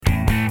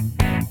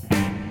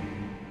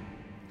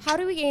How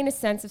do we gain a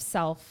sense of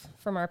self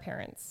from our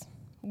parents?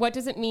 What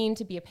does it mean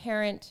to be a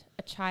parent,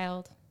 a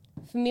child?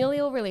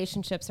 Familial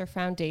relationships are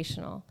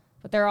foundational,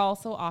 but they're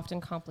also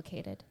often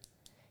complicated.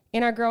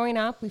 In our growing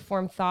up, we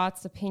form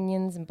thoughts,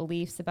 opinions, and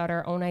beliefs about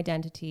our own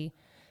identity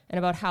and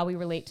about how we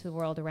relate to the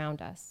world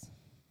around us.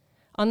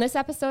 On this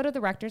episode of The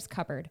Rector's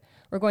Cupboard,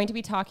 we're going to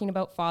be talking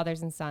about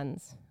fathers and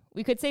sons.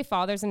 We could say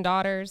fathers and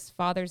daughters,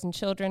 fathers and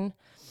children.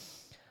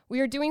 We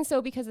are doing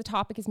so because the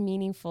topic is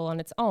meaningful on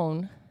its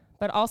own,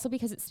 but also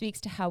because it speaks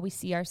to how we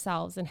see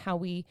ourselves and how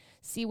we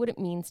see what it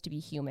means to be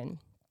human.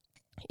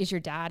 Is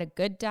your dad a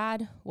good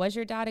dad? Was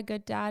your dad a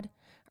good dad?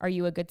 Are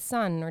you a good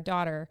son or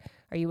daughter?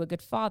 Are you a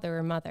good father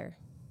or mother?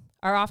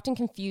 Our often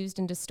confused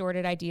and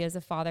distorted ideas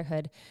of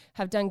fatherhood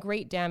have done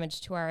great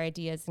damage to our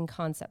ideas and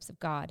concepts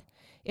of God.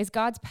 Is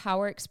God's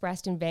power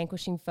expressed in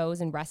vanquishing foes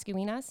and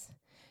rescuing us?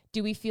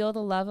 Do we feel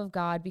the love of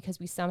God because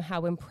we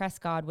somehow impress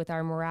God with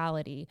our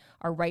morality,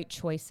 our right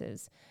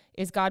choices?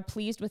 Is God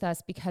pleased with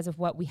us because of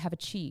what we have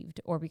achieved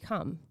or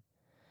become?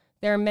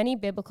 There are many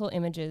biblical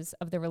images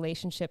of the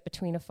relationship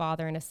between a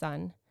father and a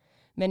son,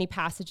 many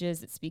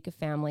passages that speak of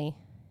family.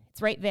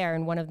 It's right there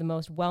in one of the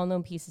most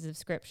well-known pieces of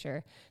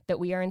scripture that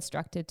we are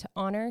instructed to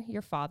honor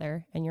your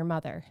father and your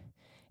mother.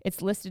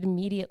 It's listed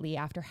immediately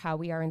after how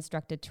we are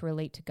instructed to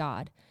relate to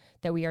God,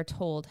 that we are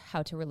told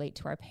how to relate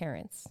to our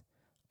parents.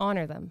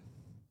 Honor them.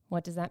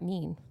 What does that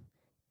mean?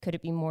 Could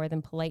it be more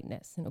than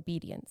politeness and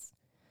obedience?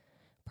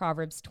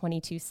 Proverbs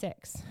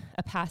 22:6,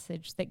 a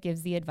passage that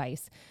gives the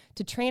advice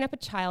to train up a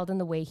child in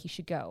the way he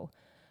should go,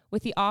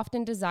 with the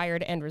often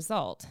desired end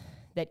result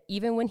that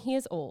even when he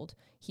is old,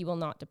 he will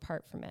not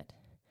depart from it.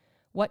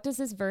 What does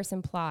this verse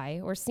imply,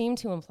 or seem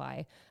to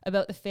imply,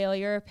 about the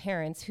failure of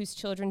parents whose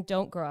children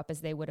don't grow up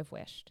as they would have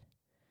wished?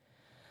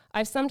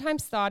 I've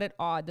sometimes thought it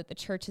odd that the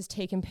church has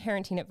taken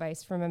parenting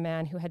advice from a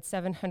man who had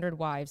 700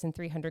 wives and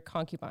 300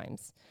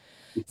 concubines.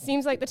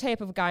 Seems like the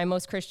type of guy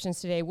most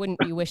Christians today wouldn't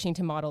be wishing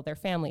to model their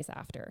families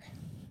after.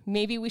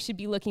 Maybe we should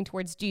be looking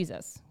towards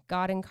Jesus,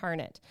 God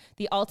incarnate,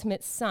 the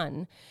ultimate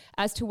son,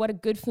 as to what a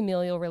good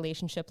familial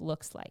relationship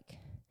looks like.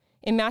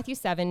 In Matthew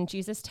 7,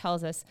 Jesus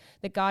tells us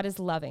that God is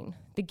loving,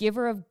 the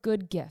giver of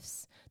good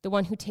gifts, the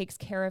one who takes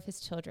care of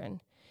his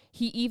children.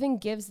 He even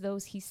gives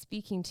those he's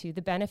speaking to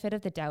the benefit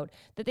of the doubt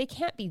that they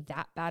can't be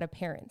that bad of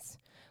parents.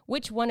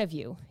 Which one of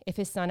you, if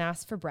his son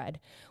asks for bread,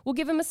 will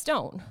give him a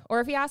stone,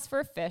 or if he asks for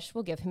a fish,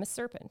 will give him a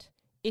serpent?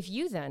 If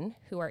you then,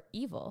 who are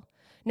evil,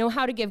 know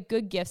how to give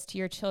good gifts to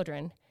your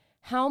children,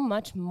 how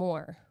much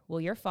more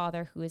will your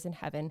Father who is in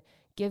heaven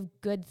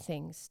give good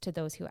things to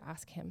those who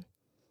ask him?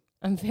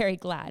 I'm very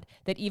glad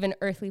that even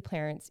earthly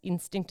parents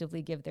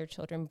instinctively give their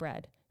children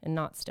bread and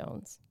not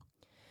stones.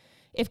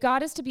 If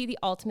God is to be the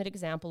ultimate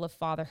example of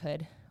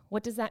fatherhood,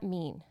 what does that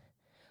mean?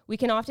 We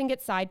can often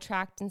get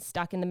sidetracked and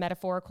stuck in the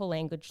metaphorical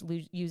language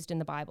used in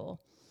the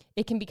Bible.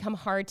 It can become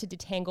hard to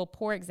detangle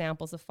poor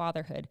examples of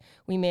fatherhood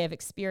we may have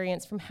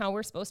experienced from how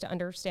we're supposed to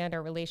understand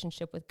our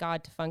relationship with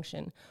God to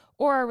function,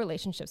 or our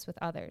relationships with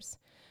others.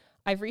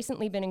 I've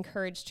recently been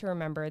encouraged to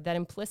remember that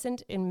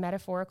implicit in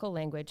metaphorical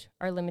language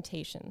are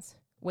limitations,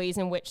 ways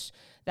in which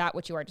that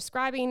which you are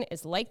describing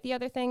is like the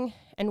other thing,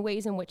 and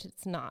ways in which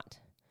it's not.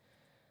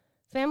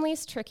 Family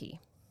is tricky.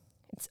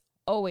 It's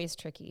always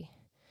tricky.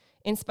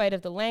 In spite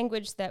of the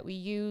language that we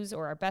use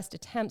or our best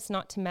attempts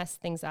not to mess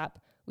things up,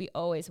 we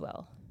always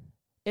will.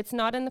 It's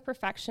not in the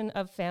perfection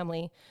of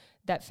family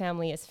that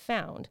family is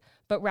found,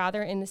 but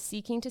rather in the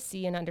seeking to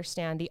see and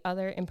understand the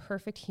other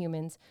imperfect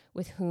humans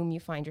with whom you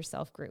find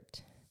yourself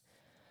grouped.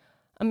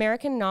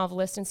 American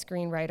novelist and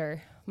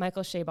screenwriter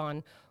Michael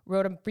Chabon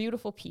wrote a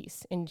beautiful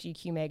piece in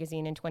GQ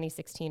magazine in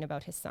 2016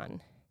 about his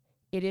son.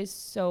 It is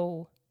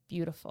so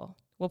beautiful.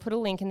 We'll put a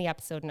link in the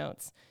episode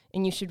notes,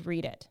 and you should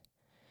read it.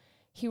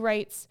 He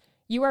writes,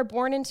 "You are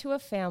born into a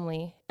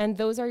family, and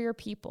those are your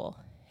people,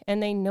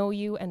 and they know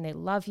you and they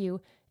love you,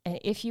 and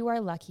if you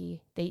are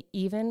lucky, they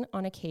even,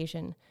 on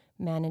occasion,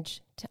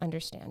 manage to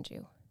understand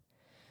you.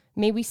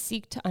 May we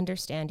seek to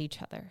understand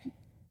each other."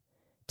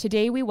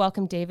 Today we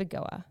welcome David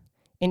Goa,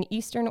 an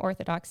Eastern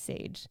Orthodox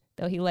sage,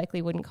 though he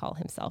likely wouldn't call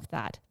himself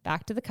that,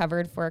 back to the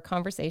cupboard for a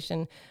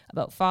conversation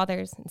about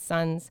fathers and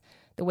sons,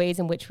 the ways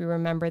in which we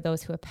remember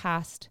those who have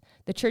passed,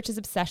 the church's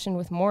obsession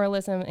with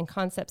moralism and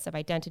concepts of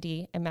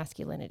identity and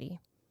masculinity.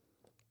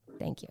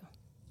 Thank you.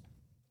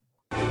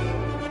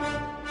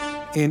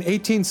 In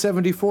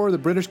 1874, the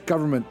British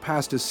government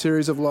passed a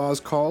series of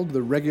laws called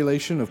the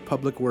Regulation of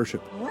Public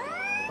Worship.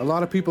 A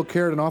lot of people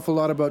cared an awful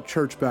lot about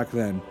church back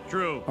then.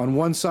 True. On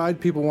one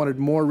side, people wanted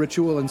more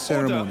ritual and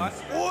ceremony.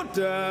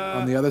 Order!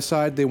 On the other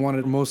side, they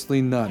wanted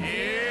mostly none.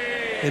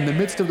 In the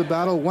midst of the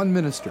battle, one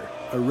minister,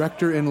 a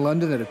rector in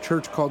London at a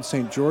church called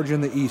St. George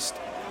in the East,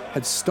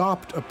 had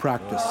stopped a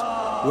practice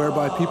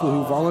whereby people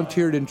who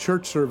volunteered in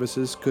church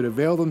services could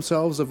avail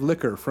themselves of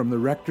liquor from the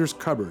rector's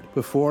cupboard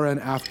before and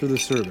after the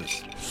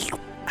service.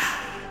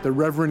 The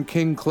Reverend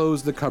King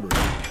closed the cupboard.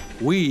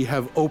 We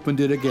have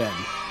opened it again.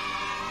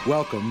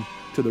 Welcome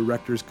to the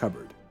rector's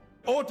cupboard.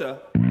 Order!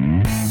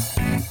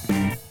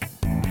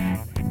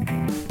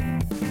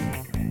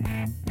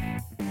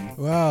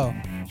 Well,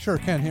 sure,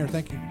 Ken, here,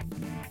 thank you.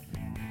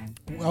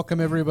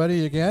 Welcome,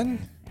 everybody,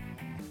 again.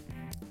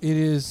 It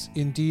is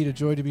indeed a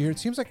joy to be here. It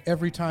seems like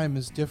every time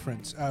is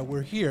different.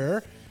 We're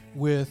here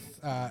with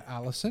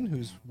Allison,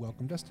 who's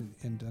welcomed us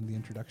and done the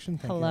introduction.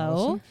 Thank you,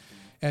 Allison.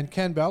 And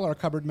Ken Bell, our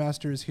cupboard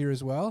master, is here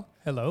as well.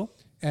 Hello.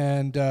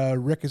 And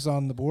Rick is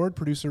on the board,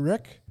 producer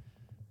Rick.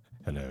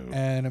 Hello.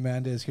 And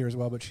Amanda is here as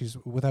well, but she's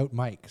without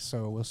Mike,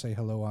 so we'll say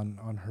hello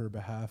on her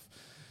behalf.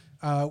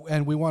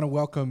 And we want to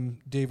welcome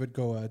David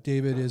Goa.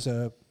 David is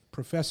a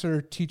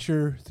professor,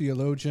 teacher,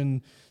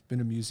 theologian, been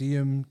a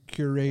museum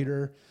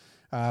curator,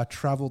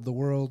 traveled the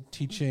world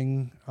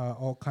teaching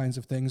all kinds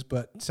of things.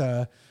 But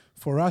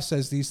for us,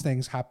 as these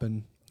things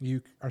happen,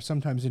 you are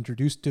sometimes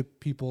introduced to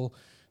people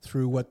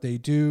through what they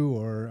do,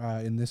 or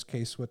in this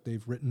case, what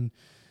they've written.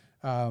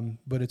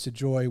 But it's a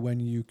joy when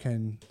you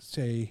can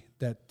say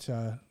that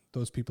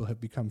those people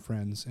have become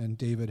friends. And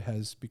David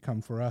has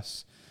become for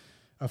us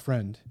a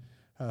friend,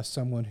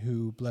 someone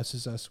who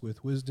blesses us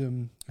with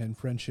wisdom and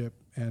friendship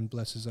and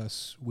blesses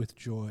us with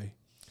joy.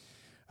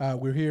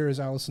 We're here, as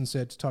Allison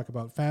said, to talk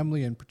about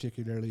family and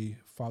particularly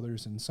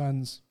fathers and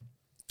sons.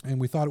 And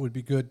we thought it would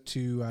be good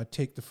to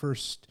take the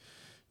first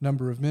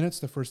number of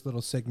minutes, the first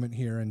little segment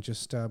here, and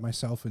just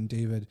myself and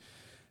David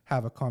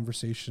have a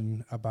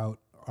conversation about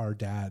our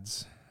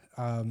dads.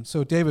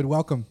 So David,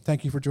 welcome.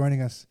 Thank you for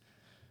joining us.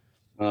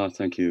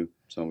 Thank you.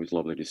 It's always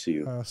lovely to see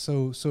you.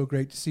 So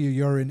great to see you.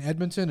 You're in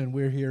Edmonton and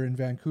we're here in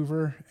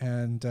Vancouver,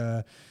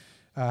 and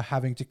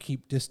having to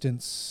keep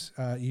distance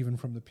even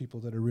from the people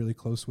that are really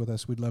close with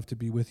us. We'd love to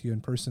be with you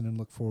in person and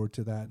look forward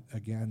to that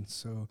again.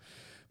 So,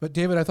 but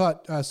David, I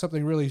thought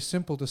something really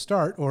simple to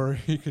start, or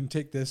you can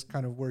take this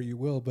kind of where you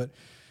will, but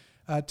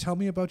tell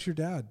me about your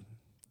dad.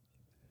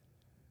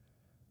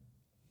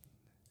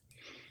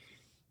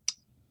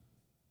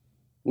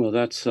 Well,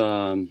 that's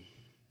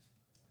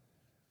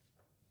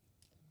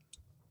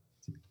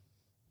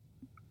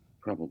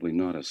probably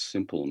not a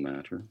simple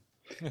matter.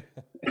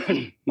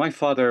 My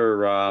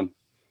father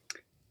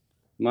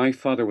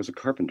was a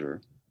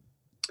carpenter,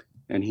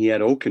 and he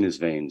had oak in his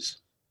veins.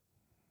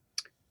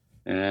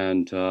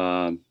 And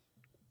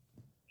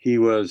he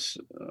was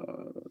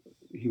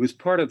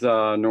part of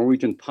the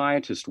Norwegian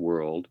pietist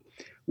world,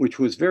 which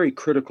was very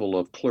critical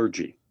of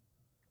clergy.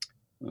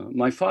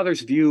 My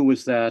father's view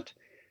was that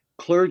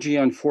clergy,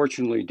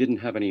 unfortunately, didn't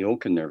have any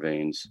oak in their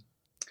veins.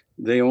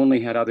 They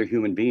only had other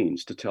human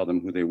beings to tell them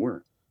who they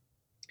were.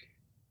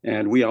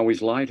 And we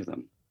always lie to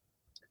them.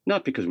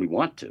 Not because we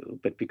want to,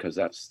 but because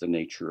that's the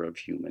nature of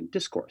human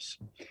discourse.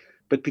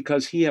 But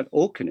because he had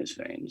oak in his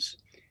veins,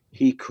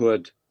 he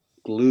could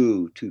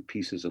glue two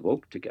pieces of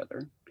oak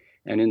together.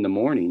 And in the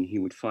morning, he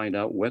would find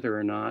out whether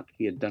or not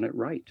he had done it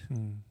right.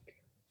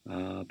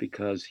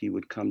 Because he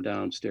would come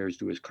downstairs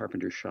to his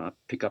carpenter shop,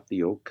 pick up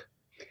the oak,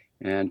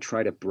 and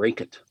try to break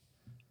it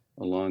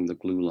along the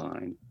glue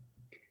line.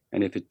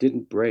 And if it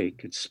didn't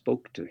break, it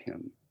spoke to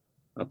him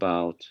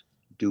about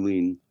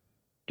doing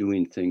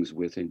things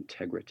with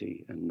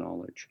integrity and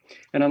knowledge.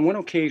 And on one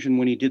occasion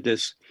when he did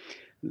this,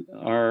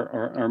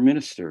 our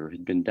minister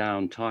had been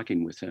down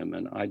talking with him,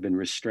 and I'd been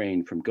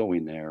restrained from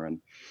going there.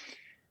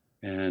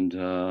 And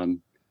the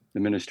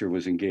minister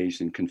was engaged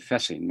in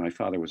confessing. My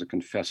father was a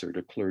confessor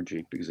to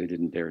clergy because they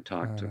didn't dare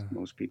talk to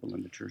most people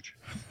in the church.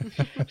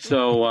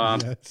 So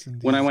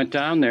when I went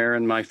down there,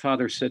 and my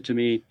father said to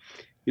me,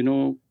 you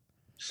know,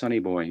 Sonny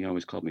Boy, he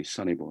always called me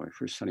Sonny Boy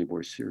for Sonny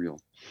Boy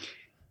cereal.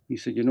 He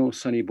said, you know,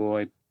 Sonny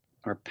Boy,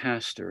 our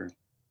pastor,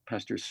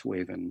 Pastor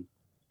Swaven,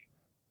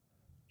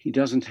 he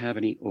doesn't have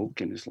any oak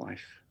in his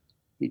life.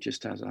 He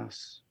just has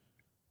us.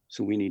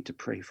 So we need to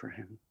pray for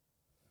him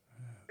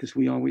because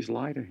we always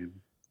lie to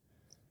him.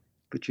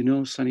 But you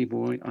know, Sonny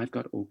Boy, I've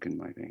got oak in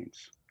my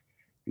veins.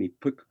 And he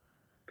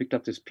picked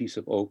up this piece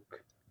of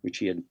oak, which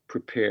he had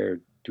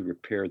prepared to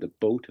repair the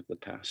boat of the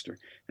pastor,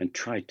 and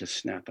tried to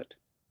snap it.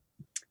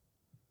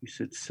 He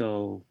said,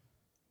 so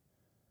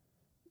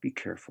be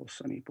careful,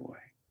 Sonny Boy.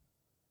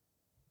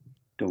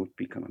 Don't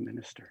become a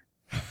minister.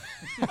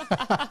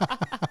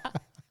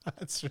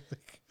 That's really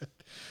good.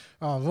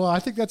 Well, I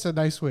think that's a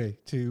nice way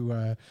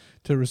to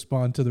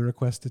respond to the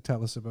request to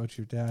tell us about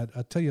your dad.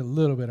 I'll tell you a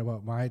little bit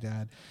about my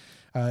dad.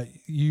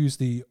 Use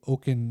the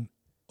oak in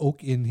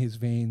his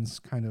veins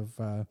kind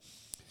of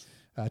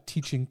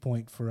teaching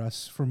point for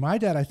us. For my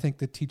dad, I think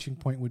the teaching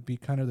point would be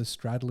kind of the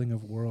straddling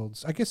of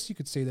worlds. I guess you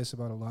could say this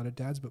about a lot of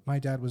dads, but my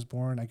dad was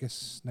born, I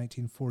guess,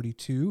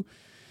 1942.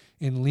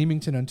 In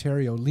Leamington,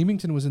 Ontario.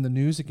 Leamington was in the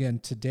news again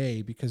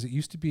today because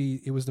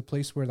it was the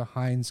place where the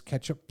Heinz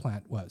ketchup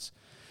plant was.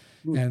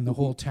 And the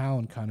whole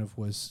town kind of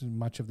was,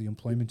 much of the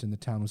employment in the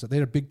town was that they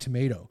had a big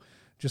tomato,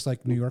 just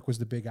like New York was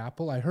the Big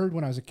Apple. I heard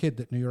when I was a kid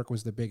that New York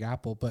was the Big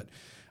Apple, but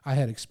I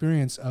had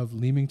experience of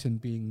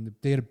Leamington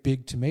they had a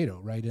big tomato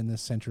right in the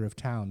center of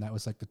town. That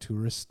was like the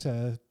tourist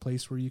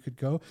place where you could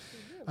go.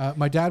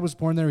 My dad was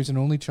born there. He's an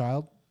only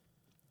child.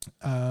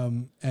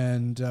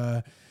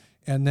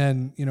 And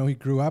then, you know, he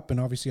grew up, and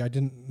obviously I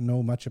didn't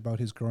know much about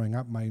his growing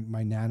up.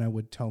 My Nana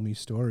would tell me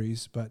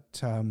stories,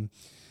 but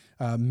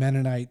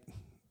Mennonite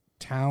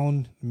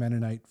town,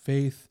 Mennonite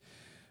faith,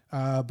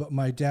 But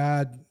my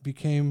dad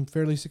became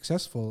fairly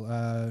successful,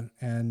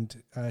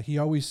 and he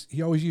always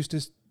used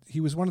to. He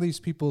was one of these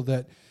people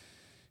that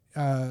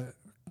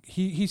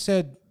he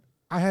said,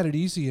 I had it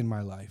easy in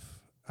my life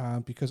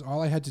because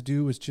all I had to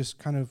do was just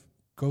kind of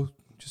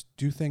just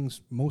do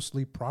things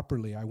mostly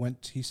properly.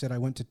 He said I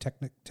went to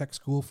tech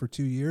school for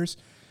 2 years,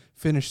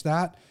 finished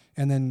that,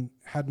 and then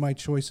had my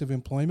choice of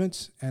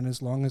employment. And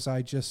as long as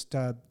I just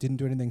didn't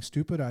do anything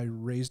stupid, I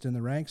raised in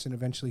the ranks, and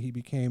eventually he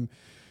became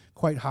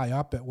quite high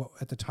up at what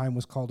at the time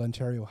was called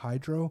Ontario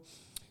Hydro,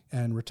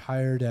 and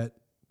retired at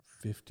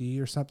 50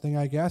 or something,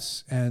 I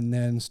guess, and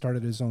then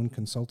started his own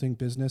consulting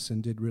business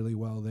and did really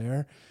well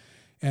there.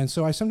 And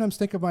so I sometimes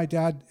think of my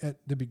dad at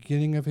the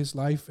beginning of his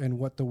life and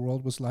what the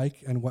world was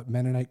like and what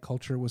Mennonite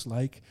culture was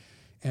like.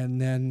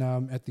 And then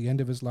at the end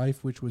of his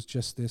life, which was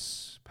just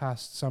this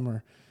past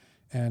summer,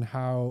 and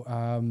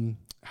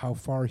how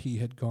far he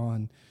had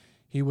gone.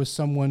 He was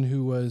someone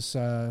who was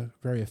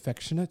very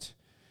affectionate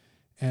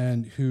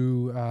and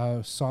who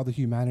saw the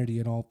humanity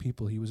in all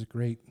people. He was a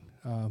great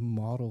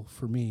model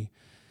for me.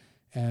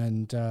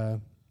 And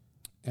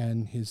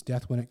his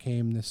death when it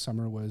came this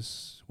summer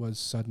was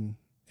sudden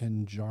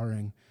and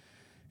jarring.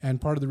 And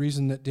part of the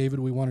reason that, David,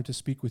 we wanted to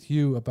speak with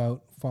you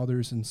about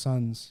fathers and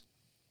sons,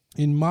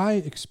 in my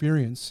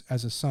experience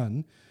as a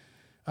son,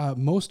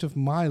 most of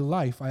my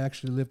life I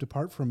actually lived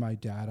apart from my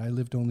dad. I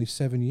lived only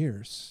 7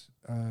 years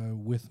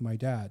with my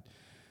dad.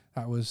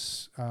 That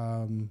was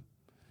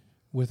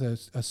with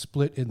a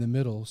split in the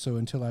middle, so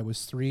until I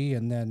was 3,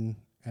 and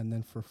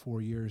then for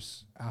 4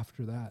 years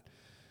after that.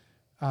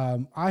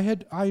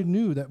 I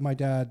knew that my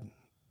dad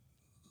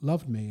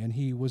loved me, and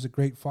he was a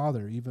great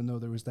father, even though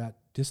there was that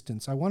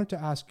distance. I wanted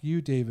to ask you,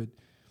 David,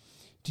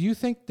 do you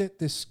think that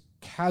this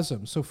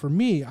chasm, so for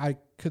me, I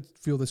could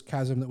feel this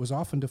chasm that was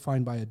often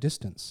defined by a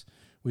distance.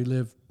 We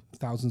live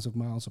thousands of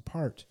miles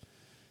apart,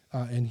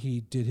 and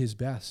he did his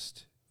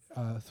best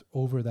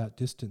over that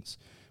distance.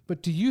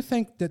 But do you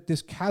think that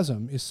this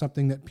chasm is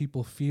something that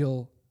people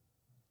feel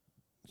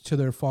to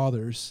their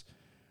fathers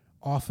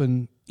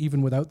often,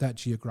 even without that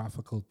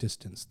geographical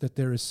distance, that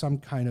there is some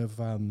kind of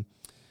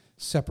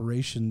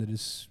separation that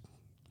is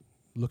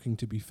looking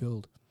to be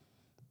filled?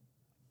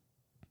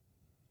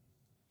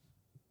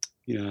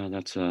 Yeah,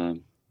 that's a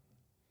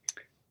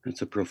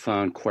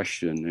profound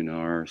question in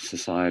our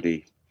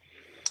society.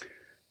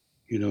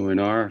 You know, in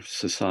our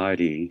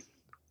society,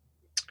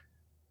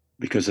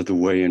 because of the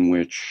way in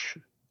which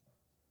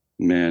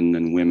men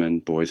and women,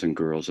 boys and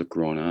girls have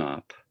grown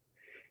up,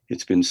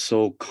 it's been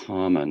so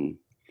common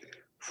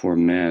for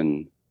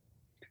men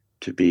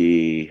to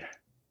be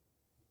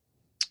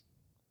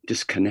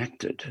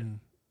disconnected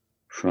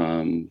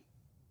from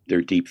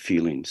their deep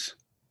feelings.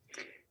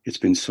 It's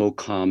been so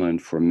common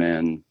for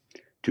men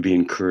to be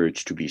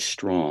encouraged to be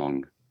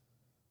strong,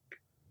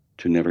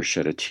 to never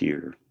shed a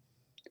tear,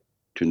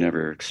 to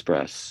never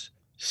express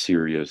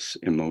serious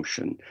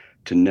emotion,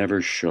 to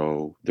never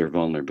show their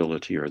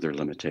vulnerability or their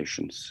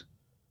limitations.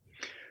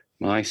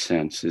 My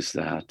sense is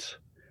that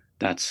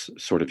that's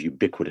sort of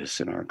ubiquitous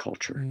in our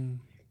culture,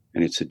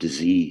 and it's a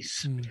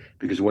disease,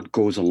 because what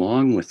goes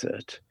along with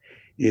it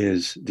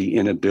is the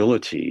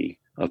inability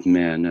of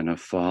men and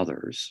of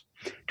fathers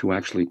to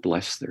actually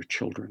bless their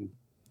children.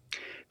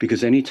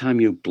 Because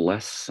anytime you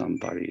bless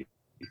somebody,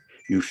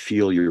 you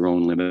feel your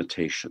own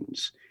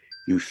limitations.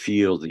 You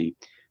feel the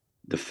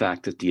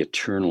fact that the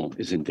eternal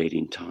is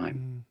invading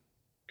time.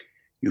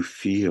 You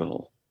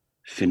feel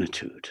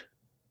finitude.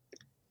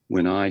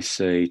 When I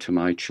say to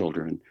my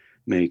children,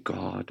 may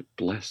God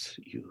bless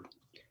you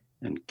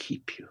and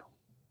keep you.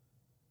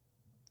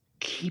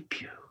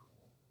 Keep you.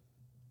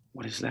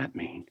 What does that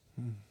mean?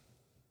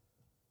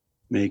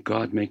 May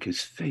God make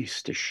his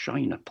face to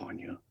shine upon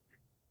you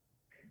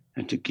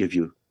and to give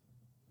you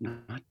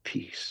not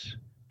peace,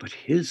 but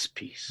his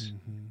peace.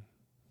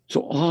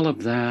 So all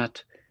of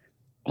that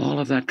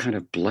kind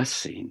of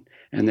blessing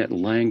and that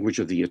language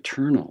of the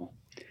eternal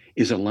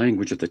is a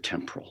language of the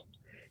temporal,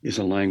 is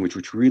a language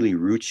which really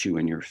roots you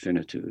in your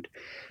finitude.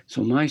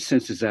 So my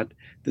sense is that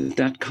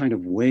that kind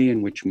of way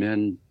in which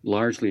men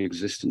largely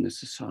exist in this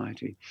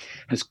society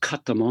has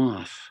cut them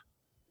off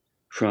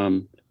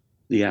from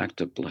the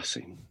act of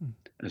blessing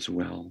as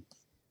well.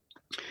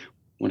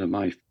 One of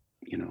my,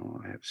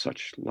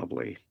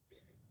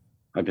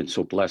 I've been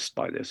so blessed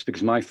by this,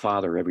 because my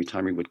father, every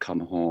time he would come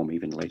home,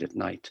 even late at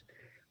night,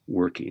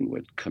 working,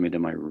 would come into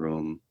my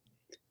room,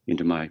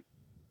 into my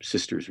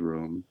sister's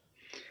room.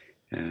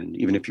 And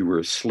even if you were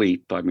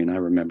asleep, I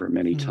remember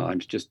many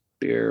times just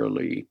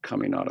barely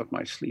coming out of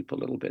my sleep a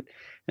little bit.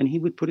 And he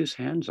would put his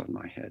hands on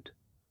my head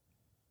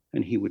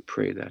and he would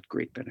pray that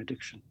great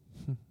benediction.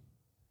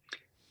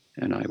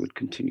 And I would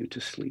continue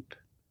to sleep.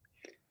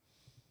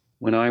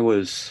 When I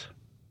was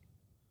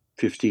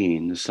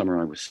 15, the summer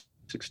I was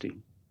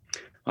 16,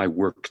 I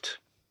worked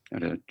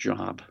at a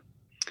job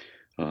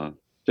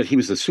that he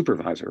was the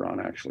supervisor on,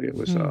 actually. It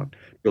was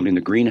building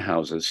the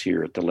greenhouses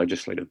here at the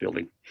legislative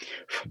building.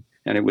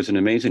 And it was an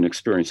amazing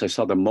experience. I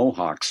saw the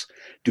Mohawks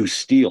do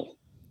steel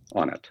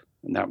on it.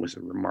 And that was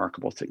a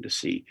remarkable thing to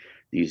see,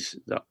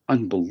 the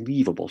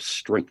unbelievable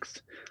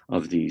strength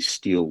of these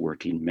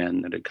steelworking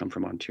men that had come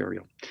from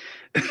Ontario.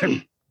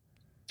 In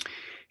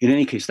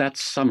any case, that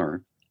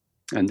summer,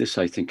 and this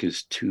I think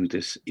is to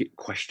this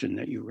question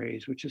that you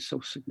raise, which is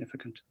so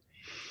significant.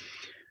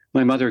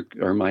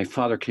 My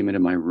father came into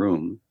my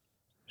room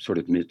sort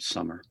of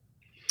midsummer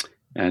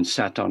and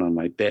sat down on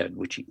my bed,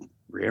 which he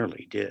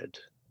rarely did.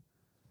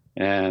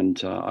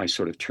 And I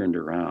sort of turned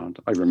around.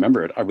 I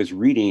remember it. I was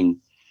reading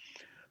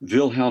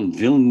Wilhelm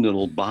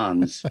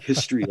Windelband's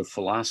History of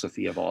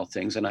Philosophy, of all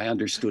things, and I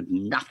understood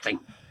nothing.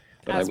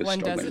 But As I was one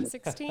does struggling at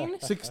 16?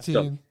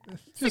 16.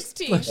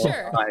 16,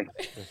 sure.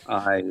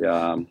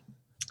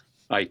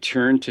 I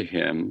turned to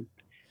him,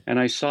 and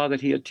I saw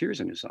that he had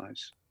tears in his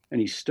eyes. And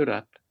he stood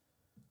up,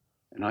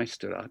 and I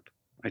stood up.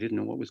 I didn't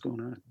know what was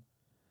going on.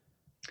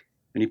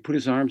 And he put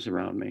his arms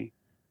around me.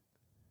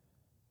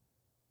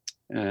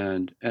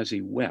 And as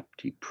he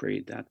wept, he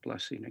prayed that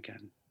blessing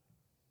again.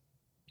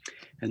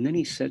 And then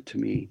he said to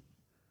me,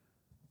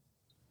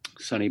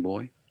 "Sonny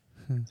boy,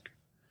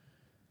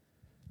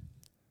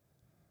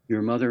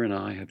 your mother and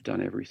I have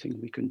done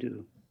everything we can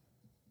do.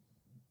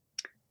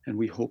 And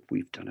we hope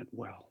we've done it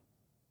well.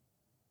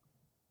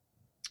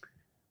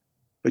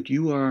 But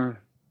you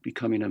are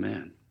becoming a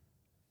man.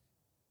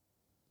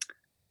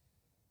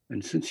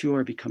 And since you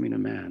are becoming a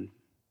man,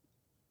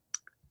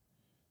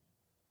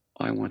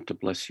 I want to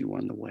bless you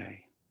on the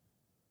way.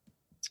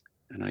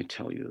 And I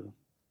tell you,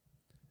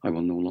 I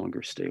will no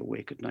longer stay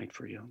awake at night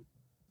for you.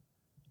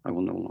 I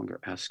will no longer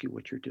ask you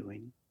what you're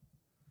doing.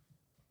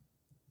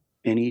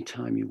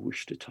 Anytime you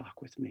wish to talk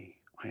with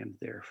me, I am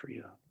there for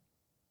you.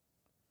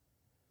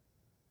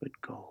 But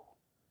go.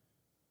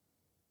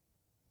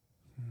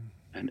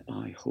 And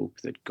I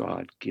hope that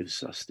God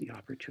gives us the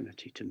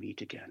opportunity to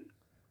meet again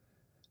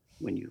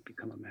when you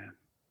become a man."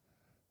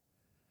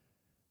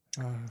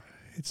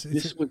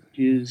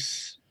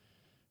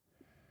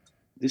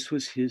 This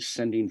was his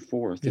sending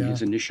forth and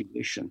his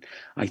initiation.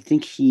 I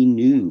think he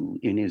knew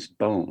in his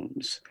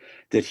bones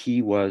that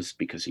he was,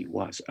 because he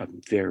was, a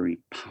very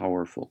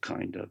powerful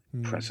kind of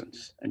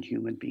presence and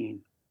human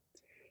being.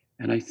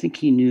 And I think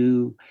he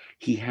knew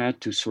he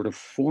had to sort of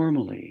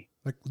formally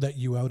let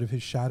you out of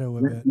his shadow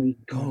a bit. Let me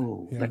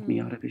go. Let me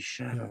out of his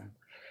shadow.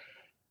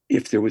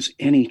 If there was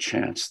any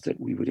chance that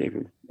we would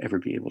ever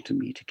be able to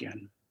meet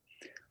again.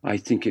 I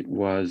think it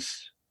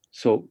was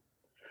so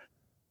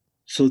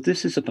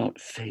this is about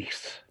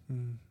faith.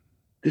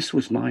 This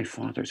was my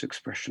father's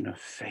expression of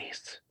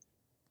faith,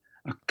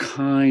 a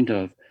kind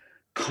of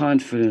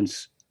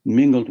confidence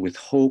mingled with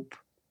hope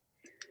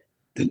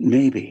that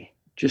maybe,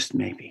 just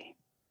maybe,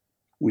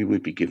 we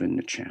would be given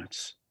the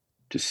chance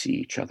to see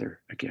each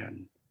other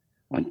again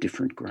on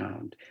different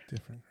ground.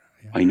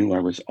 I knew I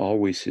was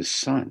always his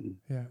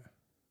son,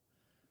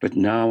 but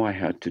now I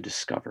had to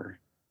discover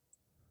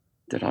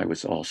that I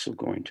was also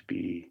going to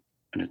be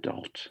an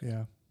adult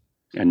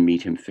and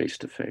meet him face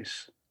to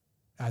face.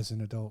 As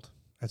an adult,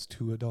 as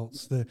two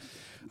adults.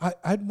 I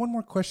had one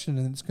more question,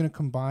 and it's going to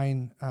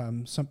combine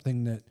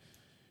something that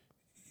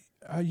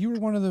you were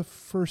one of the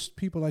first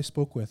people I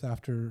spoke with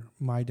after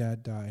my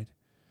dad died.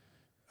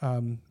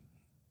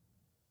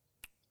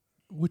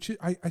 Which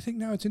I think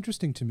now it's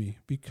interesting to me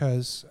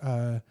because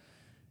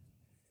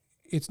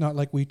it's not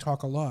like we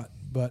talk a lot,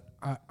 but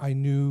I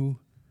knew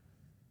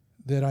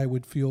that I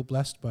would feel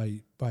blessed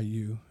by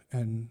you.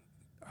 And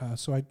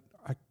so I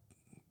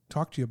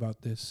talked to you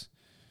about this.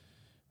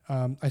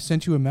 I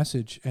sent you a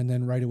message, and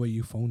then right away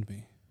you phoned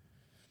me.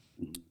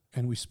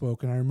 And we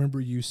spoke, and I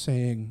remember you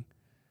saying,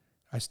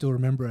 I still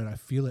remember it, I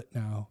feel it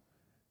now.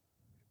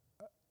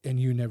 And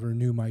you never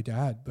knew my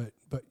dad,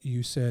 but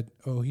you said,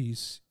 "Oh,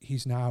 he's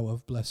now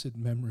of blessed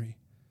memory."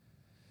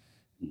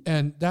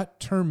 And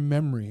that term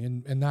memory,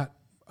 and that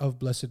of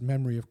blessed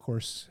memory, of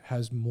course,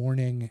 has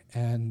mourning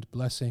and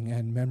blessing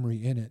and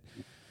memory in it.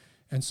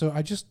 And so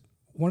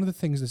one of the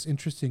things that's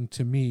interesting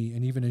to me,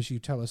 and even as you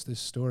tell us this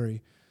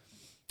story,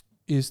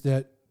 is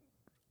that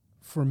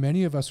for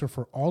many of us, or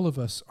for all of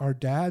us, our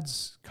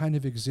dads kind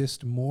of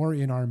exist more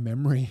in our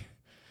memory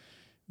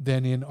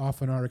than in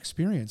often our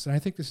experience. And I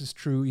think this is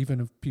true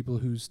even of people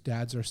whose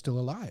dads are still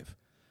alive.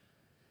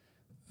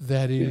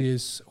 That it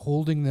is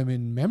holding them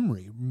in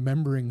memory,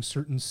 remembering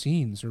certain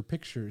scenes or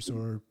pictures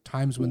or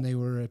times when they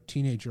were a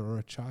teenager or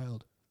a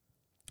child.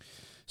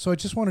 So I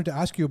just wanted to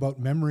ask you about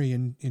memory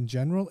in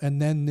general,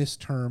 and then this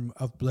term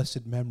of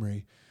blessed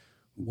memory,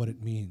 what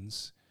it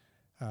means.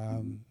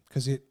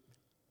 Because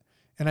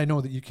and I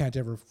know that you can't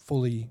ever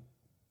fully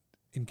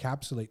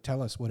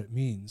tell us what it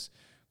means,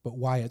 but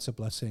why it's a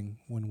blessing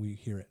when we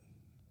hear it.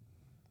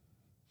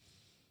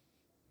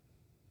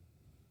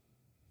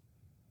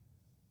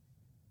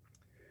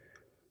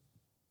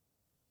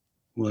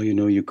 Well,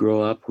 you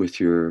grow up with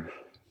your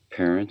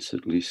parents,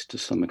 at least to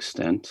some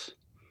extent.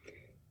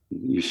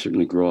 You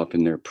certainly grow up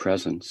in their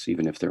presence,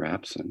 even if they're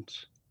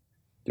absent.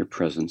 Their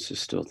presence is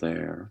still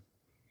there.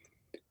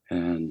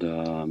 And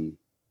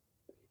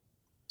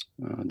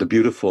the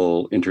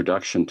beautiful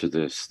introduction to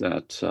this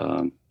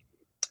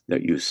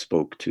that you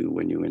spoke to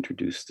when you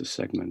introduced the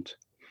segment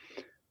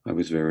I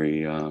was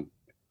very,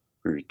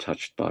 very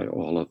touched by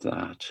all of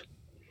that.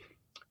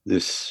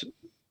 This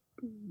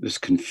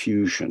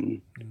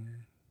confusion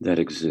that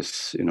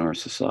exists in our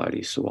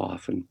society so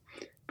often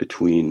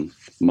between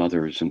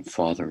mothers and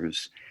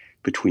fathers,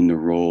 between the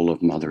role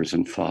of mothers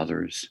and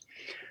fathers,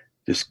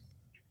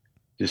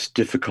 this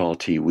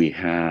difficulty we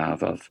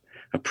have of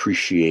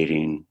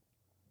appreciating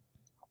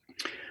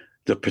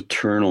the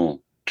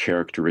paternal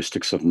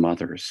characteristics of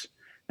mothers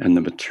and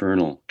the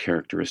maternal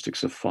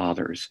characteristics of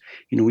fathers.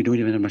 We don't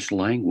even have much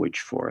language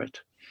for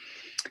it,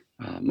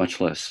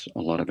 much less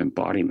a lot of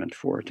embodiment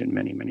for it in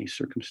many, many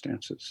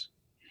circumstances.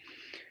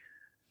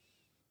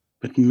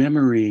 But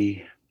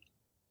memory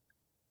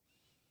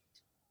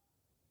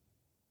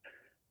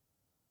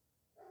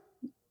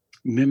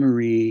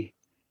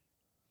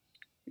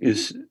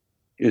is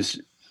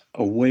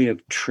a way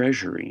of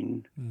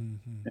treasuring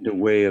and a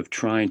way of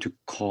trying to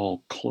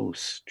call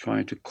close,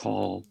 trying to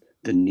call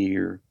the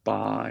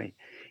nearby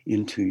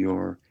into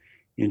your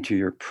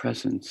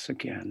presence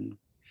again.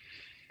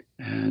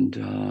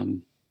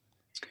 And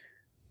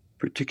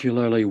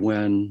particularly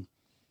when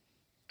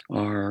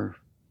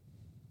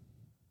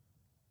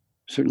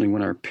certainly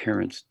when our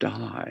parents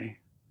die,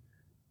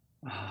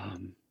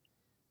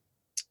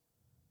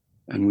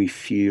 and we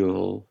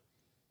feel,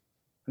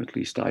 at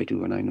least I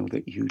do, and I know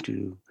that you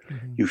do,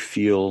 you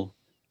feel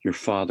your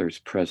father's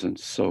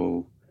presence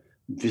so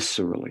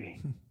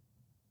viscerally,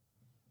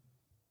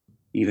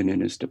 even in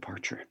his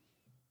departure,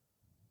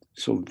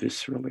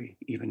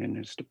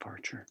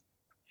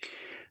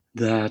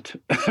 that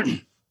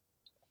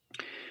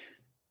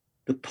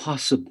the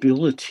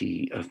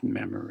possibility of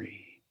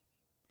memory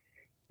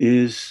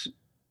is,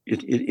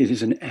 it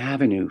is an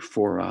avenue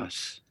for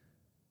us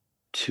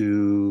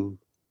to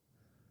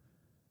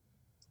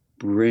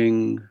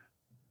bring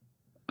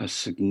a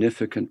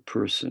significant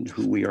person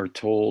who we are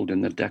told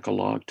in the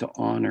Decalogue to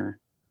honor,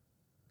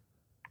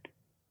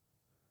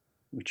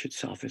 which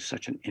itself is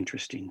such an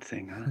interesting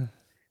thing, huh?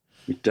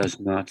 It does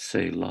not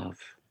say love.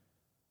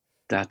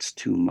 That's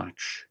too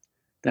much.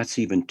 That's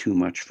even too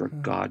much for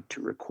God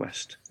to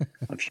request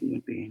of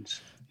human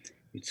beings.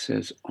 It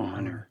says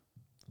honor.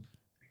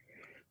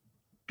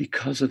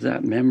 Because of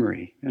that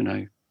memory,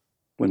 and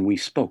when we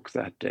spoke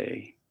that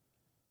day,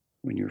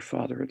 when your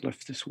father had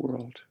left this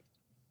world,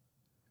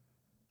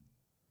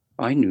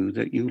 I knew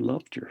that you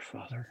loved your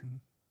father.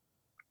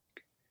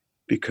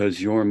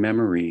 Because your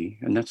memory,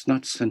 and that's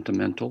not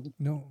sentimental.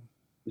 No.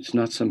 It's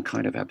not some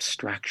kind of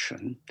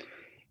abstraction.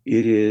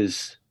 It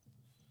is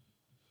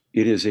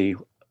a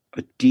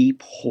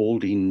deep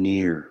holding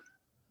near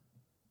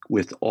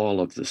with all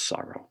of the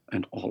sorrow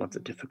and all of the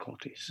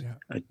difficulties. Yeah.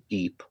 A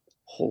deep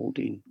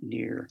holding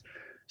near.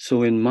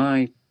 So in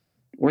my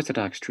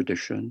Orthodox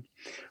tradition,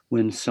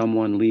 when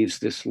someone leaves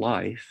this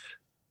life,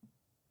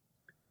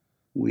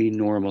 we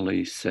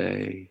normally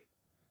say,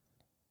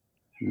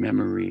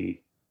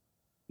 memory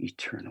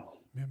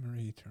eternal.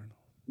 Memory eternal.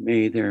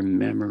 May their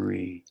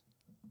memory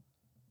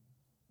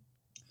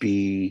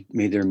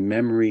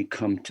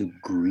come to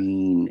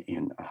green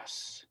in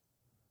us.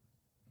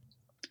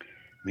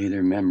 May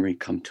their memory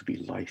come to be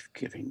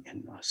life-giving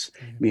in us.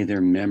 May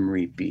their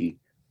memory be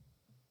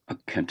a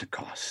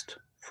Pentecost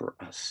for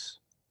us.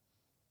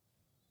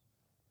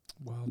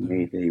 Well done.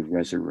 May they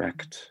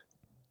resurrect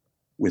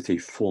with a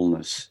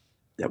fullness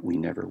that we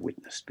never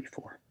witnessed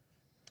before.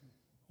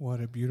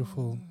 What a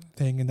beautiful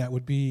thing. And that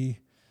would be,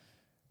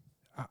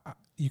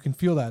 you can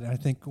feel that. And I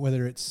think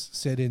whether it's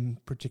said in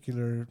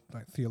particular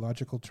like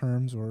theological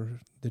terms or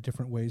the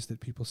different ways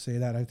that people say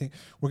that, I think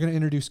we're going to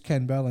introduce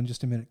Ken Bell in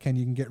just a minute. Ken,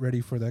 you can get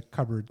ready for the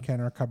cupboard.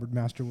 Ken, our cupboard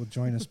master, will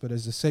join us. But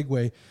as a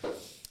segue,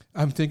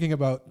 I'm thinking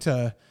about,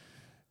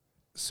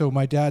 so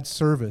my dad's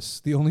service,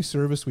 the only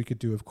service we could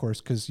do, of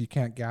course, because you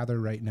can't gather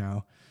right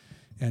now.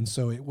 And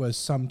so it was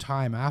some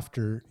time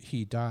after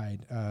he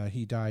died.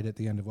 He died at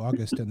the end of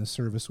August, and the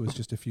service was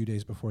just a few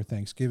days before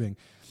Thanksgiving.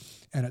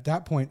 And at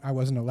that point, I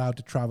wasn't allowed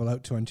to travel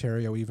out to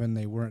Ontario. Even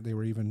they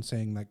were even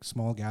saying like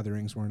small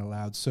gatherings weren't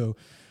allowed. So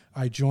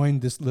I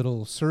joined this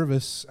little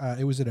service.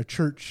 It was at a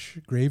church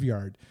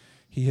graveyard.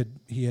 He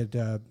had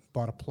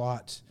bought a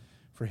plot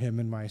for him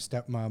and my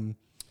stepmom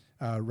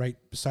right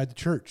beside the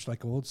church,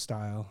 like old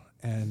style.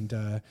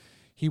 And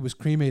he was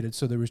cremated,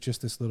 so there was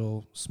just this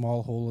little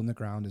small hole in the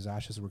ground. His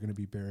ashes were going to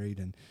be buried,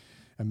 and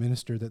a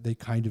minister that they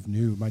kind of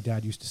knew. My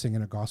dad used to sing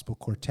in a gospel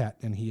quartet,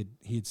 and he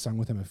had sung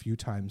with him a few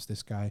times,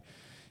 this guy,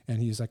 and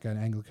he's like an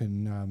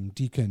Anglican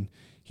deacon.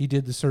 He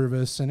did the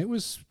service, and it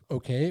was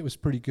okay. It was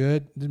pretty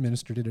good. The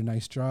minister did a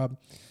nice job,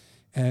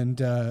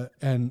 and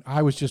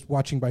I was just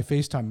watching by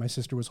FaceTime. My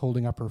sister was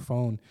holding up her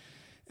phone,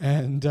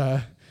 and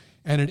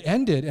it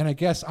ended, and I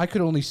guess I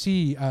could only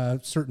see a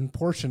certain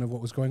portion of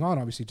what was going on,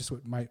 obviously just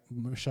what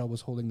Michelle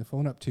was holding the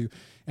phone up to,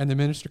 and the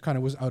minister kind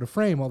of was out of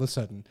frame all of a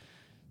sudden.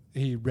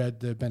 He read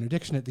the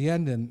benediction at the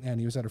end, and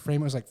he was out of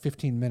frame. It was like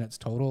 15 minutes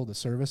total, the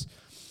service.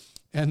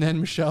 And then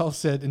Michelle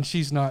said, and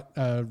she's not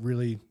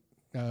really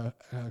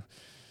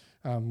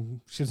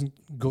She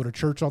doesn't go to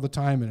church all the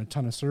time and a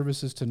ton of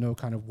services to know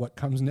kind of what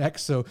comes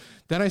next. So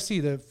then I see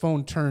the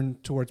phone turn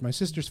towards my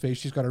sister's face.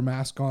 She's got her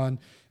mask on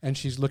and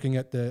she's looking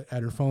at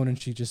her phone, and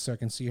so I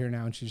can see her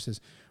now. And she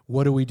says,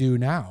 "What do we do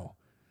now?"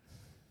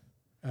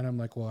 And I'm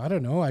like, "Well, I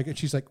don't know."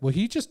 She's like, "Well,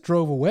 he just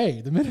drove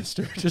away. The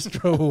minister just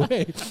drove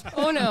away."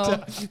 Oh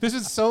no. This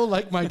is so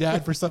like my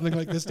dad for something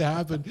like this to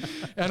happen.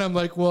 And I'm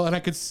like, "Well," and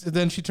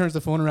then she turns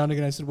the phone around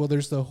again. I said, "Well,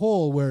 there's the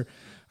hole where,"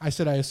 I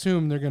said, "I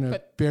assume they're going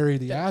to bury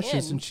the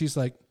ashes." And she's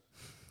like,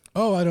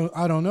 "Oh, I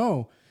don't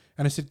know."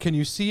 And I said, "Can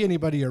you see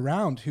anybody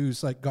around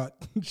who's like got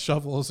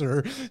shovels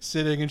or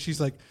sitting?" And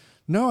she's like,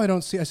 "No, I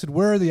don't see." I said,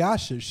 "Where are the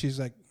ashes?" She's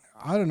like,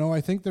 "I don't know. I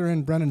think they're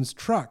in Brennan's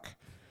truck."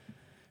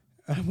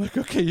 And I'm like,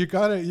 "Okay, you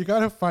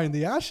gotta find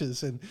the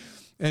ashes."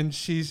 And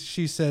she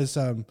says,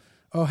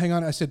 "Oh, hang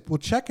on." I said, "Well,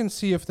 check and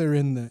see if they're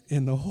in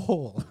the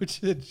hole."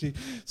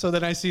 So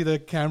then I see the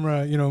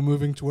camera,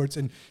 moving towards,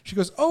 and she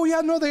goes, "Oh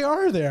yeah, no, they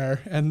are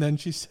there." And then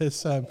she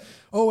says,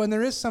 "Oh, and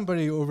there is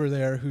somebody over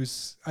there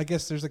who's, I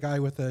guess there's a guy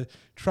with a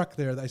truck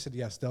there." I said,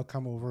 "Yes, they'll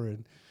come over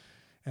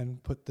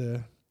and put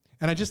the,"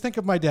 and I just think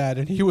of my dad,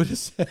 and he would have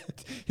said,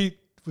 he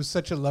was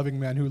such a loving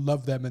man who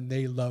loved them and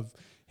they loved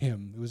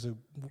him.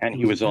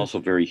 He was also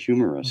very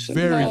humorous.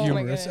 Very Oh,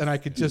 humorous, and I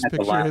could just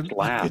picture him.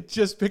 Laugh. I could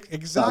just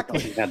exactly.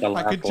 He had the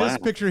I could laugh.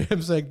 just picture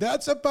him saying,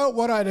 "That's about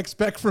what I'd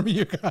expect from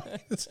you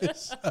guys,"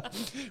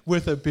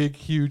 with a big,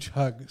 huge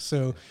hug.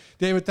 So,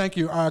 David, thank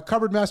you.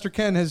 Cupboard Master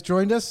Ken has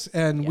joined us,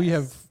 and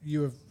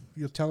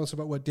you'll tell us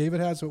about what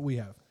David has, what we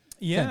have.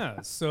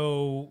 Yeah,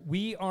 so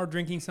we are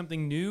drinking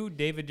something new.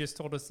 David just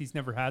told us he's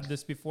never had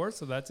this before,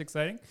 so that's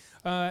exciting.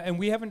 And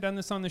we haven't done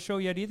this on the show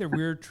yet either.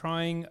 We're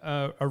trying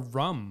a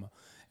rum.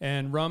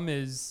 And rum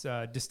is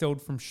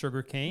distilled from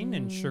sugar cane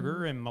and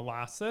sugar and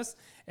molasses.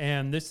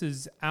 And this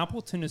is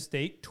Appleton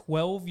Estate,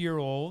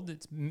 12-year-old.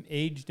 It's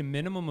aged a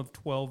minimum of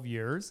 12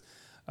 years.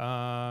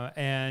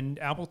 And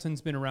Appleton's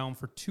been around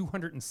for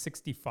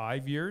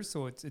 265 years,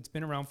 so it's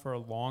been around for a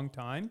long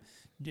time.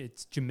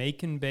 It's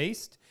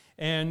Jamaican-based.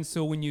 And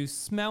so when you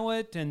smell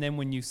it and then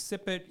when you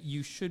sip it,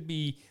 you should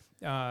be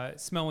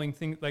smelling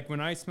things. Like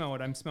when I smell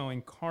it, I'm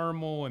smelling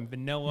caramel and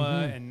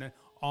vanilla and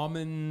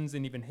almonds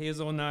and even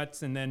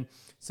hazelnuts, and then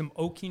some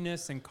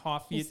oakiness and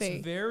coffee.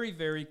 It's very,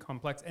 very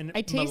complex. And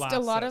I taste a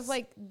lot of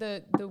like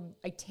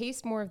I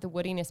taste more of the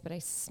woodiness, but I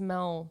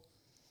smell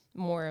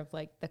more of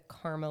like the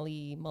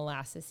caramely,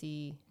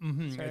 molassesy.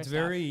 It's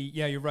very,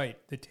 you're right.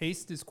 The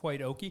taste is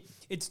quite oaky.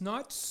 It's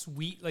not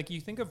sweet. Like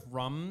you think of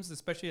rums,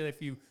 especially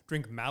if you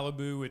drink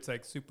Malibu, it's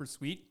like super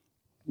sweet.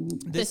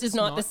 This is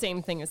not the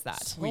same thing as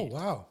that. Sweet. Oh,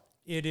 wow.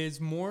 It is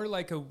more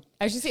like a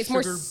I should say it's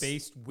more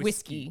sugar-based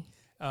whiskey.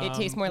 It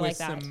tastes more like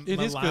that. some It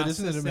is good,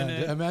 isn't it, molasses in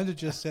Amanda? Amanda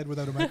just said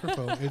without a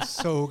microphone. It's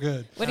so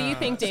good. What do you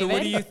think, David? So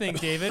what do you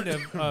think, David,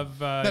 of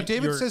Now,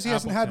 David your says he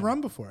hasn't had Appleton?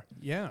 rum before.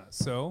 Yeah,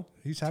 so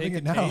He's having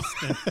take it a now. taste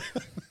and-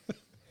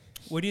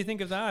 what do you think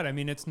of that? I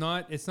mean, it's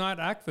not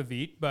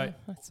Aquavit, but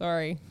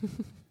Sorry.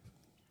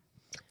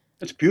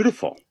 It's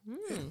beautiful.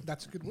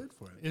 That's a good word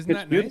for it. isn't It's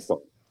that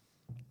beautiful.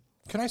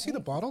 Can I see the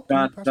bottle?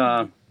 Can you pass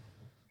Got,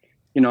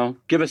 me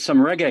give us some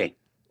reggae.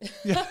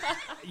 nice?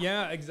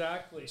 Yeah,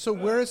 exactly. So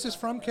where is this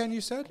from, Ken,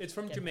 you said? It's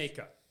from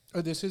Jamaica.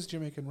 Oh, this is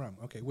Jamaican rum.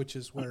 Okay, which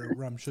is where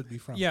rum should be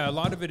from. Yeah, a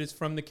lot of it is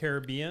from the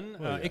Caribbean.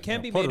 It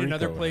can be Puerto made in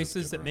other Rico has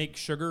places good that rum. make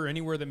sugar.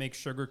 Anywhere that makes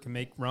sugar can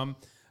make rum.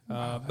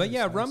 But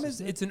yeah, rum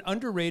it's an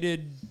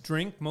underrated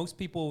drink. Most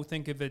people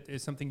think of it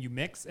as something you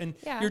mix, and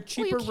Yeah, your well,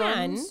 cheaper you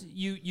can. rums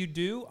you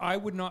do. I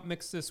would not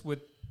mix this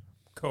with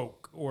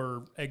Coke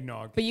or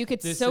eggnog. But you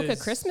could This soak a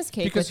is Christmas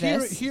cake Because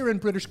with this. here in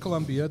British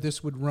Columbia,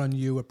 this would run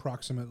you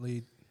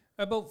approximately.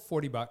 about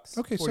 $40.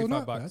 Okay, so 45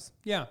 not bucks.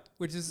 Yeah,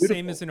 which is the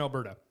same Beautiful. as in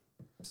Alberta.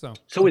 So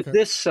So Okay.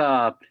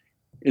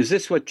 is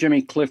this what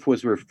Jimmy Cliff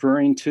was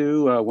referring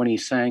to when he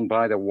sang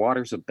 "By the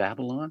Waters of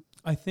Babylon"?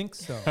 I think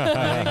so.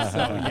 I think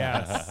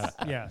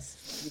so. Yes.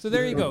 So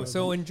there you go.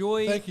 So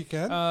enjoy. Thank you,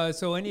 Ken.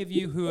 So any of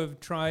you who have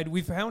tried,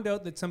 we've found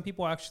out that some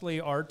people actually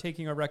are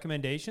taking our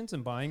recommendations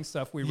and buying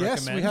stuff we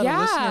Yes, recommend. we had Yeah.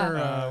 a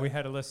listener. We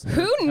had a listener.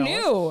 Who tell us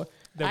knew?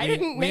 that I we-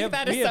 didn't we make have-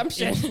 that we have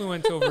assumption.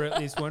 influence over at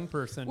least one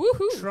person.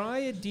 Woohoo. Try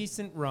a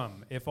decent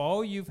rum. If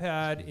all you've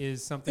had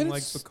is something And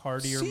like it's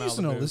Bacardi or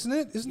seasonal, Malibu, isn't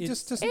it? Doesn't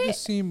It's- this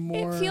seem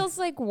more? It feels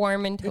like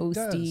warm and It does.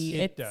 toasty. it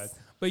It's- does.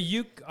 But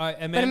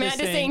Amanda's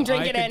saying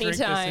drink I it could drink this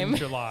in anytime.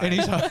 July.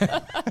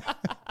 Anytime.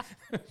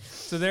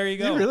 So there you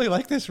go. You really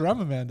like this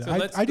rum, Amanda. So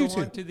let's I go do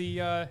too. on to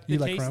the You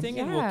like rum? tasting,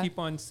 and we'll Yeah. keep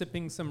on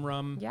sipping some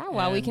rum. Yeah,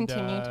 while we and,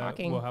 continue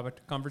talking. We'll have a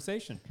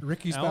conversation.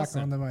 Ricky's Allison.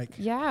 back on the mic.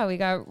 Yeah, we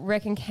got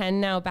Rick and Ken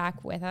now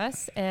back with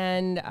us,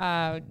 and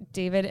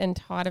David and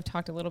Todd have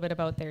talked a little bit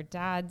about their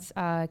dads.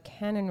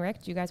 Ken and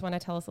Rick, do you guys want to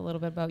tell us a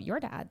little bit about your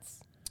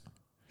dads?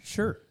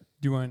 Sure.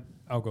 Do you want?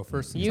 I'll go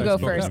first. since You I go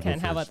spoke first, up. Ken.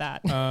 How about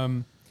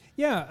that?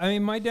 Yeah, I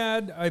mean, my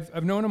dad,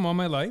 I've known him all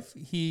my life.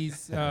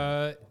 He's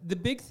the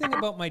big thing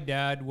about my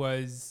dad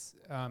was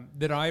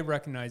that I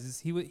recognize is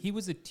he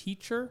was a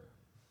teacher.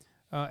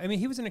 I mean,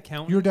 he was an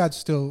accountant. Your dad's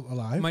still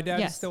alive? My dad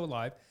Yes. is still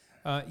alive.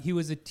 He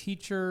was a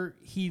teacher.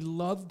 He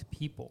loved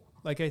people.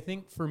 Like, I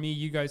think for me,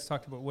 you guys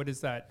talked about what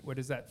is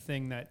that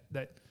thing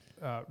that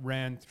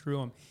ran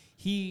through him.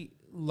 He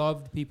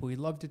loved people. He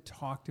loved to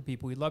talk to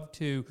people. He loved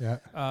to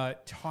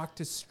talk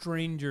to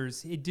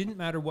strangers. It didn't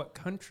matter what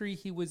country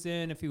he was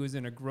in, if he was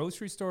in a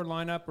grocery store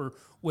lineup or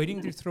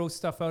waiting to throw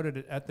stuff out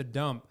at the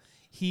dump,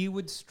 he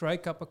would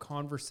strike up a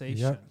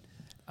conversation.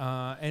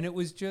 And it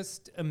was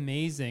just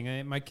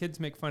amazing. My kids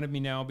make fun of me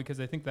now because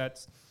I think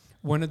that's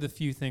one of the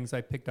few things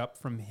I picked up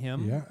from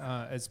him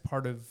as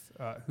part of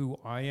who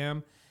I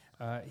am.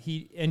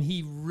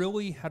 He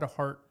really had a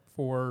heart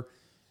for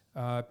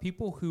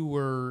people who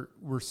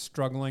were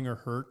struggling or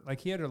hurt.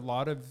 Like, he had a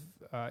lot of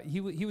he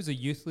was a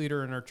youth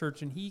leader in our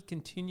church, and he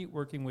continued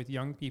working with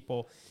young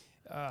people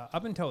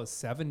up until his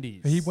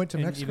 70s. He went to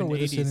Mexico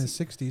with 80s. us in his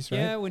 60s, right?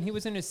 Yeah, when he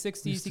was in his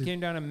 60s, he came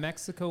down to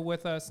Mexico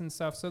with us and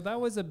stuff. So that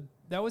was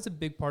a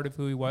big part of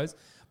who he was.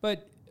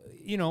 But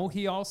he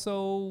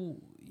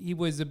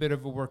was a bit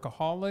of a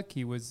workaholic.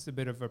 He was a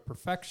bit of a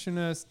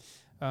perfectionist.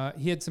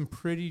 He had some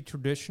pretty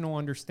traditional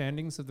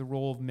understandings of the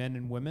role of men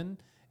and women,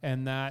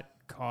 and that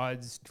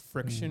caused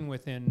friction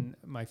within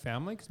my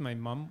family because my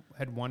mom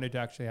had wanted to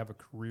actually have a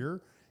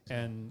career,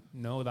 and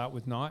no, that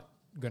was not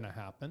going to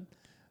happen.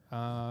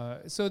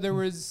 So there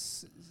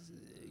was,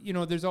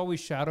 there's always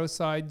shadow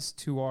sides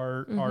to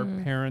our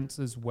parents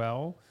as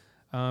well.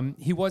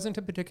 He wasn't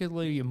a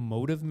particularly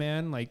emotive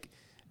man. Like,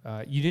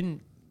 you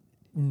didn't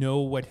know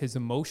what his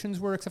emotions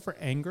were except for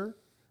anger.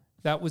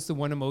 That was the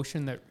one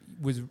emotion that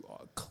was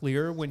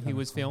clear when he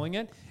was feeling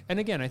it. And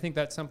again, I think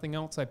that's something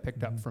else I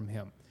picked up from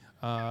him.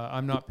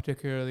 I'm not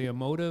particularly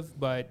emotive,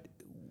 but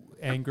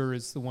anger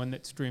is the one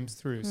that streams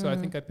through. So I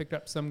think I picked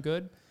up some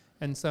good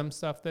and some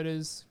stuff that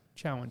is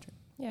challenging.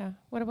 Yeah.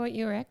 What about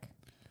you, Rick?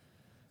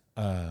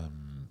 I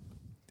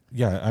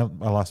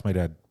lost my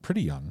dad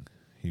pretty young.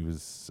 He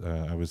was,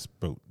 I was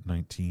about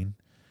 19.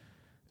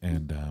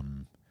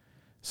 And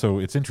so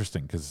it's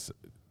interesting because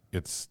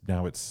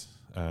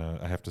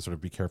I have to sort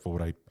of be careful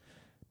what I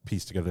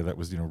piece together that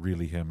was,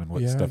 really him and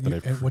what stuff that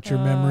I've... what's your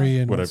memory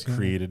and what I've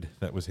created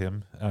that was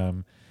him.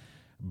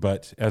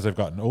 But as I've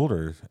gotten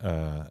older,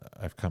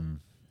 I've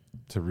come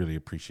to really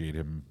appreciate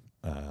him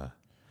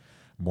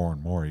more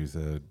and more. He's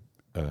an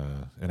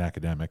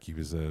academic. He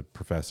was a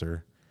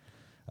professor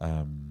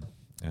and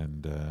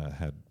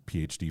had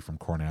PhD from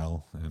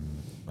Cornell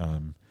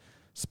and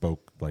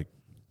spoke like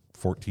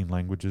 14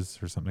 languages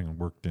or something and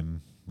worked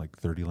in like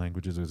 30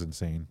 languages. It was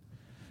insane.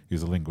 He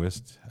was a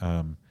linguist.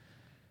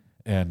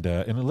 And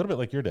a little bit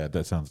like your dad,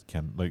 that sounds,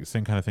 Ken, like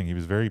same kind of thing. He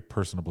was very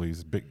personable.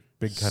 He's big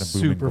kind of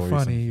booming super voice.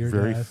 Funny. Your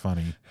very dad.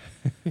 Funny.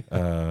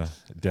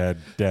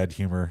 Dad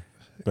humor,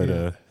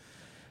 but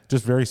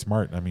just very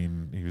smart. I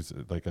mean, he was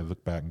like, I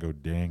look back and go,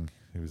 dang,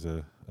 he was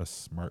a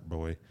smart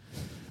boy.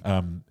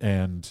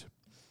 And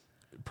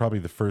probably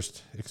the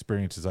first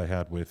experiences I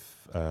had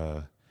with,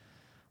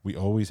 we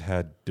always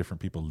had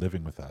different people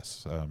living with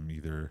us,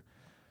 either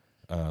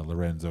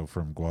Lorenzo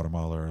from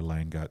Guatemala or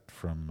Langat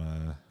from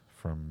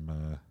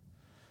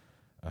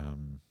I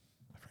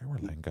forget where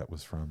Langat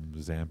was from,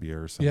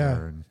 Zambia or somewhere.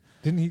 Yeah. And,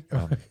 didn't he?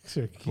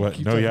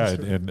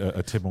 and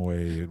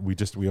Timaway.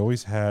 We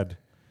always had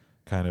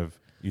kind of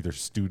either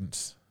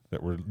students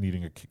that were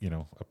needing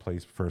a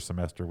place for a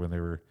semester when they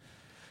were,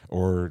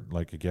 or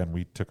like, again,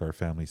 we took our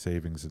family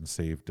savings and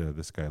saved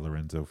this guy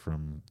Lorenzo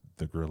from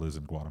the guerrillas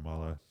in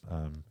Guatemala.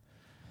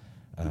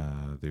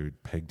 They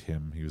pegged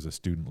him. He was a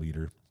student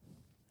leader.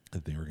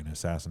 That they were going to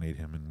assassinate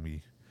him, and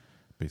we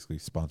basically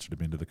sponsored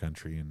him into the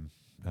country. And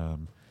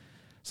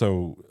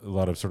so a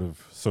lot of sort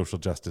of social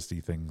justice-y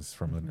things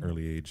from an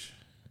early age.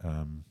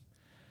 And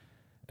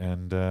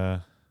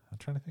I'm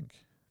trying to think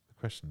the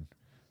question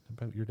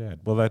about your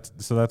dad. Well,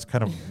 that's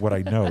kind of what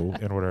I know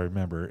and what I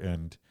remember.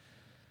 And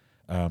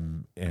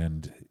on,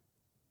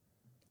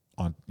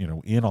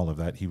 in all of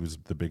that, he was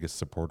the biggest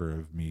supporter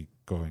of me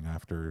going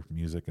after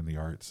music and the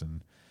arts.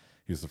 And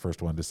he was the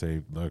first one to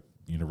say, look,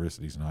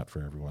 university's not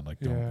for everyone. Like,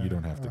 you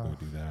don't have to go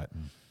do that.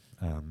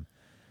 And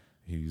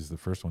he's the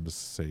first one to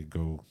say,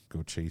 go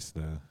chase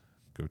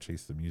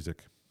the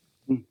music.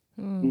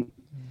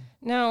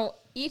 Now,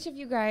 each of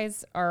you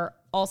guys are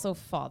also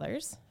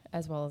fathers,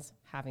 as well as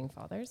having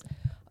fathers.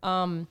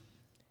 And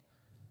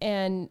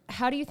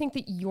how do you think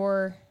that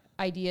your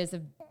ideas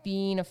of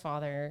being a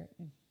father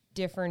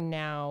differ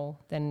now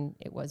than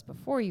it was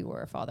before you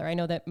were a father? I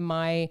know that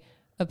my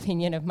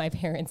opinion of my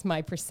parents,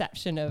 my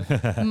perception of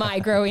my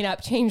growing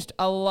up changed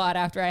a lot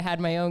after I had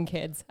my own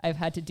kids. I've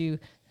had to do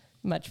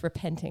much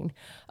repenting.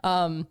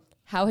 How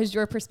has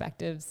your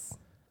perspectives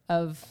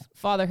of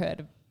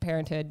fatherhood, of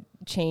parenthood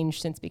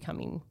changed since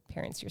becoming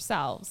parents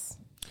yourselves?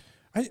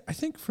 I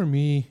think for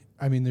me,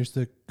 I mean, there's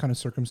the kind of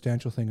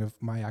circumstantial thing of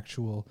my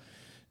actual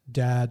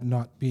dad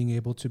not being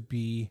able to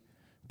be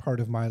part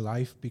of my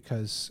life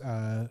because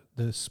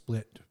the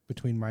split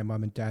between my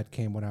mom and dad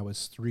came when I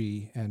was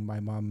 3, and my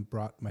mom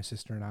brought my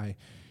sister and I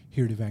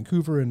here to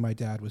Vancouver, and my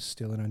dad was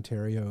still in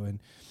Ontario.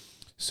 And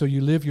so you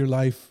live your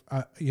life,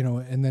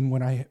 and then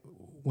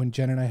when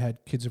Jen and I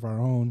had kids of our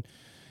own,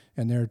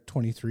 and they're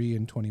 23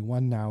 and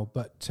 21 now,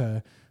 but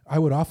I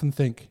would often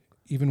think,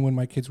 even when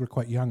my kids were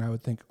quite young, I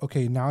would think,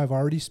 okay, now I've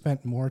already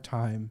spent more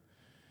time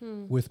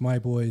with my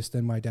boys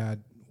than my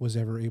dad was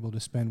ever able to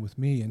spend with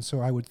me. And so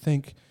I would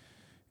think,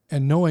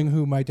 and knowing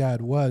who my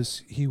dad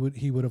was, he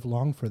would have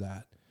longed for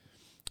that.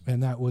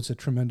 And that was a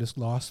tremendous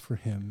loss for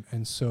him.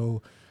 And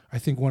so I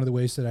think one of the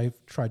ways that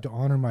I've tried to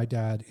honor my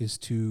dad is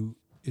to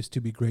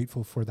be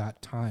grateful for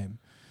that time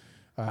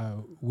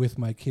with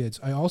my kids.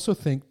 I also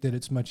think that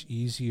it's much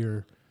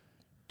easier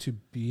to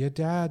be a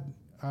dad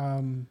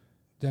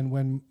than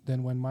when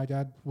my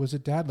dad was a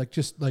dad. Like,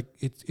 just like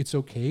it's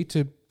okay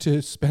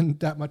to spend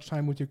that much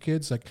time with your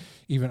kids. Like,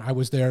 even I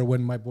was there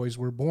when my boys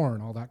were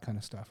born, all that kind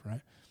of stuff,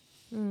 right?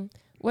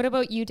 What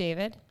about you,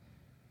 David?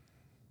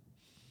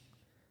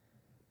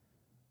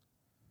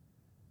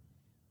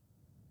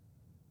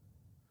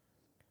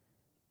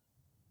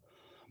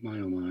 My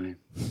oh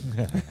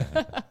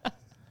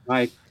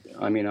my.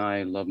 I mean,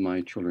 I love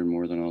my children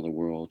more than all the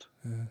world.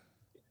 Yeah.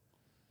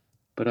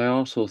 But I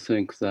also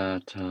think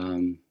that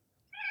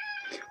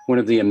one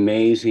of the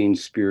amazing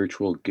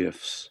spiritual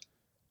gifts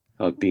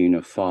of being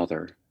a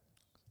father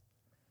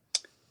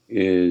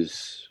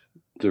is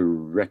the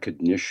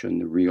recognition,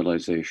 the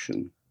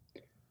realization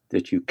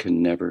that you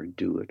can never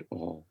do it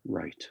all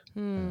right.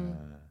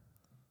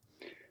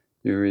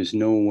 There is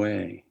no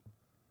way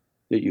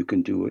that you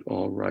can do it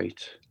all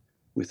right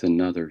with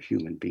another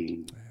human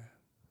being.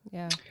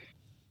 Yeah.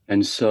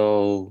 And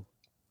so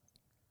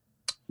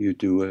you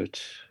do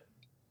it.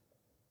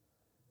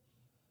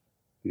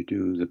 You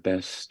do the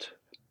best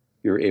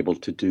you're able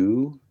to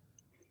do.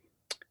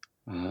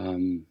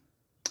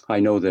 I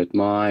know that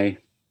my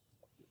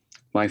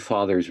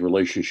father's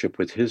relationship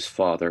with his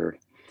father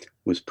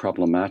was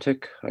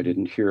problematic. I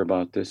didn't hear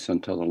about this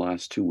until the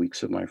last 2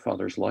 weeks of my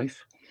father's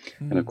life.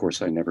 And of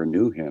course, I never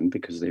knew him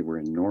because they were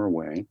in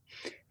Norway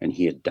and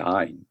he had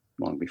died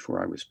long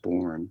before I was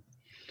born.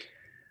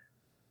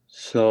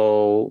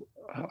 So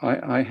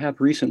I have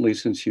recently,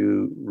 since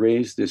you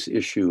raised this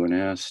issue and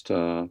asked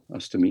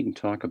us to meet and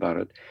talk about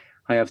it,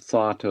 I have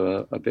thought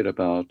a bit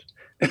about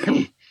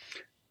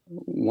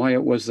why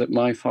it was that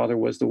my father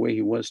was the way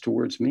he was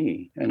towards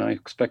me. And I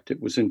expect it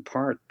was in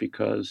part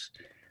because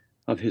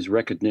of his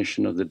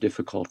recognition of the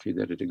difficulty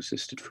that had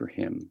existed for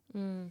him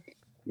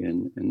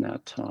in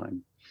that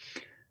time.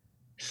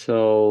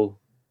 So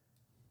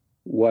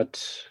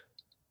what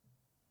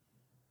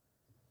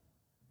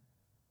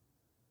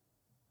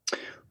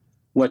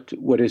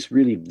is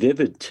really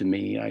vivid to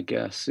me, I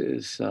guess,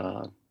 is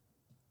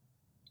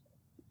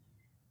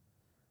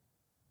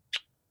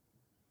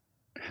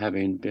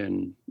having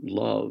been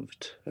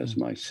loved as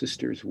my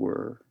sisters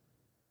were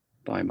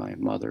by my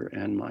mother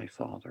and my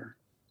father,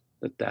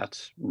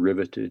 that's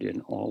riveted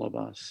in all of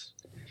us,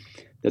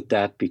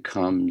 that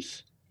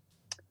becomes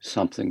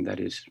something that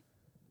is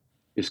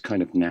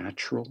kind of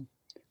natural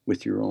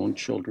with your own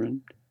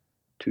children,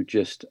 to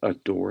just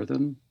adore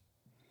them.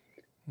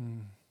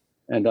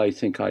 And I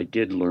think I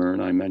did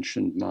learn. I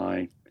mentioned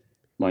my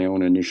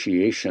own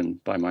initiation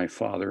by my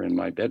father in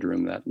my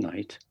bedroom that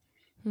night,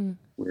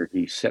 where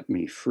he set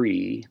me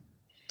free.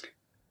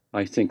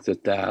 I think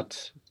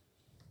that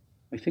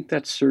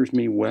serves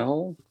me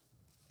well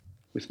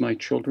with my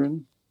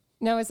children.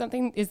 Now, is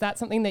that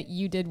something that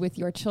you did with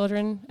your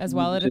children as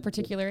well at a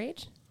particular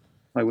age?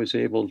 I was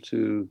able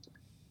to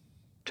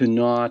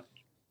not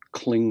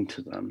cling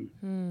to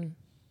them,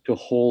 to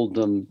hold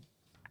them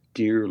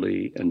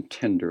dearly and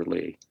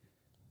tenderly,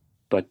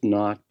 but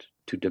not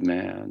to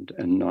demand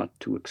and not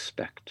to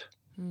expect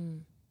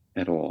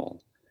at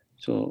all.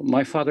 So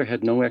my father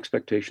had no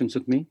expectations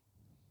of me.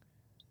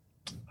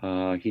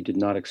 He did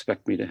not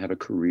expect me to have a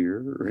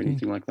career or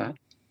anything like that.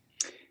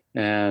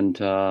 And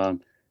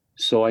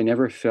so I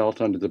never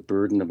felt under the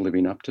burden of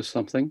living up to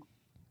something,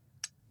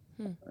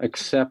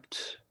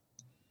 except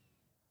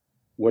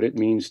what it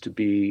means to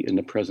be in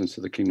the presence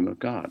of the kingdom of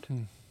God,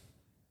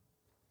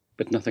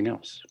 but nothing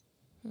else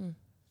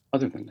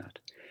other than that.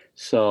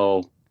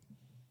 So,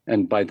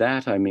 and by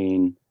that, I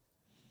mean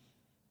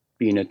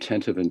being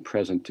attentive and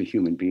present to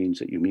human beings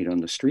that you meet on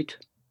the street,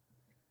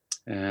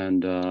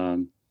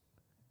 and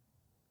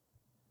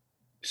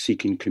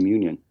seeking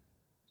communion,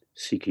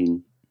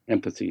 seeking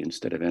empathy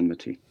instead of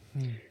enmity.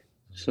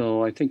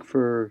 So I think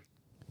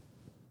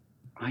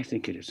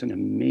it is an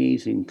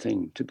amazing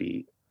thing to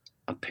be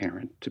a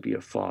parent, to be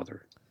a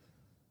father,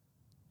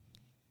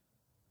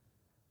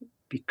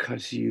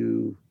 because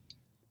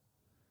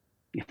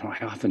I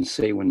often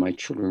say when my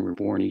children were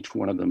born, each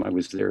one of them, I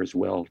was there as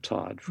well,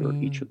 Todd, for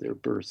each of their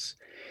births,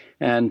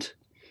 and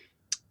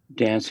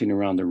dancing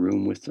around the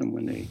room with them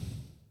when they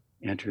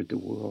entered the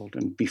world.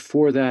 And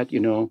before that,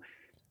 you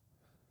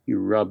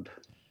rub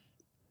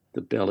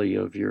the belly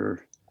of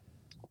your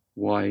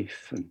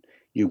wife and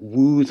you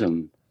woo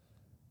them.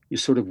 You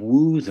sort of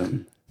woo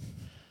them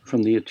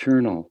from the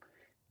eternal,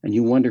 and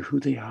you wonder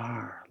who they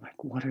are.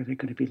 Like, what are they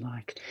going to be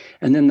like?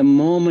 And then the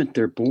moment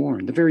they're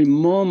born, the very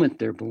moment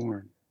they're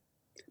born,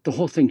 the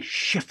whole thing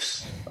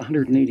shifts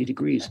 180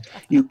 degrees.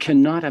 You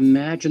cannot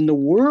imagine the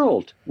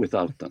world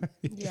without them.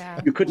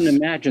 Yeah. You couldn't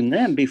imagine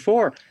them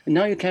before, and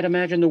now you can't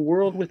imagine the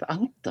world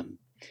without them.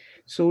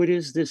 So it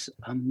is this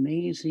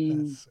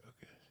amazing That's so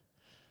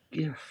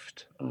good.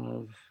 gift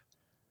of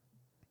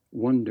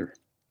wonder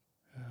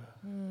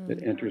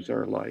that enters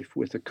our life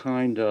with a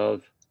kind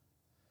of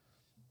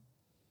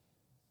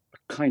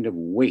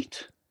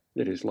weight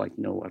that is like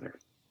no other,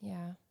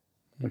 Yeah.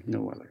 like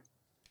no other.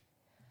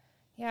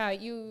 Yeah,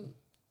 you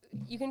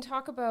can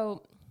talk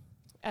about,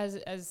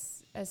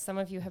 as some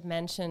of you have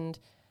mentioned,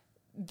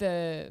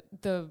 the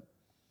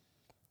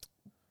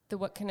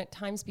what can at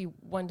times be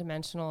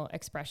one-dimensional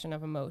expression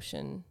of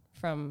emotion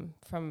from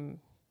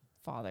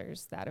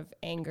fathers, that of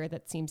anger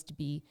that seems to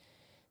be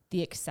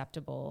the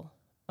acceptable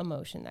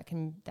emotion that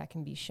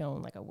can be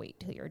shown, like a wait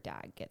till your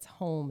dad gets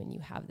home and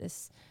you have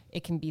this,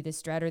 it can be this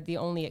dread, or the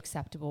only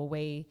acceptable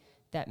way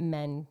that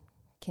men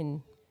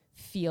can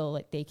feel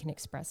like they can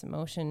express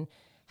emotion.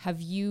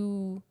 Have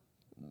you,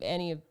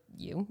 any of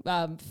you,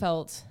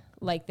 felt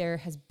like there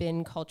has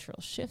been cultural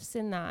shifts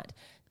in that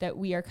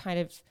we are kind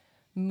of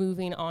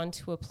moving on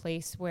to a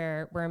place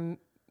where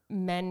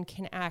men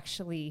can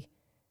actually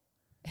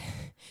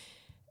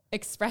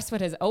express what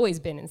has always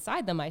been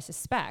inside them? I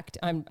suspect.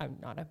 I'm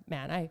not a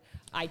man.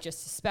 I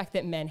just suspect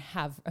that men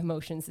have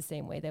emotions the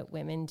same way that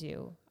women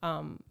do.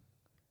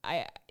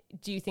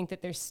 Do you think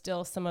that there's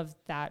still some of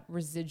that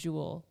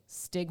residual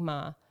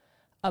stigma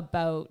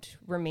about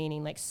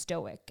remaining like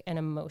stoic and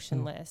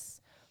emotionless,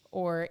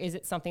 or is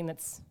it something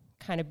that's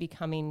kind of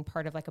becoming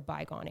part of like a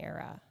bygone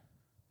era?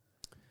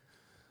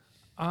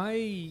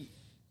 I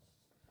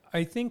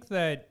think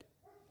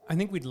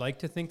we'd like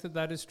to think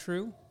that is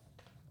true,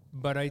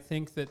 but I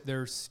think that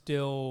there's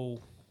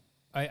still,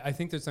 I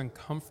think there's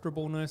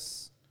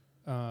uncomfortableness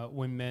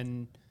when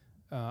men.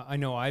 I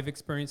know I've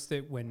experienced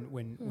it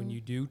when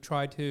you do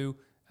try to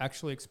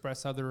actually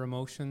express other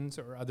emotions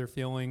or other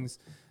feelings.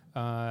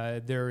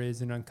 There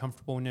is an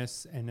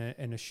uncomfortableness and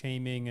a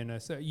shaming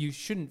and so you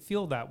shouldn't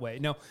feel that way.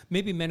 Now,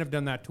 maybe men have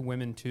done that to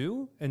women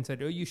too and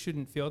said, oh, you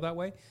shouldn't feel that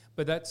way.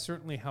 But that's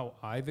certainly how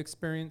I've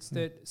experienced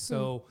it.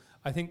 So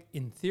I think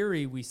in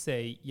theory we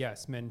say,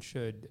 yes, men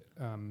should.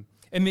 And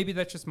maybe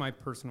that's just my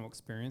personal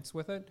experience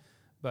with it.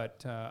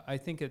 But I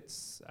think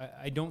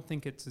I don't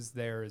think it's as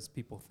there as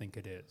people think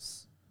it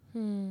is.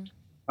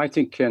 I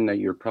think, Ken, that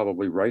you're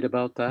probably right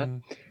about that.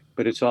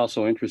 But it's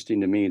also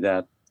interesting to me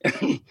that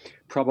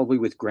probably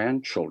with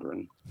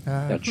grandchildren,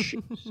 that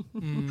shifts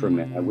for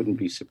men. I wouldn't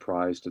be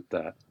surprised at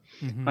that.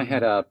 I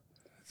had That's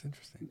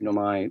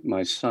interesting.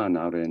 my son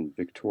out in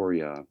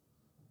Victoria,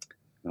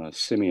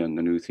 Simeon,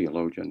 the new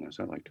theologian, as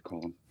I like to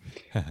call him.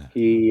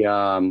 He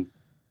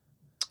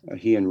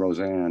and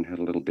Roseanne had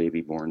a little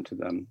baby born to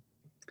them,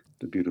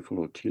 the beautiful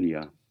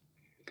Otilia.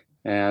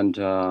 And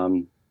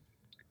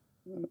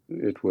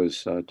it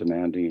was a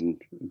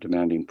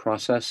demanding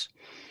process.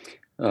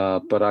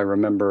 But I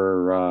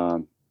remember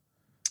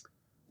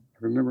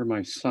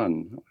my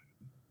son,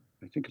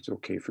 I think it's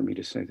okay for me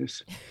to say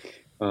this.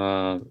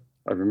 I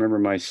remember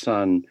my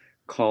son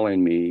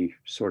calling me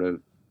sort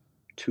of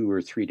 2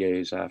 or 3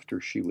 days after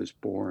she was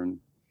born.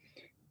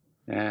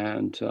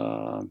 And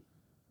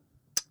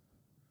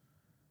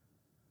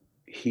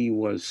he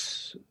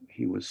was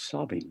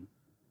sobbing.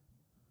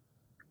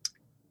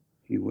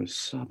 He was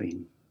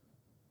sobbing.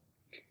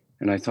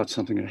 And I thought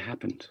something had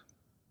happened.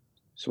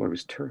 So I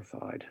was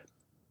terrified.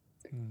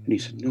 And he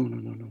said, no,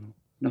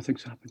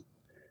 nothing's happened.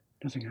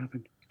 Nothing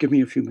happened. Give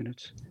me a few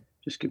minutes.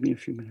 Just give me a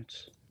few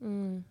minutes.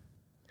 And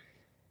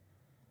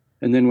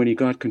then when he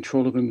got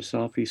control of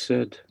himself, he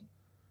said,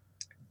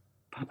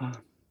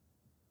 Papa,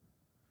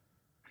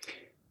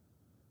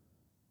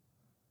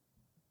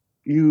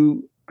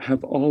 you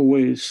have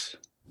always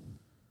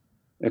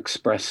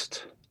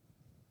expressed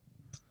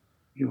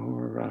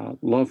your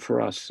love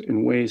for us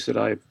in ways that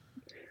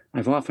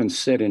I've often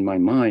said in my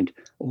mind,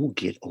 oh,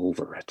 get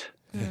over it.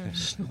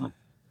 Stop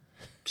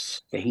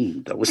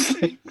saying those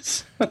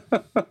things.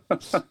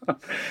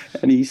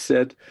 And he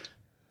said,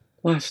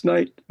 last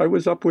night I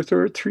was up with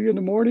her at 3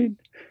 a.m,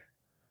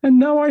 and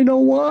now I know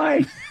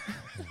why.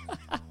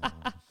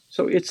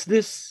 So it's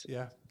this.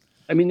 Yeah.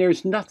 I mean,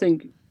 there's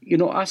nothing,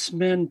 us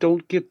men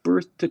don't give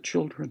birth to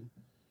children.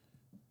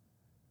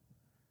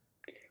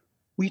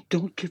 We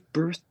don't give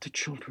birth to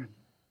children.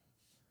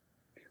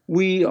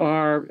 We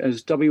are,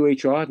 as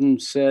W.H.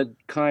 Auden said,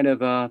 kind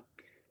of a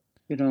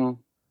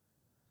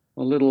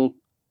little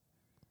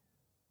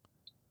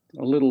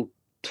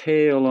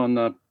tail on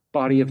the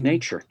body of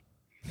nature.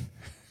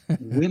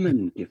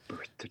 Women give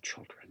birth to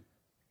children.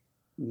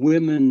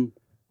 Women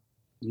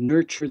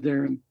nurture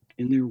them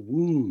in their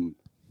womb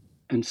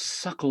and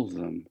suckle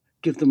them,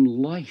 give them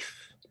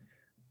life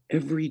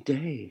every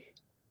day.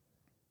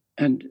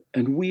 And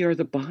we are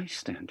the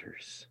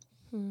bystanders.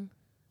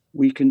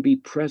 We can be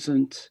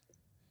present.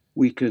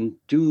 We can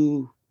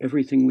do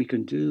everything we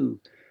can do.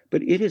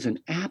 But it is an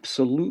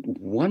absolute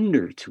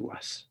wonder to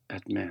us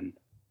as men,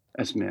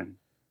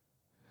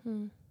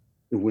 the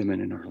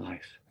women in our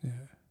life.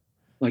 Yeah.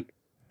 Like,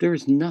 there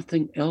is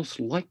nothing else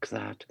like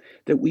that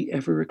we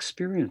ever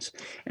experience.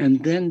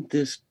 And then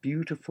this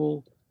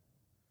beautiful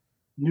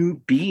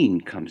new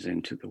being comes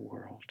into the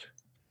world.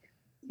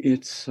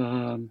 It's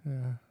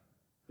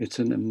It's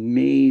an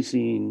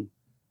amazing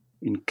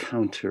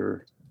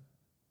encounter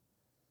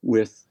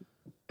with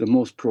the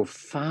most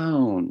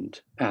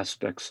profound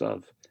aspects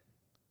of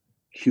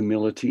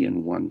humility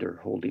and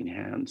wonder holding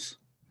hands.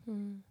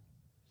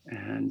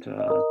 And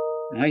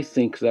I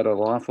think that an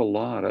awful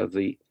lot of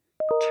the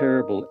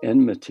terrible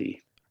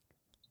enmity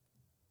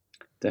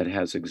that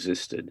has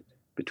existed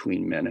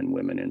between men and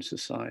women in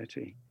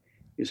society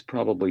is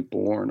probably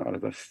born out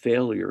of a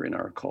failure in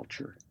our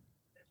culture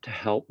to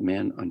help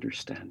men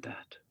understand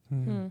that,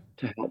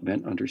 to help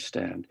men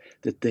understand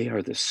that they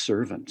are the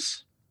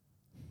servants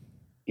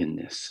in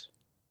this,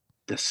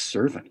 the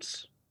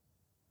servants,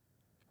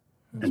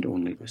 and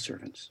only the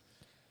servants.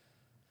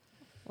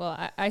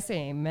 Well, I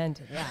say amen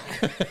to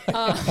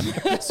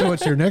that. So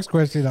what's your next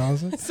question,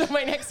 Allison? So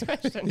my next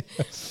question.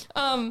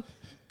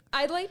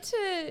 I'd like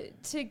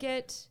to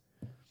get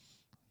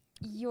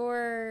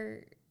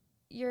your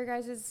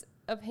guys'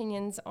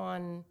 opinions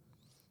on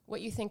what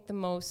you think the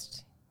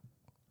most,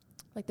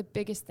 like the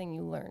biggest thing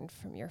you learned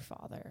from your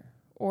father,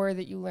 or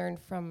that you learned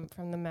from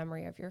the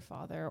memory of your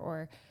father,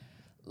 or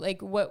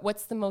like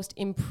what's the most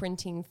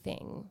imprinting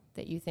thing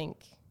that you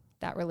think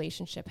that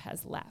relationship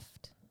has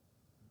left?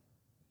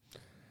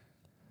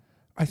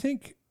 I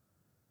think,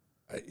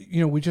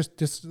 we just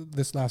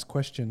this last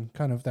question,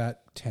 kind of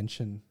that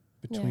tension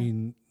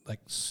between like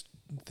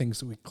things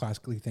that we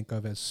classically think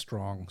of as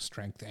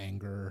strength,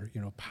 anger,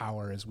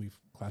 power as we've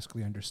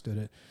classically understood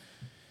it,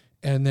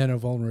 and then a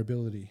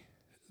vulnerability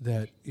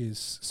that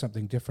is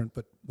something different,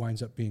 but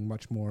winds up being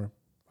much more,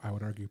 I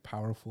would argue,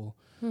 powerful,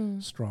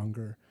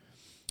 stronger.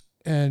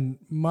 And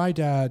my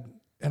dad,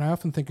 and I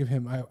often think of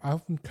him, I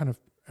often kind of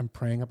am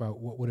praying about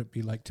what would it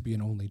be like to be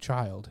an only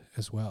child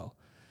as well.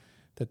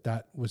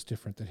 That was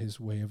different, that his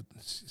way of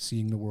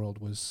seeing the world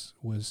was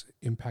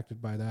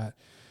impacted by that.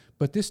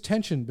 But this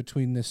tension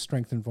between this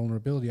strength and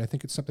vulnerability, I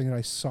think it's something that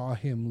I saw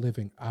him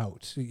living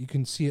out. So you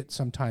can see it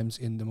sometimes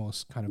in the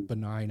most kind of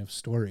benign of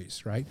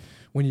stories, right?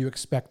 When you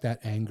expect that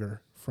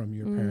anger from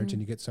your parent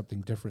and you get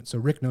something different. So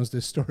Rick knows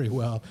this story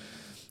well.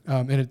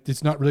 And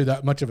it's not really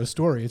that much of a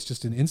story. It's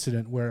just an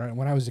incident where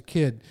when I was a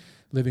kid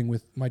living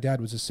with, my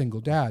dad was a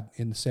single dad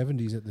in the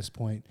 70s at this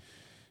point.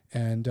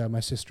 And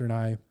my sister and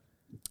I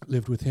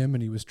lived with him,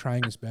 and he was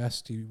trying his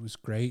best. He was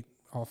great,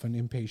 often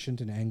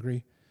impatient and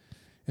angry.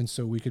 And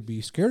so we could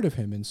be scared of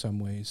him in some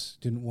ways,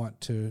 didn't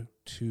want to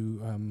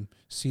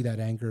see that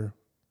anger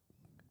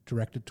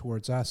directed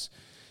towards us.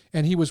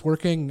 And he was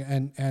working,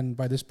 and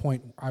by this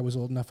point, I was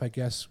old enough, I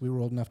guess, we were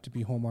old enough to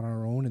be home on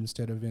our own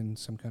instead of in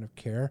some kind of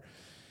care.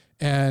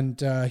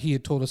 And he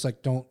had told us,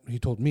 he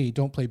told me,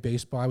 don't play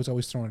baseball. I was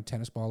always throwing a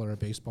tennis ball or a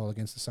baseball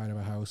against the side of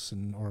a house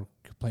or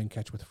playing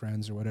catch with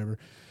friends or whatever.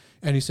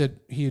 And he said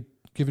he had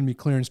given me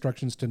clear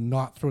instructions to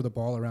not throw the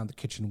ball around the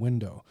kitchen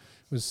window.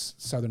 It was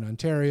Southern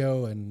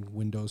Ontario, and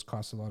windows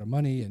cost a lot of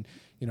money, and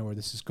you know where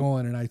this is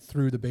going. And I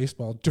threw the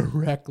baseball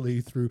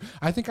directly through.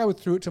 I think I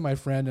threw it to my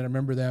friend, and I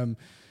remember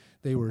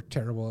they were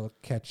terrible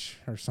at catch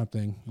or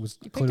something. It was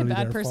clearly their fault. You picked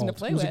a bad person to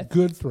play with. It was a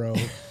good throw.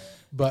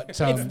 But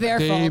their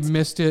they fault.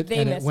 missed it,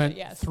 and it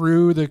went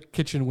through the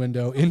kitchen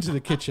window into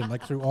the kitchen,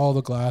 like through all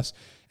the glass.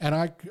 And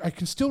I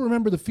can still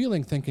remember the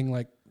feeling, thinking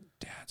like,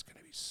 Dad's going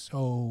to be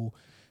so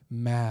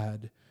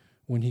mad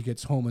when he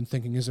gets home, and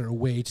thinking, is there a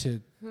way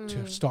to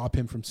stop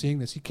him from seeing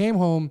this? He came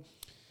home,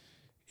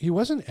 he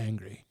wasn't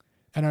angry.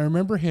 And I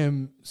remember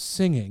him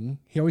singing.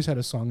 He always had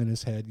a song in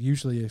his head,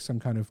 usually some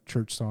kind of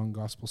church song,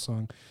 gospel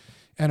song.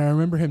 And I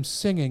remember him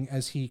singing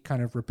as he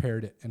kind of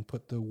repaired it and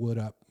put the wood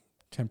up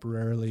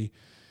temporarily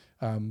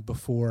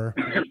before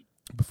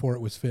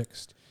it was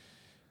fixed.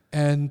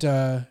 And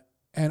I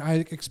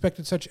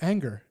expected such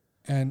anger,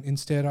 and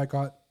instead I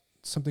got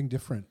something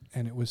different,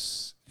 and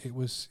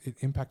it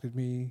impacted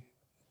me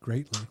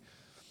greatly.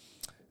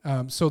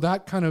 So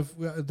that kind of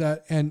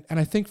and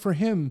I think for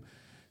him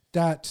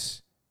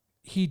that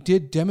he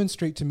did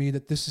demonstrate to me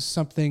that this is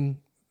something,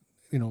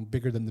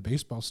 bigger than the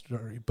baseball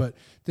story, but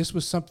this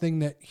was something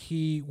that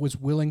he was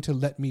willing to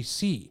let me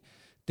see,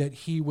 that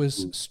he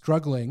was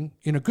struggling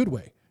in a good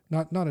way,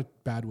 not a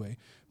bad way,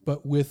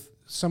 but with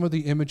some of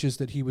the images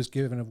that he was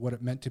given of what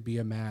it meant to be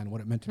a man,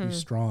 what it meant to be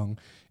strong,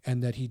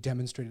 and that he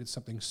demonstrated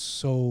something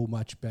so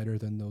much better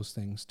than those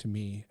things to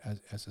me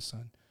as a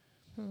son.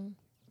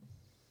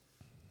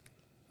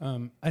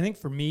 I think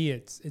for me,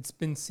 it's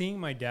been seeing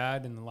my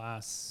dad in the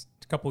last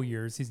couple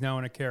years. He's now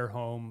in a care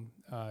home.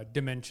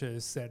 Dementia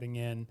is setting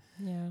in,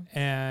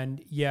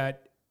 and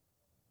yet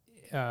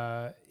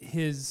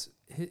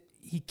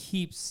he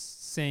keeps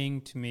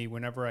saying to me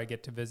whenever I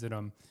get to visit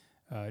him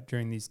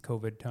during these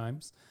COVID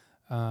times,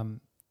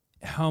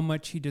 how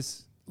much he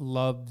just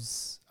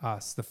loves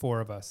us, the four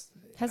of us.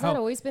 Has that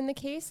always been the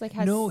case?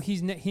 No,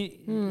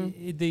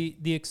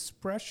 the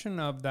expression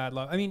of that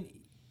love. I mean,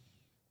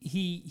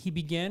 he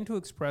began to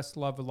express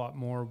love a lot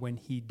more when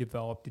he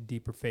developed a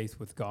deeper faith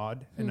with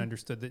God and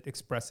understood that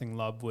expressing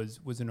love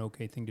was an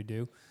okay thing to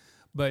do.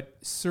 But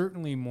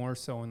certainly more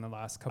so in the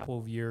last couple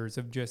of years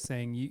of just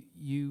saying,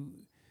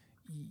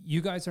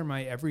 you guys are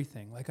my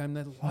everything. Like, I'm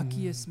the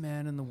luckiest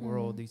man in the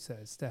world, he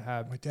says, to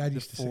have my dad the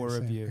used to four say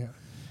of the you. same,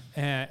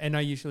 And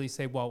I usually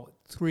say, well,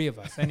 3 of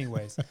us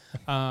anyways.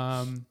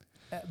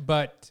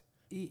 But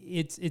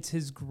it's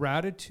his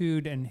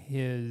gratitude and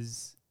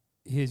his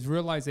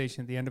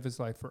realization at the end of his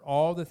life for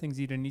all the things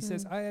he did. And he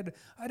says, I had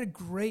a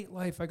great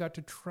life. I got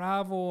to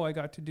travel. I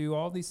got to do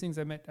all these things.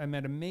 I met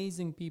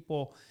amazing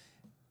people.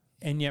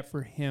 And yet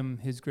for him,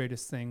 his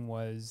greatest thing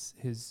was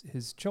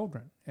his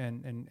children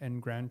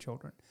and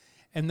grandchildren.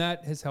 And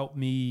that has helped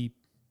me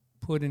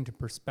put into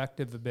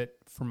perspective a bit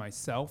for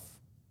myself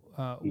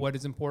what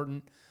is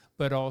important,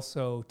 but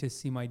also to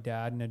see my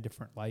dad in a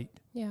different light.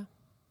 Yeah.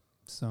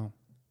 So.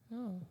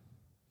 Oh.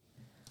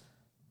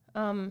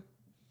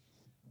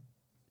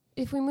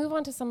 If we move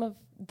on to some of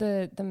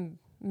the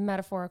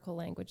metaphorical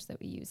language that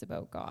we use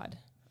about God,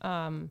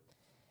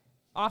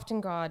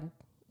 often God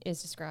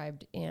is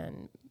described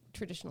in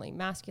traditionally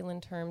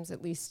masculine terms,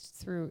 at least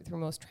through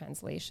most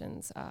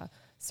translations.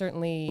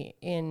 Certainly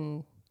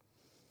in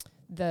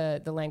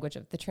the language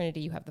of the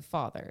Trinity, you have the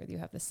Father, you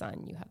have the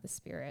Son, you have the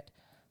Spirit.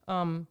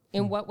 In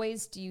what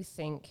ways do you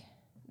think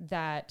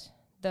that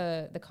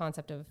the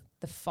concept of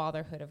the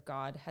fatherhood of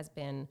God has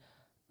been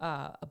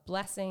a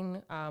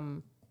blessing?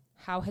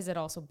 How has it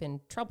also been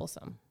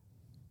troublesome?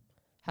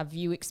 Have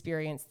you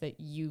experienced that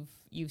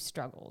you've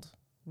struggled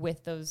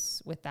with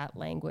that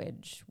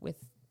language,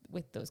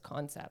 with those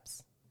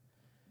concepts?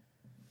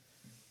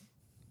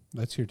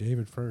 Let's hear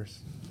David first.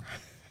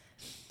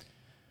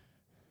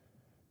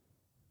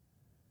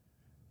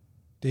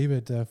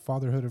 David, the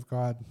fatherhood of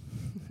God.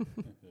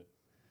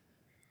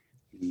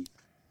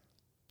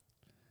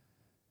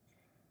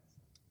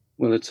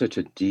 Well, it's such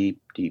a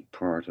deep, deep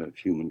part of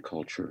human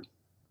culture.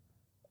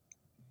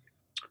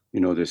 You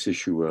know, this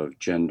issue of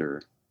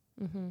gender,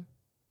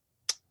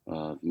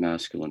 of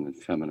masculine and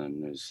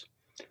feminine, is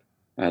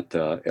at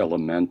the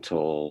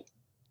elemental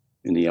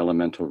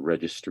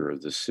register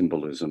of the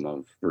symbolism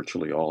of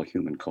virtually all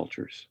human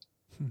cultures.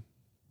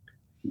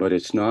 But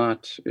it's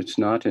not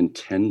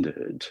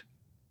intended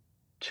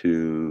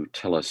to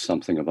tell us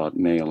something about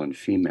male and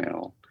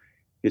female.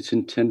 It's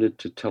intended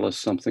to tell us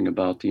something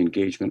about the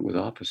engagement with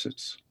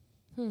opposites,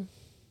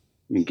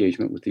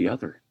 engagement with the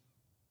other.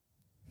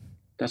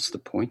 That's the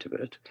point of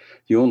it.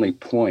 The only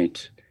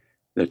point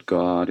that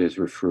God is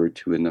referred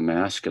to in the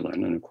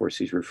masculine, and of course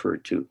he's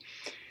referred to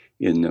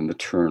in the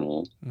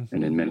maternal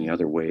and in many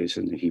other ways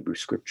in the Hebrew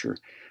scripture,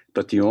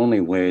 but the only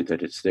way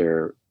that it's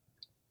there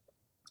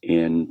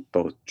in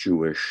both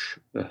Jewish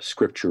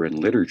scripture and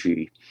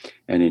liturgy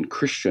and in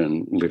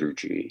Christian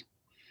liturgy,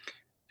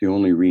 the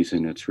only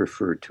reason it's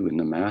referred to in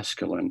the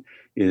masculine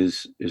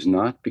is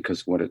not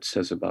because of what it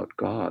says about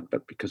God,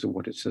 but because of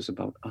what it says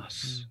about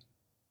us.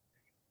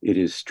 It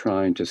is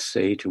trying to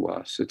say to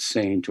us, it's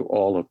saying to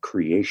all of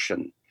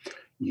creation,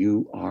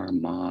 you are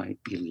my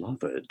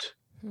beloved.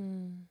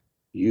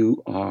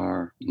 You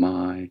are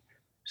my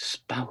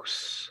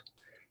spouse.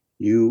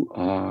 You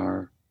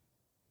are,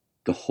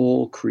 the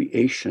whole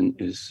creation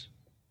is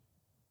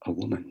a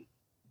woman,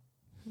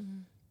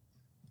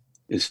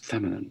 is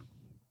feminine.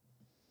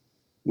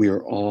 We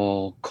are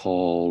all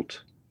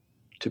called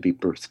to be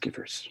birth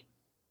givers.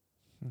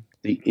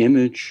 The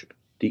image,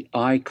 the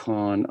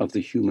icon of the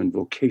human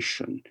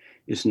vocation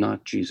is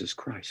not Jesus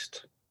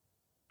Christ.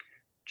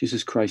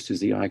 Jesus Christ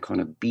is the icon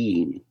of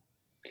being,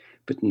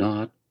 but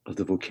not of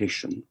the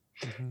vocation.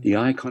 The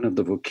icon of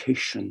the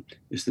vocation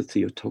is the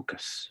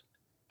Theotokos,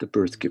 the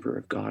birth giver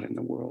of God in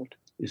the world,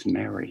 is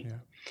Mary. Yeah.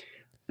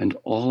 And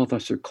all of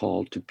us are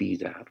called to be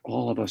that.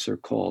 All of us are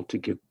called to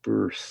give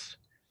birth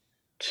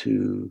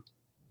to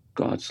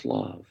God's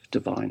love,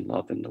 divine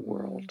love in the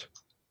world,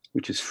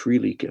 which is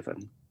freely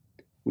given,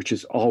 which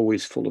is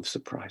always full of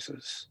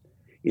surprises,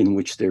 in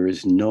which there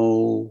is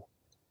no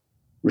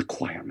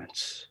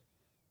requirements,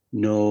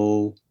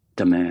 no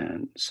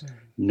demands,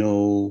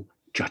 no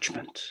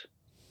judgment,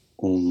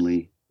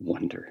 only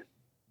wonder.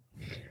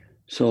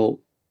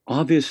 So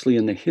obviously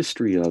in the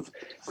history of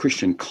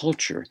Christian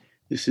culture,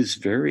 this is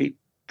very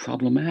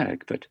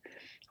problematic. But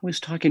I was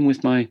talking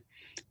with one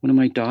of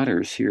my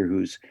daughters here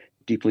who's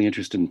deeply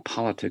interested in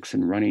politics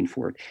and running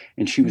for it.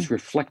 And she was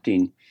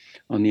reflecting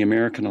on the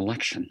American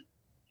election.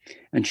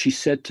 And she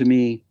said to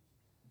me,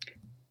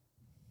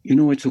 you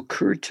know, it's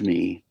occurred to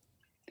me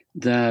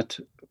that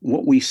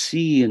what we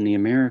see in the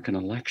American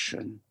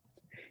election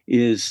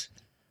is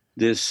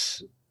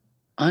this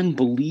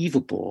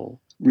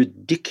unbelievable,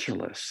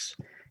 ridiculous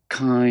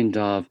kind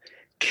of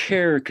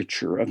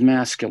caricature of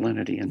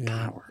masculinity and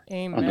power.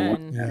 Amen. On the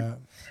one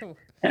hand.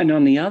 And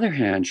on the other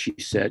hand, she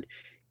said,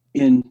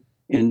 in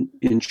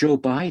Joe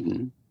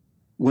Biden,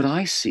 what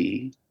I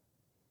see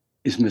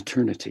is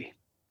maternity,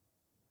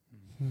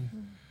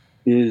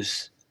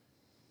 is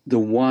the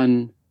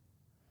one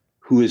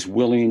who is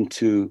willing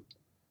to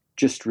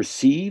just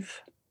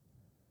receive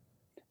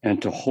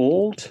and to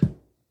hold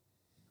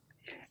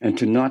and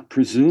to not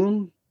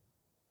presume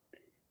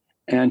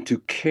and to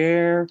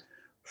care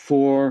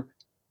for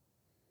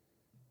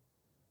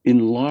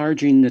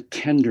enlarging the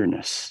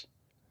tenderness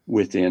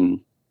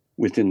within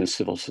the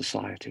civil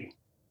society.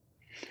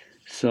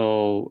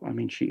 So, I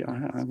mean,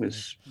 I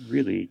was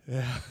really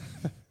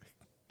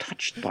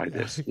touched by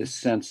this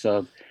sense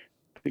of,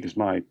 because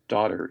my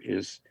daughter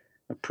is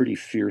a pretty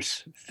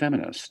fierce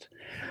feminist.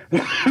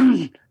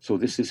 So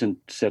this isn't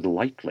said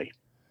lightly,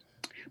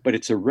 but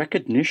it's a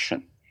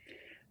recognition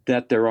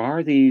that there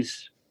are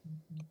this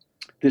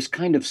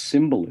kind of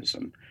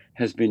symbolism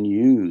has been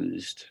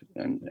used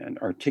and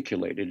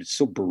articulated. It's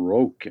so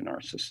Baroque in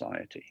our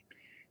society.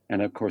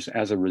 And of course,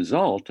 as a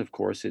result, of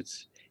course,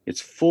 it's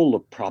full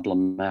of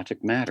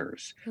problematic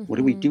matters. What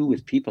do we do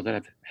with people that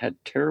have had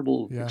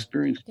terrible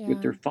experience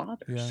with their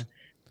fathers?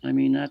 I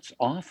mean, that's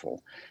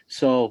awful.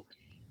 So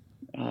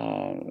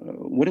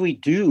what do we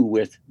do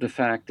with the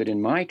fact that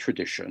in my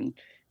tradition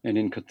and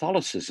in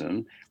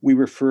Catholicism, we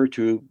refer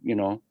to,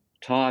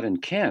 Todd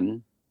and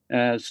Ken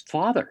as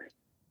father?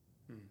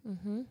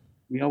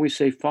 We always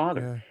say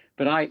father.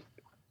 But I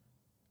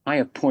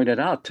have pointed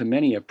out to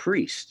many a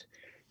priest,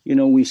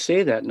 we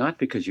say that not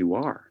because you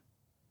are,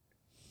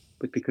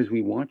 but because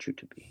we want you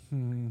to be.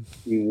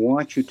 We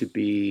want you to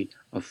be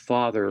a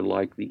father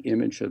like the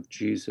image of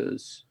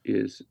Jesus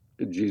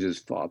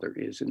father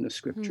is in the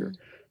scripture.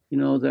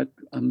 That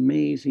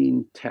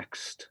amazing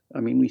text. I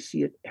mean, we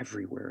see it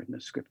everywhere in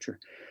the scripture,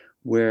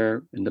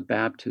 where in the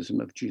baptism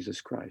of Jesus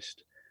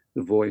Christ,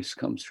 the voice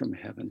comes from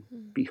heaven.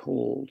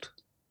 Behold,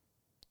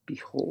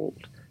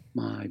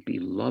 my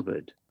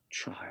beloved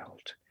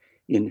child,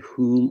 in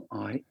whom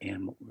I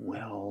am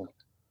well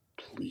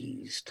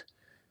pleased.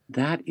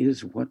 That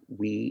is what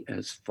we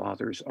as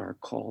fathers are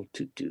called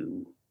to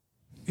do.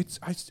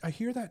 I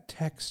hear that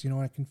text,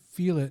 I can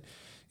feel it.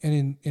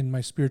 And in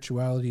my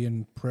spirituality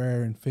and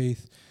prayer and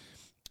faith,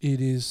 it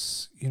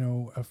is,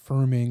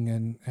 affirming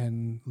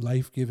and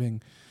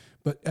life-giving.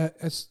 But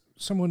as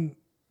someone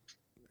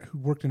who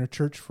worked in a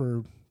church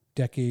for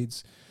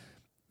decades,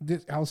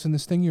 Allison,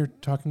 this thing you're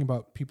talking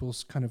about,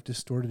 people's kind of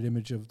distorted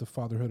image of the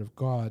fatherhood of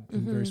God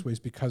in various ways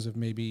because of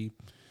maybe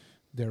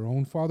their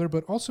own father,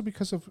 but also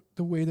because of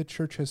the way the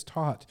church has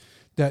taught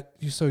that.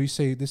 So you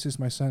say, this is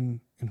my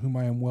son in whom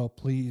I am well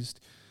pleased.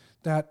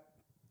 That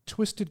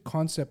twisted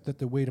concept that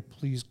the way to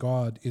please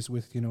God is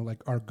with,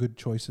 like our good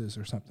choices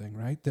or something,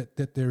 right?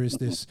 That there is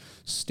this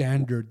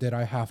standard that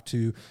I have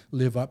to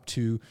live up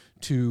to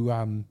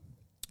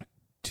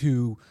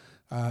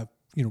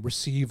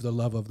receive the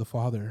love of the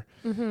Father.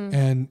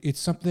 And it's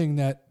something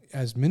that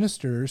as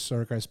ministers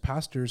or as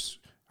pastors,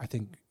 I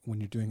think when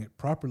you're doing it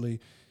properly,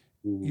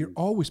 you're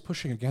always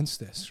pushing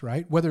against this,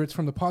 right? Whether it's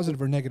from the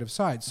positive or negative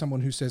side,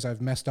 someone who says, I've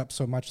messed up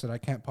so much that I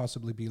can't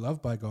possibly be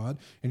loved by God,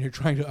 and you're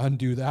trying to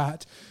undo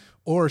that.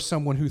 Or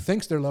someone who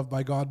thinks they're loved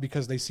by God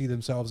because they see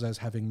themselves as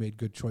having made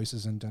good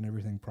choices and done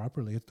everything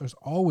properly. There's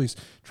always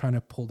trying to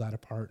pull that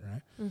apart,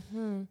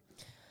 right?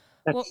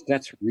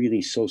 That's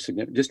really so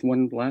significant. Just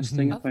one last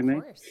thing, if I may.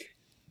 Course.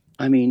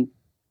 I mean,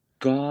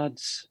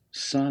 God's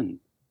son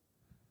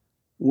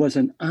was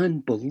an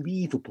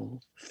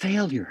unbelievable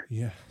failure.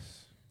 Yes.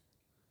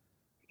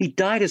 He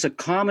died as a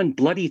common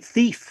bloody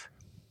thief,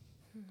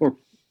 or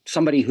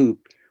somebody who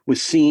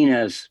was seen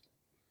as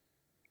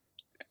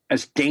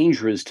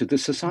dangerous to the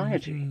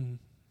society.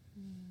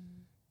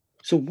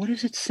 So what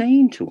is it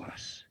saying to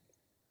us?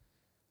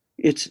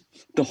 It's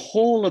the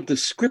whole of the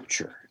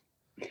scripture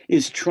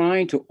is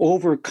trying to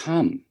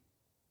overcome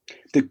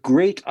the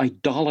great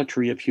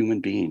idolatry of human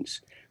beings,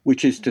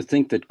 which is to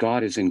think that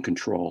God is in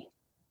control,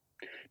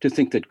 to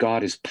think that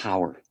God is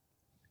power,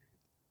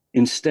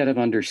 instead of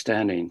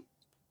understanding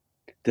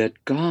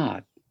that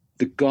God,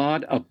 the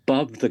God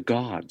above the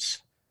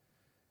gods,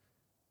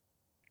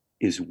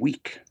 is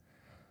weak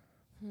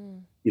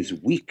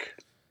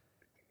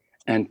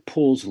and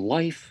pulls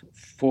life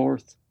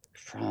forth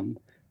from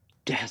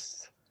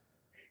death.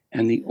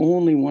 And the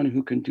only one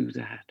who can do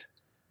that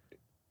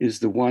is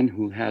the one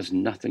who has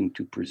nothing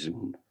to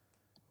presume.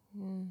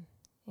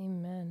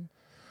 Amen.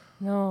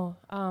 No,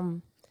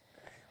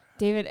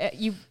 David,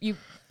 you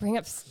bring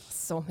up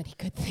so many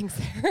good things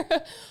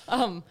there.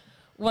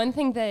 One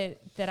thing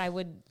that I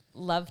would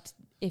love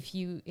if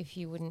you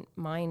wouldn't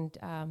mind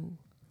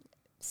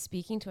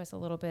speaking to us a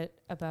little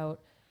bit about,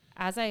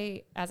 as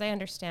I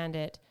understand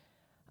it,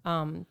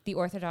 the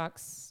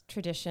Orthodox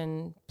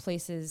tradition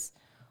places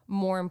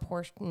more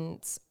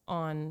importance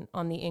on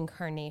the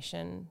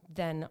incarnation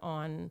than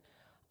on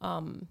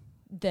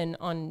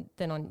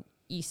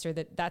Easter.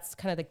 That's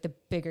kind of like the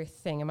bigger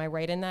thing. Am I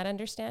right in that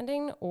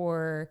understanding?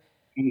 Or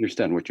I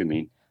understand what you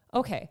mean.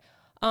 Okay.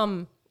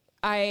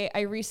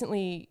 I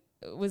recently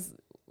was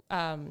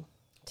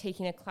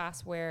taking a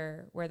class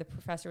where the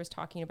professor was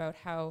talking about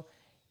how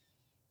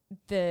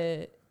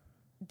the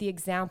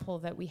example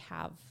that we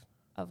have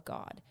of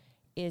God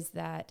is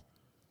that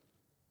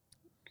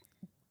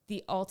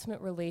the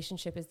ultimate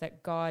relationship is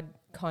that God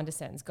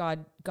condescends.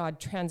 God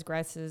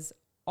transgresses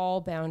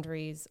all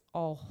boundaries,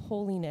 all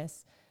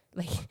holiness,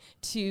 like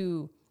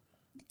to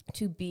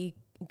be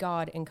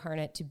God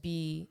incarnate, to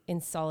be in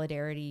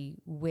solidarity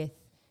with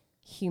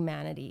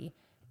humanity.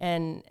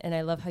 And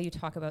I love how you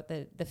talk about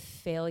the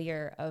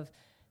failure of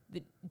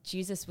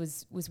Jesus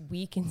was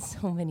weak in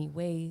so many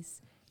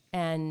ways,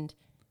 and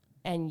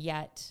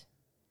yet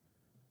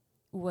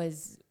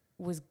was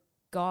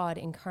God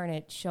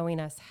incarnate, showing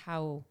us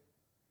how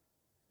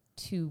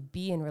to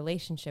be in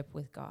relationship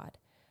with God.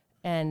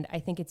 And I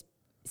think it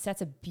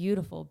sets a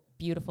beautiful,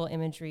 beautiful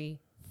imagery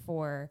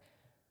for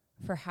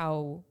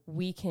how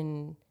we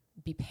can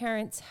be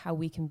parents, how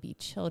we can be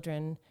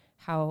children,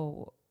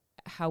 how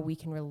we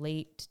can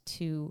relate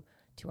to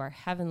our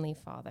Heavenly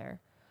Father.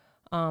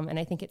 And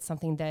I think it's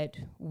something that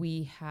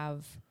we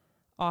have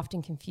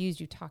often confused.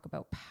 You talk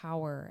about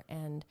power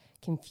and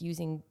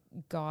confusing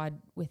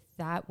God with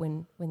that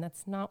when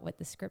that's not what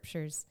the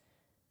scriptures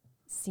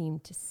seem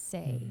to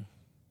say.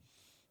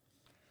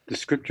 The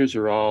scriptures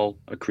are all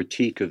a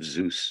critique of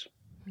Zeus,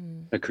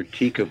 a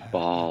critique of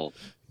Baal,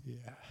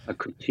 a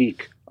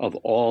critique of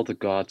all the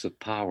gods of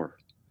power.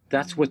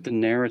 That's what the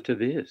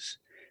narrative is.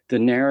 The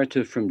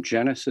narrative from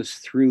Genesis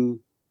through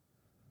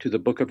to the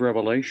book of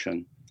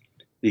Revelation,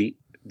 the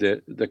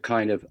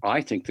kind of,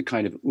 I think, the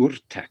kind of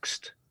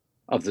urtext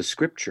of the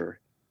scripture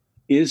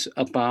is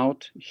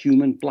about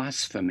human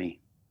blasphemy,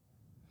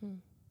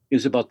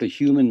 is about the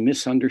human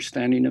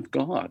misunderstanding of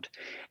God.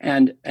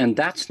 And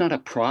that's not a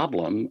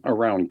problem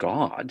around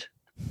God.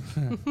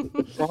 It's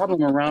a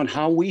problem around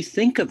how we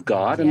think of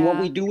God and what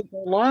we do with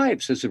our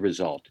lives as a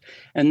result.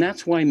 And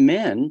that's why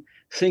men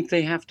think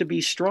they have to be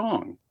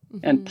strong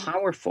and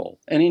powerful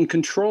and in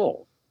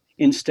control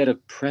instead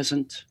of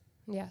present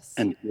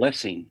and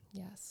blessing.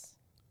 Yes.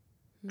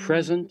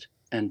 Present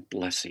and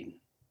blessing.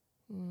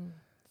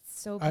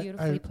 So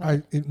beautifully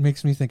put. It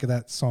makes me think of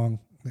that song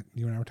that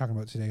you and I were talking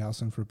about today,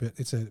 Alison, for a bit.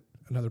 It's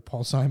another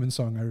Paul Simon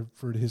song. I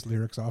refer to his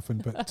lyrics often,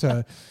 but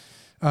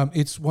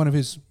it's one of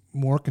his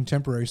more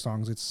contemporary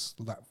songs. It's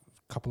a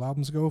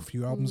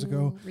few albums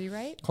ago.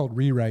 Rewrite? Called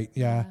Rewrite,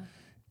 yeah.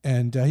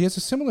 And he has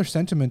a similar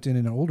sentiment in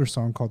an older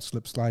song called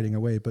Slip Sliding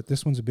Away, but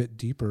this one's a bit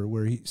deeper,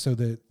 where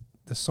the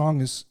song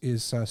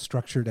is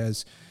structured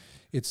as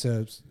it's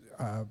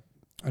a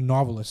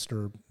novelist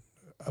or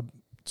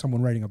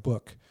someone writing a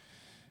book.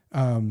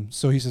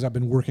 So he says, I've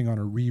been working on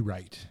a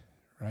rewrite,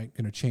 right?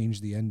 Going to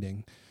change the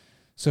ending.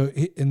 So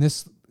in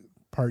this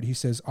part, he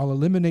says, I'll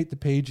eliminate the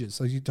pages.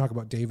 So you talk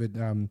about David,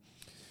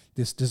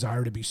 this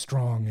desire to be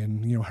strong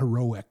and,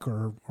 heroic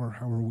or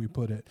however we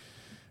put it.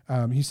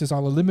 He says,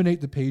 I'll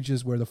eliminate the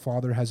pages where the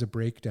father has a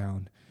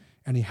breakdown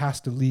and he has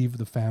to leave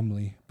the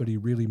family, but he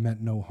really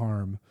meant no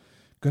harm.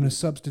 Going to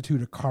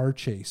substitute a car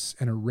chase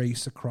and a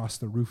race across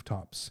the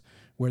rooftops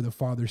where the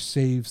father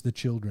saves the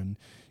children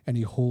and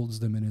he holds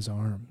them in his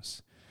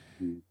arms.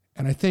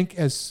 And I think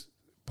as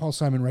Paul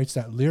Simon writes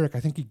that lyric, I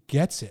think he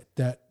gets it,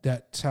 that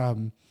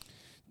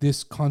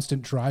this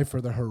constant drive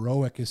for the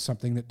heroic is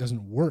something that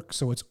doesn't work.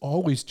 So it's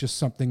always just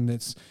something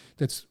that's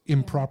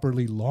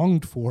improperly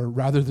longed for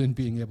rather than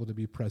being able to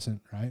be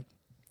present, right?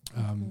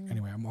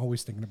 Anyway, I'm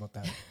always thinking about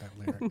that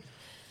lyric.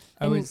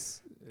 I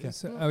was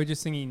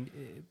just thinking,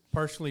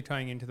 partially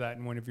tying into that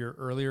in one of your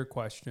earlier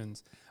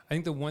questions, I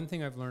think the one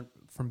thing I've learned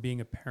from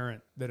being a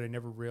parent that I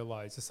never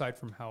realized, aside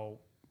from how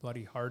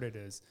bloody hard it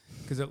is,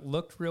 because it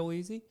looked real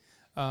easy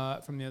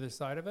from the other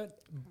side of it,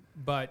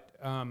 but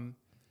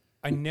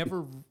I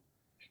never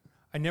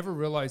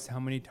realized how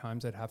many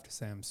times I'd have to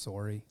say I'm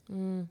sorry,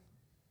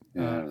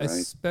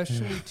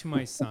 especially to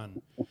my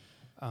son.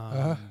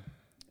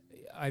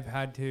 I've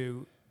had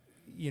to,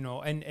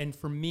 and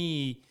for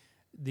me,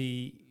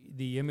 the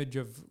image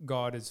of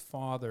God as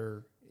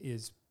Father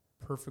is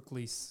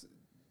perfectly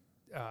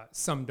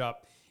summed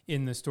up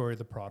in the story of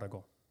the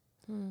prodigal.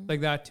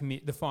 Like that to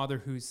me, the father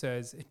who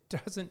says, it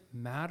doesn't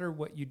matter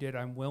what you did.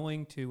 I'm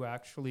willing to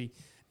actually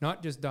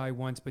not just die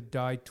once, but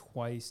die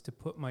twice to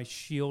put my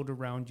shield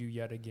around you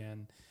yet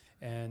again.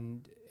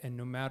 And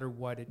no matter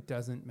what, it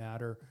doesn't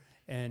matter.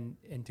 And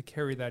to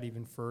carry that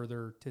even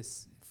further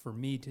for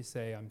me to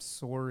say, I'm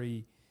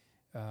sorry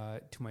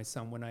to my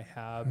son when I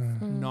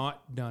have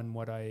not done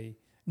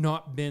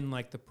not been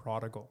like the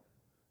prodigal,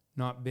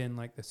 not been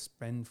like the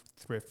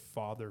spendthrift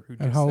father who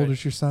just And how old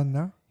is your son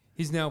now?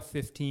 He's now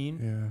 15.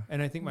 Yeah.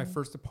 And I think my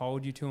first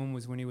apology to him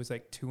was when he was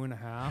like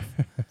 2.5.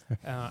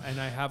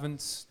 And I haven't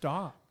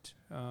stopped.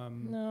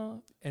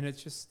 No. And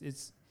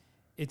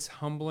it's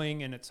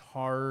humbling and it's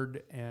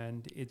hard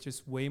and it's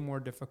just way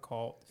more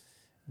difficult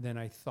than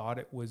I thought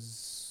it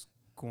was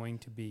going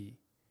to be.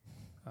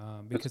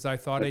 Because I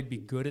thought I'd be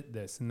good at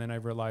this. And then I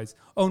realized,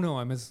 oh no,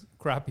 I'm as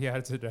crappy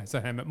at it as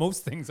I am at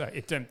most things I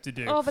attempt to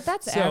do. Oh, but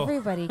that's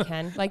everybody,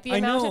 Ken. Like the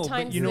amount of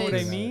times but you know what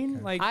I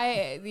mean? Like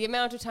the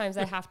amount of times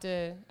I have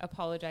to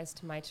apologize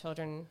to my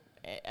children.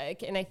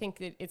 And I think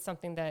that it's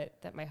something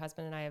that my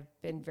husband and I have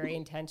been very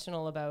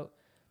intentional about,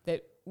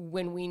 that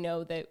when we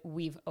know that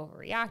we've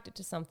overreacted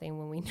to something,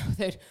 when we know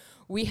that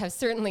we have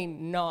certainly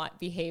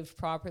not behaved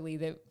properly,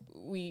 that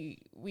we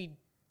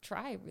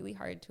try really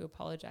hard to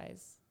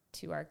apologize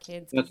to our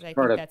kids, because I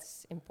think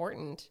that's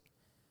important.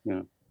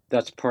 Yeah,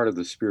 that's part of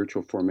the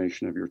spiritual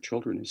formation of your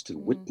children, is to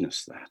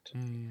witness that.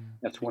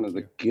 That's one of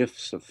the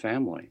gifts of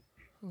family,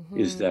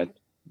 is that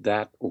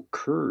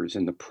occurs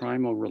in the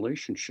primal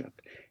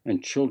relationship,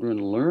 and children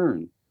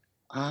learn,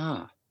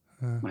 my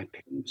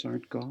parents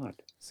aren't God.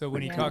 So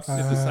when he talks to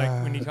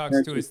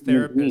his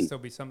therapist,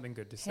 there'll be something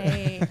good to say.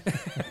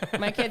 Hey,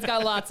 my kids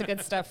got lots of good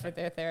stuff for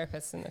their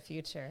therapists in the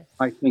future.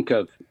 I think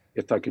of,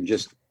 if I could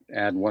just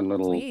add one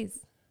little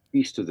Please.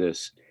 piece to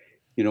this.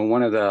 You know,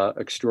 one of the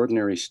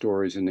extraordinary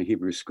stories in the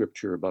Hebrew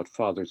scripture about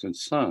fathers and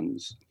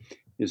sons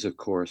is, of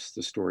course,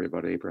 the story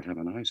about Abraham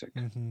and Isaac.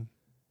 Mm-hmm.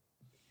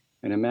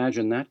 And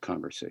imagine that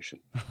conversation.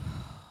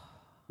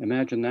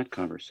 Imagine that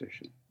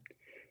conversation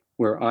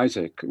where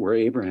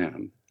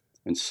Abraham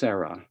and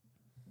Sarah,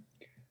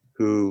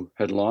 who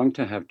had longed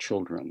to have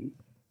children,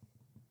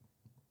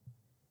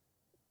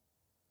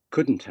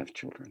 couldn't have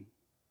children.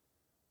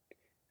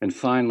 And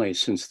finally,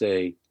 since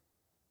they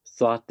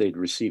thought they'd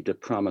received a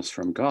promise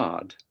from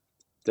God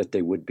that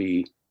they would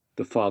be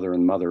the father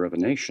and mother of a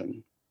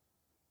nation,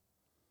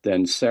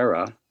 then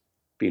Sarah,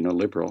 being a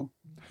liberal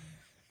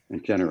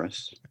and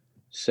generous,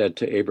 said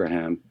to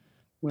Abraham,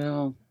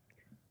 well,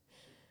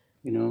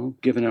 you know,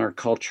 given our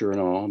culture and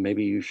all,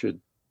 maybe you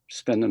should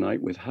spend the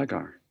night with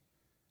Hagar.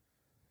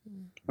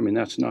 I mean,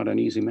 that's not an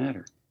easy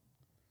matter.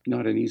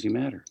 Not an easy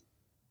matter.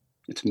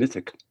 It's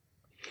mythic.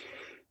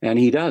 And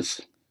he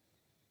does.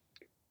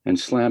 And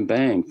slam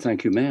bang,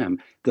 thank you, ma'am.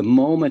 The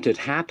moment it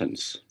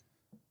happens,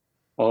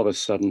 all of a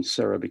sudden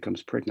Sarah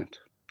becomes pregnant.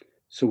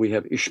 So we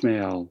have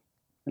Ishmael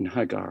and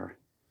Hagar,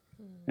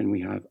 and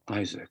we have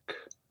Isaac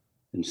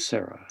and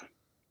Sarah.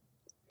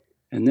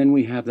 And then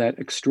we have that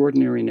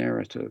extraordinary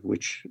narrative,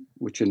 which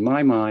in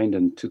my mind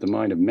and to the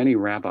mind of many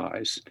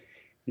rabbis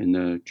in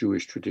the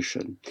Jewish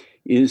tradition,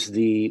 is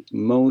the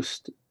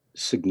most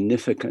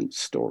significant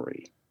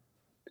story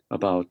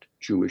about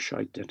Jewish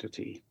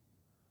identity,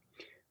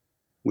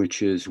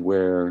 which is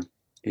where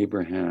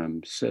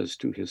Abraham says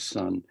to his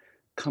son,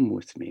 come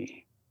with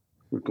me.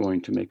 We're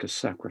going to make a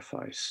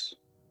sacrifice.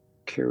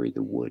 Carry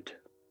the wood.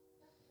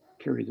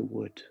 Carry the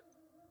wood.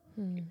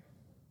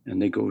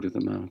 And they go to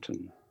the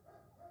mountain.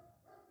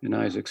 And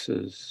Isaac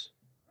says,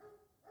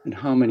 and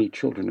how many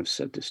children have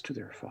said this to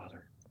their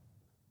father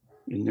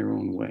in their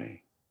own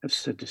way, have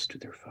said this to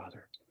their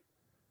father?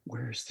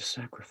 Where's the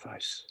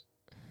sacrifice?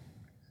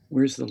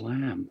 Where's the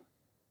lamb?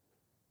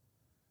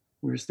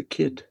 Where's the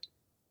kid?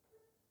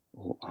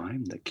 Oh,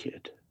 I'm the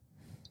kid.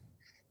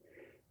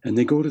 And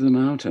they go to the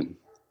mountain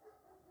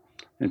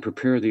and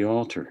prepare the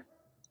altar.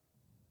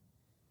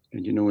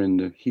 And you know, in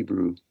the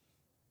Hebrew,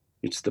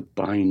 it's the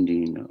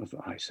binding of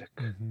Isaac.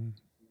 Mm-hmm.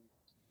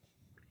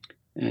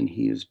 And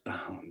he is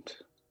bound.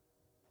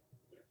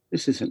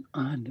 This is an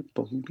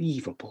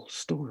unbelievable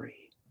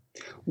story.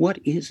 What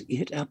is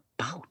it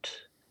about?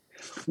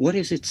 What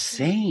is it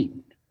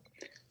saying?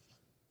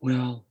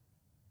 Well,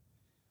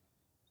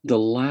 the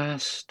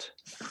last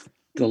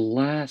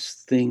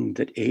thing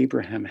that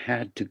Abraham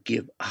had to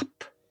give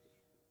up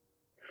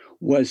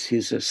was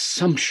his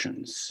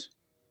assumptions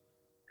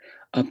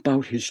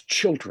about his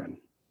children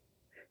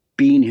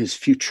being his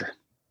future.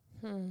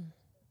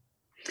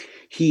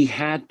 He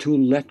had to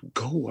let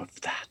go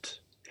of that.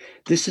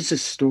 This is a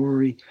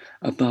story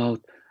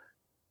about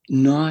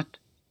not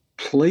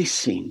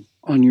placing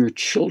on your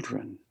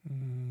children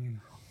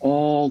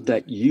all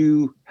that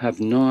you have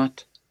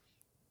not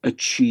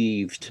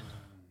achieved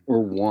or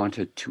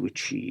wanted to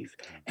achieve,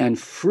 and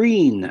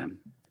freeing them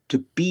to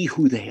be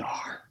who they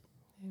are.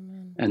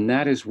 Amen. And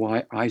that is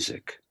why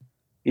Isaac,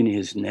 in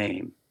his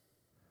name,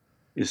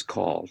 is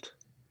called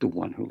the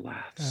one who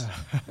laughs.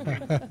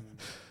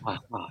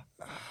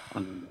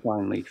 I'm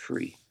finally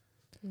free.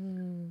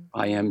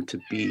 I am to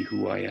be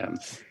who I am.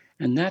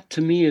 And that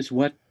to me is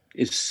what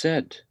is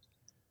said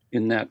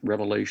in that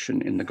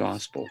revelation in the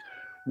gospel,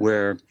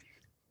 where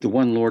the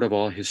one Lord of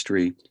all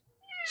history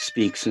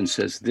speaks and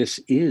says, this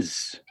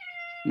is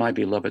my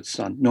beloved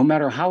son, no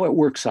matter how it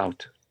works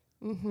out,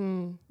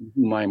 whom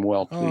I am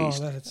well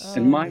pleased.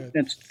 And my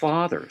sense,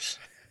 fathers,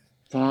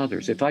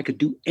 if I could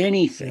do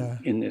anything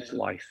in this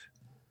life,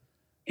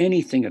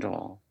 anything at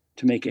all,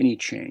 to make any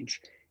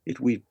change, it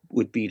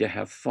would be to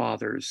have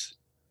fathers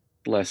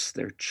bless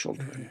their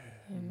children.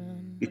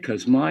 Amen.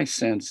 Because my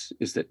sense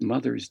is that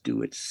mothers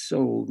do it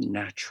so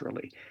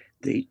naturally.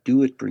 They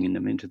do it bringing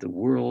them into the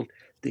world.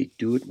 They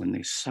do it when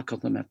they suckle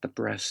them at the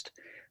breast.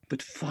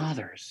 But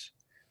fathers,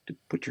 to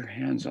put your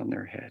hands on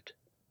their head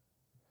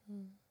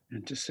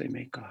and to say,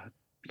 may God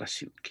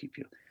bless you and keep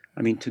you.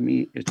 I mean, to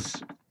me,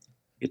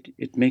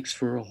 it makes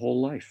for a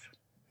whole life.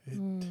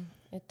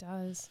 It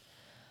does.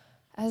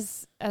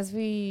 As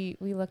we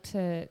look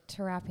to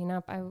wrapping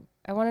up,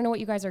 I want to know what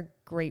you guys are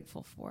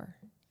grateful for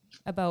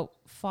about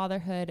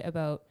fatherhood,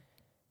 about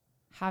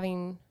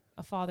having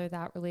a father,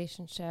 that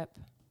relationship.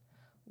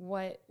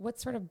 What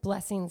sort of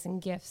blessings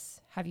and gifts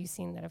have you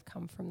seen that have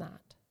come from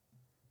that?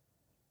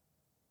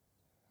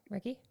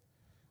 Ricky?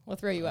 We'll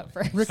throw you up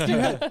first. Rick,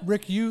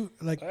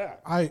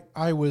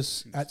 I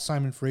was at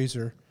Simon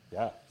Fraser.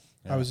 Yeah.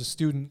 I was a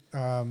student.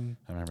 I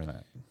remember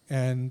that.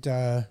 And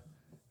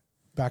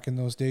back in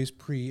those days,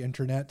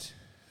 pre-internet,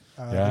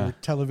 there were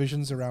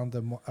televisions around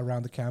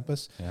the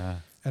campus. Yeah.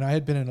 And I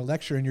had been in a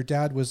lecture, and your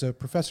dad was a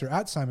professor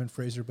at Simon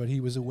Fraser, but he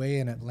was away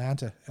in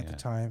Atlanta at the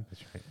time.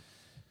 That's right.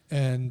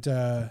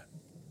 And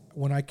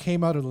when I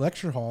came out of the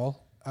lecture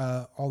hall,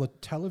 all the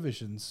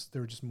televisions,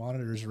 there were just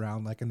monitors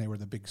around, and they were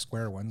the big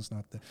square ones,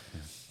 not the.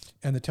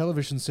 And the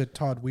television said,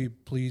 "Todd, we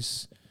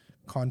please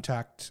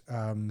contact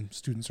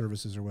student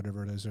services or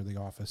whatever it is, or the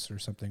office or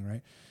something,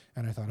 right?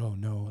 And I thought, oh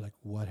no, like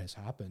what has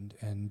happened?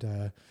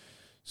 And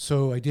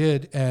so I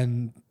did,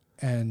 and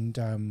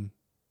it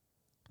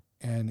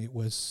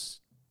was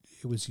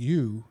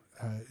you.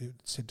 It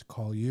said to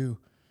call you,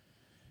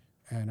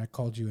 and I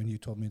called you, and you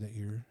told me that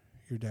your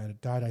dad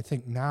had died. I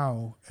think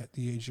now, at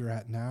the age you're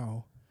at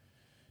now,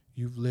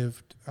 you've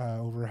lived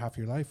over half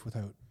your life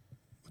without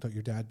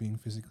your dad being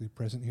physically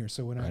present here.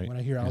 So when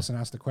I hear Allison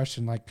ask the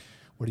question, like,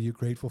 what are you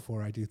grateful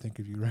for? I do think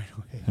of you right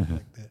away.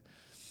 Like that.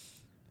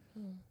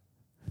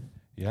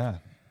 Yeah.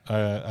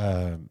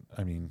 I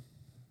mean,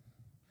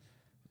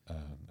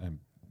 I'm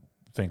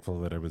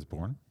thankful that I was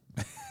born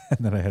and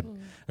that I had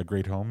a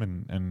great home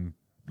and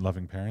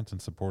loving parents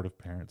and supportive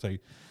parents.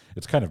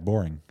 It's kind of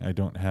boring. I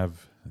don't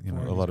have, a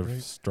lot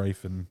of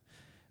strife and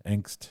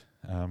angst.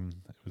 I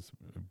was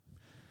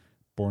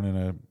born in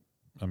a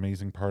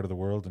amazing part of the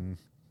world and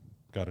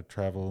got to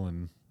travel,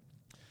 and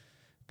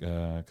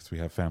because we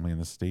have family in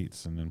the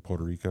States and in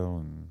Puerto Rico,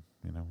 and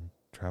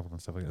travel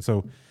and stuff like that.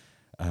 So,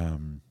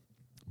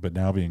 but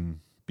now being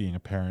a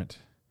parent,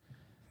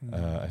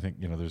 I think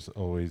there's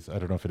always, I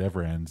don't know if it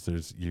ever ends.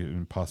 There's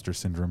imposter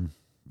syndrome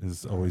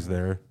is always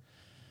there,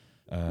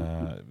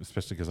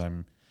 especially because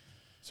I'm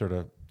sort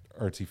of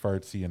artsy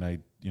fartsy, and I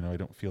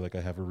don't feel like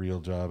I have a real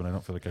job, and I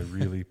don't feel like I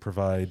really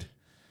provide,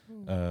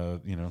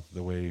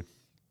 the way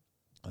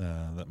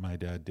that my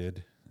dad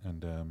did,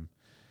 and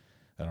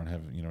I don't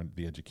have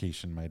the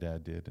education my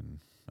dad did, and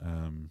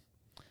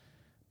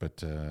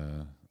but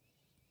I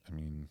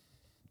mean,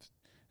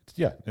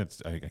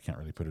 I can't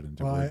really put it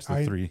into words.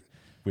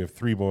 We have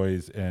 3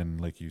 boys, and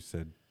like you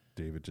said,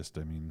 David, just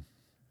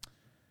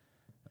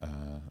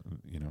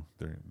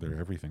they're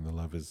everything. The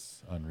love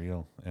is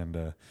unreal, and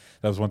that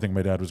was one thing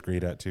my dad was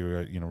great at too.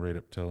 Right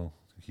up till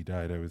he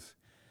died, I was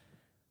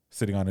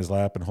sitting on his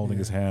lap and holding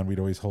his hand. We'd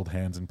always hold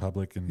hands in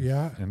public,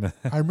 and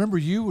I remember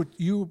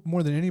you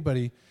more than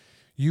anybody.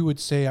 You would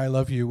say "I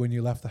love you" when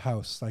you left the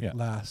house,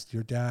 last.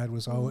 Your dad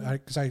was always,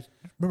 because I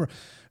remember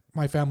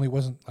my family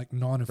wasn't like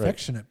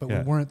non-affectionate, but we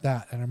weren't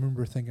that. And I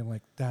remember thinking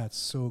like, that's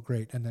so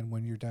great. And then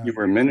when your dad, you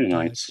were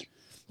Mennonites.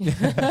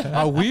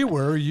 We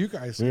were. You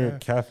guys, we were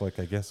Catholic,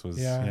 I guess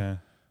was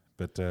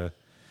But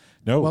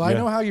no. Well, I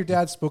know how your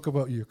dad spoke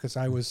about you, because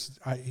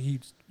he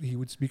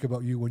would speak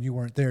about you when you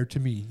weren't there to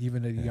me,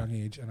 even at a young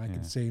age, and I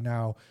can say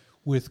now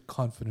with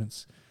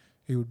confidence,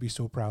 he would be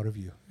so proud of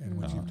you and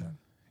what you've done.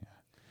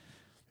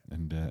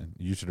 And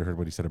you should have heard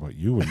what he said about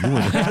you when you were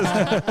there.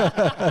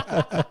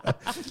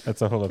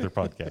 That's a whole other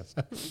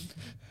podcast.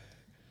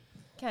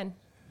 Ken.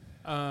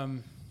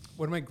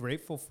 What am I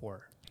grateful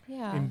for?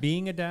 Yeah. In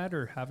being a dad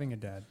or having a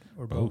dad,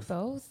 or both?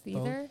 Both,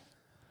 either.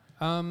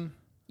 Both.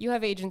 You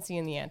have agency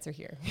in the answer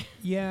here.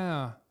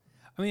 Yeah.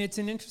 I mean, it's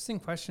an interesting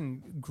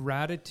question.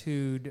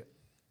 Gratitude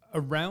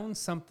around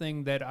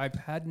something that I've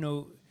had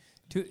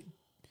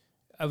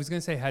I was going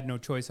to say had no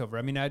choice over.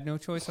 I mean, I had no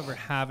choice over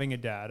having a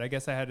dad. I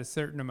guess I had a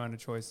certain amount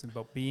of choice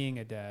about being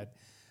a dad.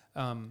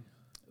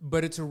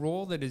 But it's a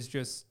role that is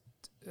just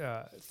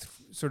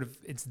sort of,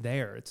 it's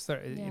there. It's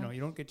you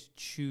don't get to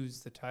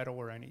choose the title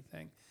or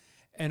anything.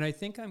 And I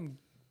think I'm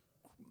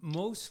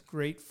most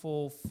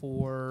grateful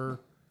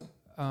for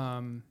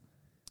the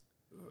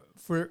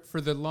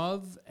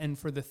love and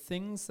for the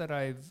things that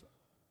I've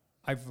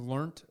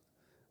learned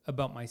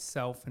about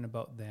myself and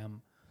about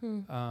them.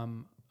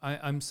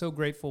 I'm so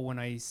grateful when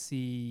I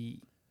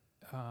see,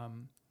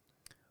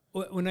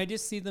 when I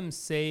just see them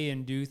say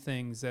and do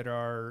things that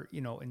are,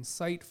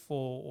 insightful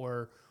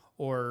or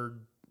a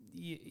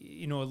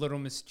little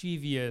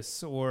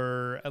mischievous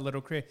or a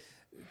little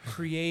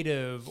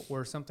creative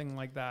or something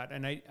like that.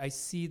 And I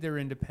see their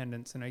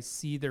independence and I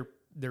see their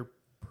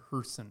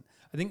person.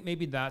 I think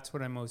maybe that's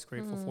what I'm most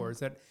grateful for, is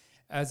that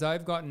as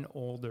I've gotten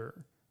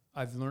older,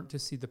 I've learned to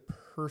see the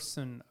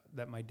person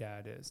that my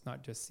dad is,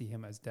 not just see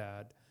him as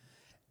dad.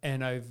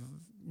 And I've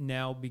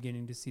now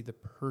beginning to see the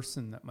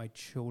person that my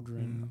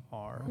children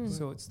are.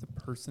 So it's the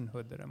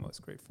personhood that I'm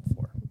most grateful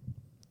for.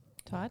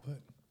 Todd?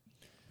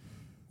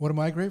 What am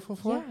I grateful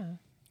for? Yeah.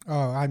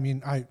 Oh, I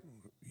mean,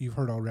 you've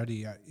heard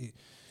already,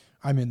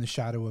 I'm in the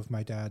shadow of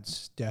my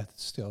dad's death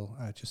still,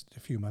 just a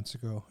few months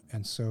ago.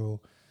 And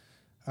so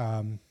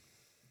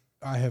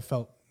I have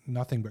felt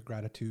nothing but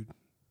gratitude.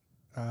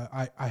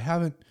 I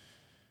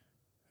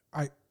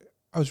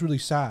was really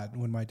sad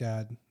when my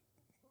dad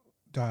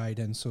died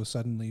and so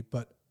suddenly,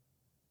 but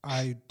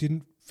I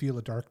didn't feel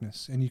a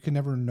darkness, and you can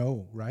never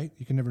know, right?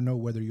 You can never know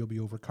whether you'll be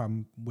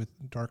overcome with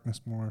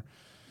darkness more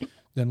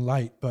than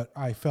light. But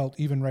I felt,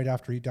 even right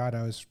after he died,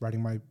 I was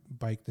riding my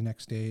bike the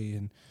next day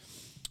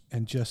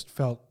and just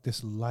felt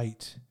this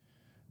light,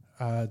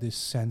 this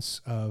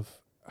sense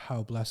of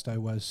how blessed I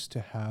was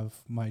to have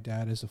my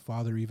dad as a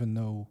father, even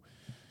though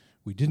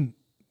we didn't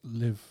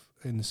live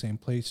in the same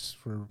place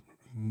for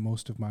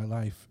most of my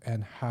life,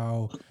 and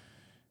how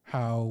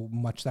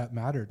much that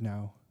mattered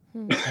now,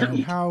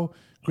 and how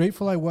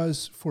grateful I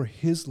was for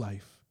his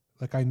life.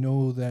 Like, I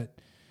know that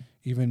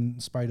even in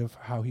spite of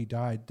how he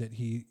died, that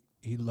he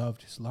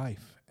loved his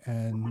life.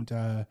 And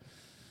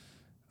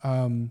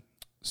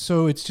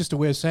so it's just a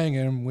way of saying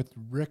it. And with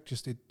Rick,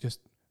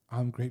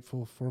 I'm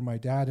grateful for my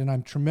dad, and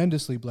I'm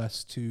tremendously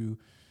blessed to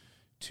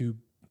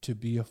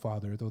be a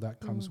father, though that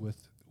comes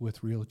with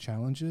real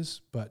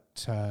challenges. But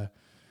so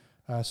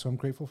I'm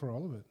grateful for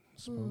all of it, I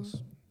suppose.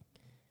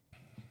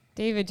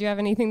 David, do you have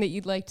anything that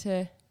you'd like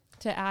to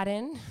add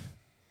in?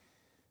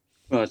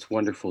 Well, it's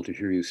wonderful to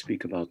hear you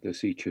speak about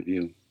this, each of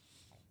you.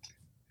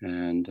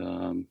 And,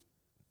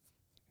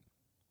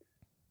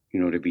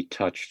 to be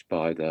touched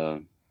by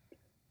the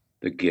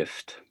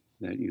gift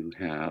that you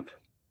have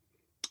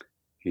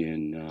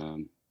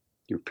in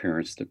your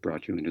parents that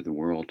brought you into the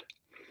world.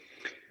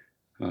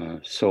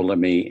 So let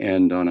me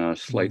end on a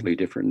slightly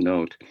different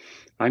note.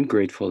 I'm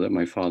grateful that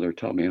my father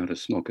taught me how to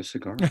smoke a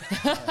cigar.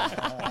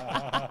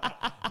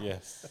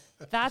 Yes.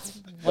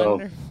 That's So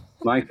wonderful.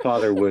 my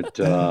father would,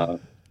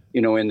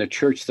 in the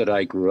church that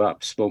I grew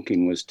up,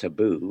 smoking was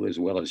taboo as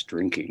well as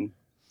drinking.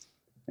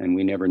 And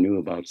we never knew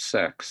about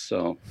sex.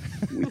 So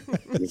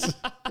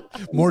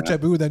More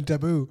taboo than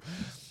taboo.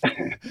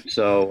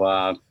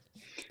 So,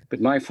 but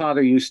my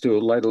father used to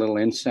light a little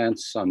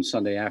incense on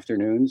Sunday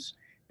afternoons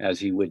as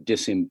he would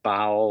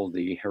disembowel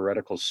the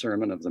heretical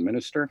sermon of the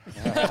minister.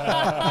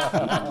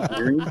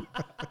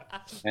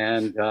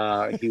 And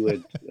he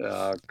would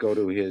go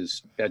to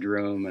his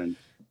bedroom and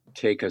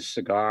take a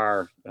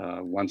cigar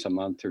once a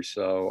month or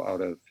so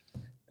out of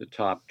the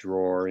top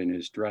drawer in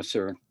his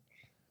dresser.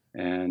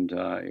 And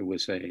it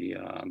was a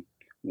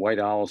White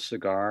Owl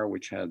cigar,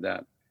 which had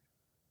that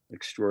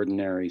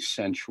extraordinary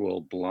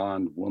sensual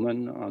blonde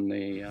woman on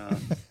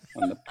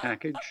the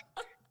package,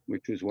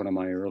 which was one of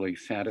my early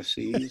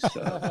fantasies,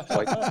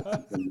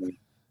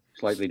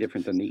 slightly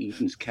different than the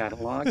Eaton's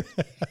catalog.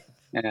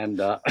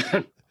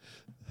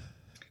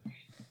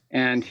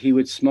 And he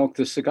would smoke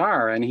the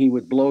cigar, and he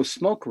would blow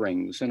smoke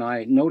rings. And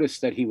I noticed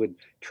that he would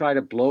try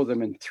to blow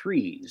them in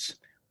threes,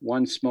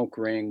 one smoke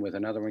ring with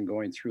another one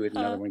going through it,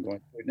 another one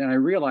going through it. And I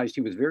realized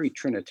he was very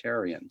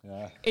Trinitarian.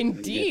 Yeah.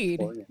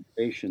 Indeed.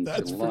 Orientation to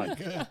That's lunch.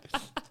 pretty good.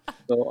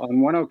 So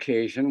on one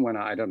occasion, when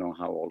I don't know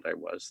how old I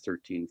was,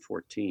 13,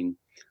 14,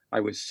 I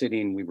was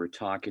sitting, we were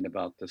talking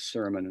about the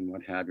sermon and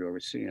what have you. I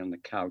was sitting on the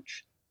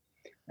couch,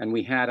 and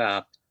we had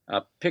a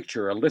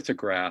picture, a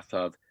lithograph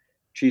of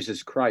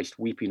Jesus Christ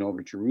weeping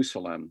over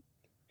Jerusalem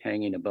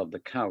hanging above the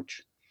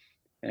couch.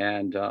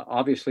 And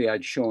obviously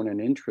I'd shown an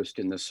interest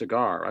in the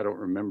cigar. I don't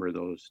remember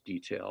those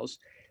details,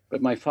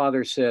 but my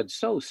father said,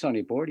 "So,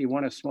 Sonny boy, do you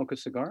want to smoke a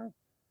cigar?"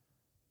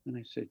 And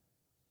I said,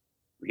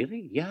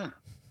 "Really? Yeah."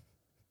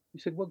 He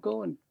said, "Well,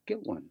 go and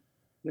get one.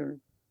 They're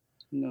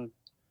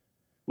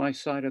my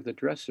side of the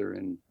dresser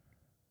in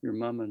your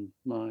mom and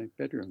my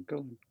bedroom. Go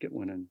and get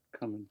one and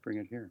come and bring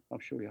it here. I'll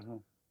show you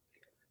how."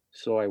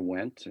 So I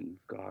went and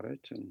got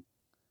it and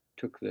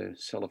took the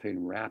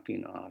cellophane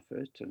wrapping off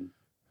it and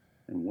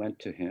went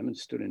to him and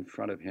stood in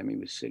front of him. He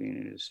was sitting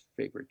in his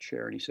favorite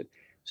chair, and he said,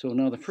 "So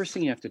now the first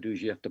thing you have to do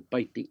is you have to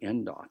bite the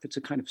end off. It's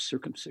a kind of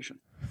circumcision."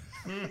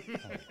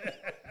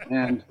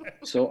 And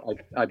so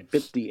I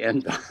bit the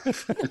end off. He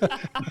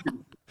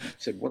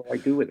said, "What do I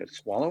do with it?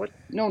 Swallow it?"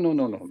 No.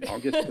 I'll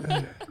just put it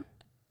there.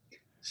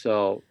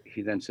 So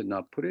he then said,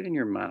 "Now put it in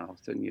your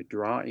mouth and you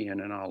draw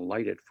in and I'll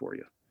light it for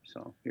you.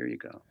 So here you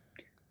go."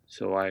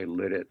 So I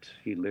lit it.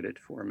 He lit it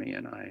for me,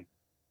 and I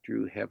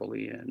drew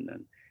heavily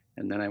in.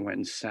 And then I went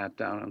and sat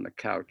down on the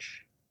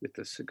couch with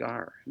the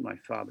cigar, and my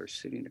father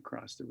sitting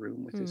across the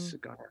room with his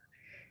cigar.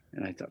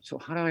 And I thought, so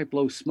how do I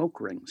blow smoke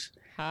rings?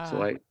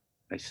 So I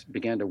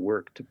began to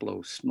work to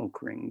blow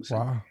smoke rings.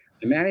 Wow.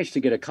 I managed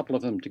to get a couple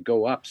of them to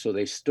go up so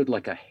they stood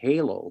like a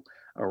halo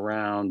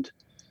around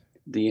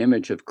the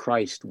image of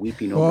Christ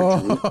weeping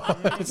over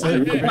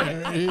Jerusalem.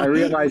 I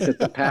realized that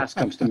the past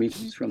comes to meet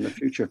us from the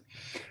future.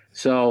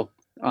 So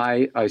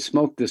I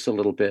smoked this a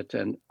little bit,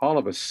 and all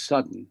of a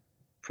sudden,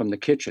 from the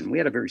kitchen, we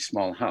had a very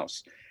small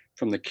house.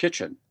 From the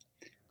kitchen,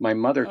 my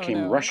mother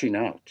came rushing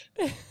out,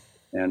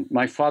 and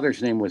my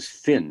father's name was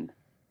Finn,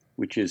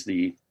 which is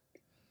the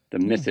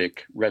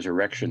mythic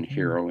resurrection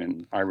hero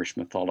in Irish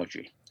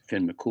mythology,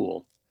 Finn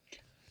McCool,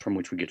 from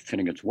which we get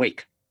Finnegan's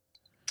Wake.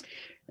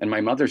 And my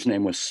mother's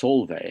name was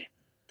Solveig,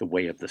 the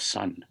way of the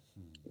sun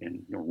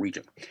in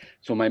Norwegian.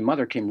 So my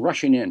mother came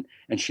rushing in,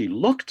 and she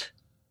looked,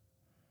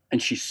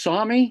 and she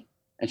saw me,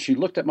 and she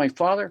looked at my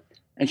father,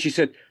 and she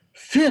said,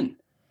 Finn,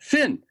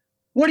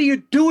 what are you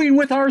doing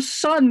with our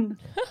son?"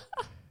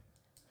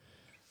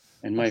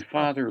 And my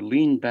father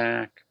leaned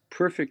back,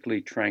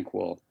 perfectly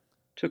tranquil,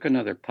 took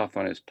another puff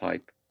on his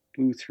pipe,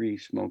 blew 3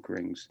 smoke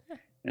rings,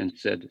 and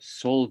said,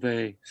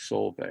 "Solveig,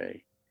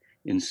 Solveig,"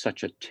 in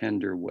such a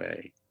tender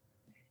way,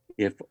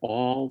 "if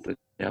all the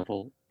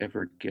devil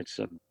ever gets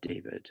of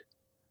David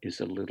is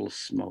a little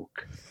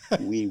smoke,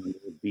 we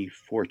will be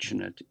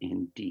fortunate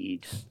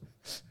indeed."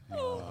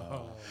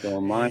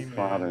 So my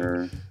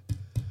father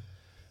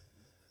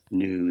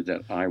knew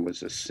that I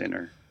was a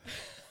sinner.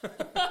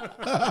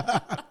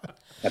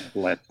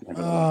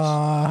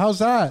 How's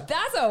that?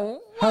 That's a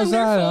How's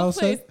that, wonderful Elsa?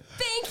 place.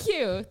 Thank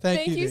you.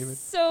 Thank you, you David.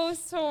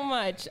 so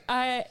much.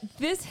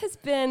 This has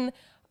been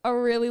a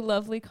really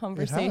lovely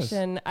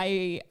conversation.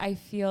 I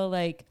feel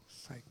like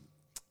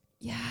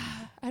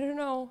yeah, I don't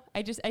know.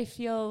 I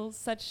feel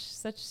such.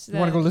 You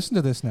want to go listen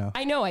to this now?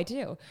 I know I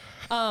do.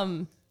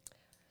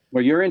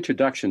 Well, your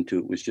introduction to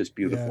it was just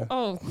beautiful. Yeah.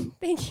 Oh,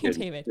 thank you, It's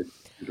David.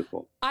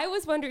 beautiful. I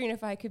was wondering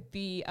if I could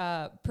be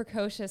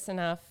precocious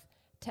enough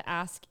to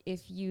ask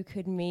if you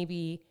could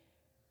maybe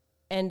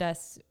end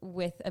us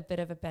with a bit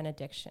of a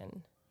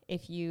benediction,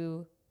 if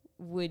you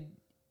would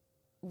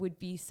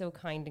be so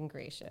kind and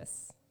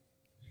gracious.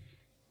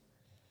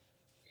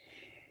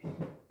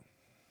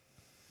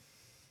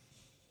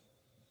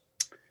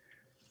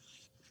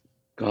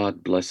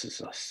 God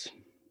blesses us.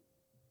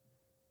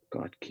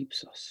 God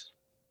keeps us.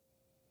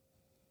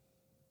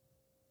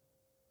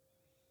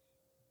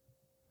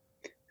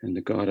 And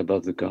the God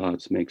above the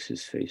gods makes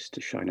his face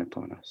to shine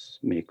upon us,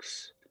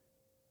 makes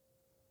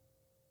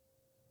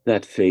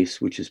that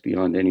face which is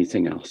beyond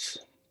anything else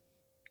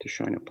to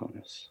shine upon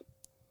us.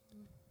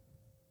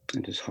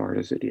 And as hard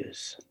as it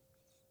is,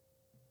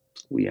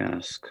 we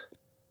ask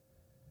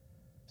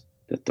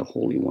that the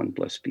Holy One,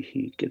 blessed be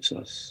he, gives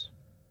us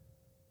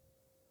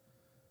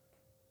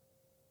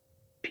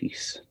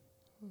peace.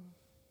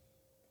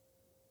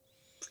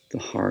 The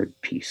hard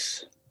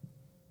peace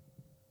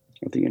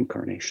of the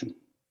incarnation.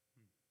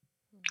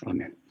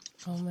 Amen.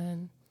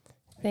 Amen.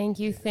 Thank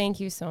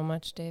you so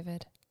much,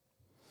 David.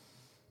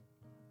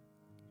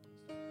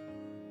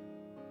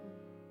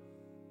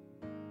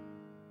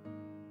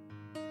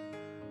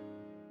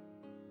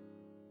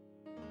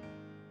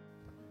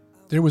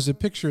 There was a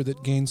picture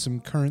that gained some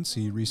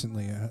currency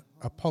recently.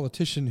 A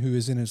politician who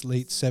is in his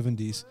late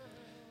 70s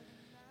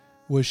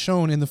was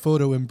shown in the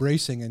photo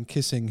embracing and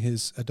kissing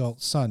his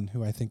adult son,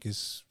 who I think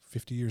is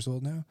 50 years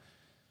old now.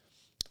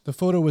 The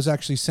photo was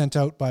actually sent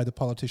out by the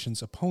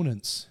politician's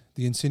opponents,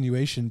 the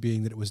insinuation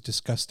being that it was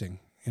disgusting,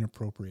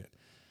 inappropriate.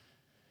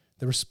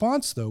 The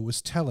response, though, was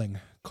telling.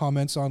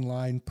 Comments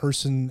online,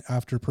 person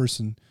after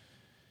person.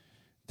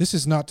 "This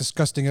is not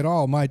disgusting at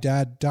all. My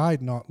dad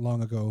died not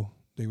long ago,"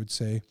 they would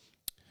say.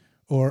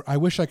 Or, "I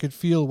wish I could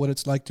feel what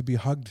it's like to be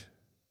hugged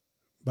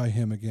by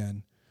him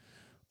again."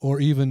 Or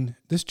even,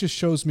 "This just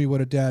shows me what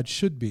a dad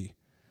should be.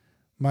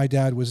 My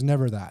dad was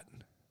never that.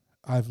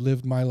 I've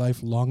lived my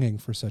life longing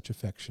for such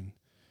affection.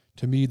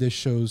 To me, this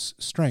shows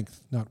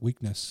strength, not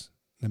weakness,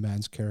 in a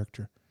man's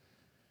character."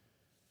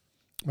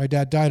 My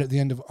dad died at the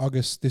end of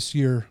August this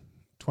year,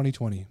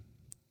 2020.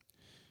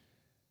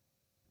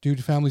 Due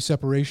to family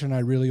separation, I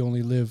really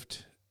only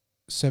lived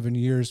 7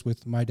 years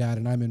with my dad,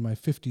 and I'm in my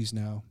 50s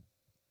now.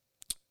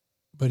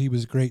 But he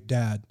was a great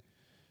dad,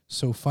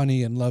 so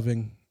funny and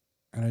loving,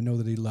 and I know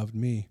that he loved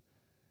me.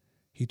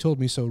 He told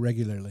me so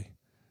regularly.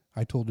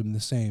 I told him the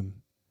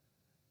same.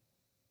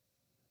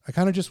 I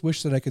kind of just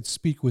wish that I could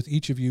speak with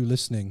each of you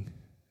listening,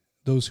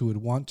 those who would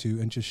want to,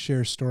 and just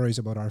share stories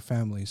about our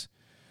families.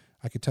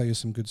 I could tell you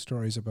some good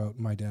stories about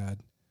my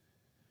dad.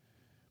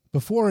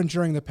 Before and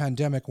during the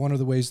pandemic, one of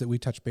the ways that we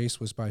touched base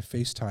was by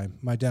FaceTime.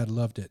 My dad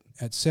loved it.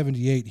 At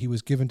 78, he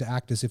was given to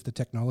act as if the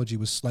technology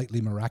was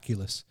slightly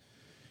miraculous.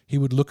 He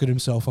would look at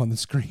himself on the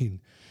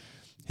screen.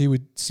 He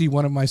would see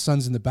one of my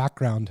sons in the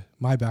background,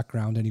 my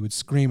background, and he would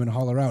scream and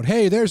holler out,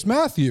 "Hey, there's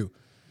Matthew!"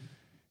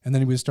 And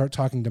then he would start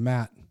talking to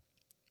Matt,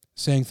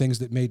 saying things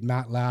that made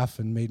Matt laugh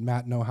and made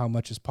Matt know how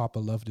much his papa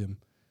loved him.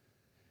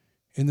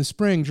 In the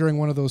spring, during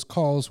one of those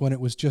calls when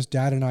it was just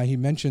Dad and I, he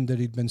mentioned that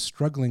he'd been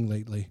struggling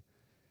lately.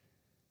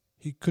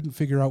 He couldn't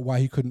figure out why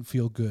he couldn't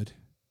feel good.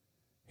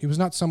 He was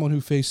not someone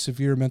who faced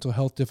severe mental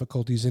health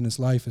difficulties in his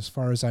life. As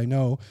far as I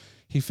know,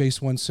 he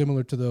faced one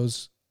similar to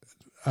those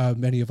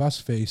many of us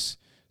face,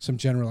 some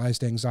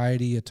generalized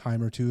anxiety, a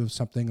time or two of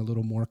something a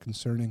little more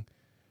concerning.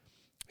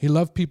 He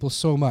loved people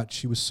so much.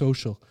 He was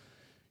social.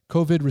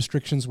 COVID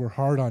restrictions were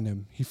hard on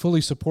him. He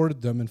fully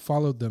supported them and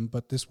followed them,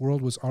 but this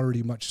world was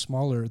already much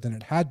smaller than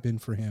it had been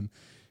for him,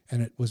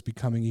 and it was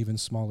becoming even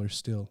smaller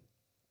still.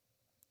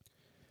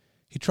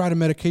 He tried a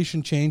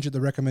medication change at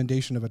the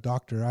recommendation of a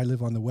doctor. I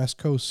live on the West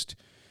Coast.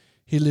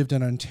 He lived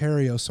in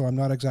Ontario, so I'm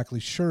not exactly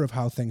sure of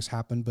how things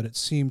happened, but it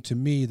seemed to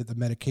me that the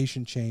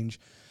medication change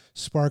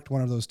sparked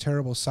one of those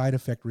terrible side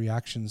effect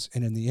reactions,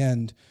 and in the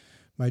end,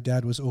 my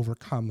dad was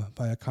overcome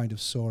by a kind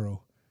of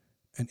sorrow,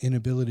 an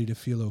inability to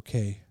feel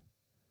okay.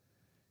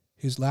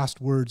 His last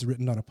words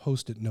written on a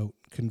Post-it note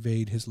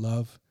conveyed his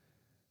love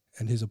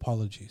and his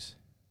apologies.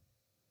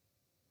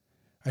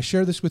 I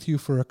share this with you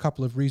for a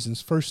couple of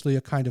reasons. Firstly,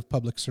 a kind of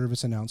public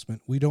service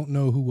announcement. We don't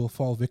know who will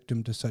fall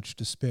victim to such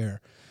despair.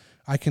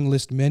 I can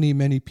list many,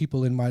 many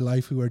people in my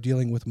life who are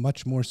dealing with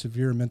much more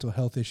severe mental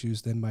health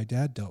issues than my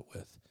dad dealt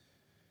with.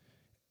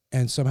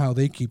 And somehow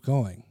they keep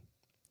going.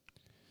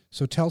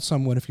 So tell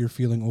someone if you're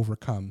feeling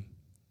overcome,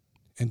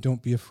 and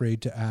don't be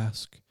afraid to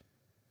ask.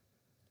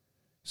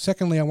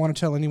 Secondly, I want to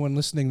tell anyone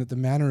listening that the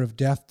manner of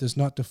death does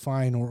not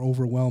define or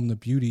overwhelm the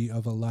beauty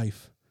of a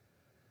life.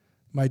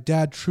 My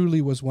dad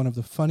truly was one of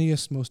the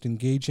funniest, most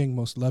engaging,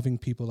 most loving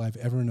people I've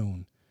ever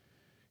known.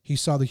 He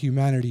saw the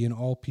humanity in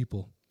all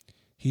people.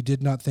 He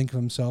did not think of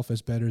himself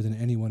as better than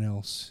anyone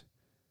else.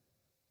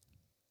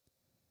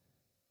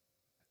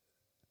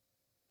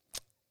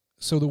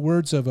 So the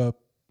words of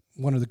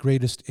one of the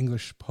greatest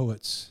English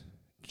poets,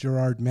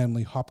 Gerard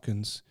Manley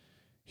Hopkins,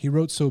 He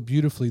wrote so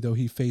beautifully, though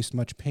he faced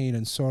much pain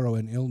and sorrow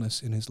and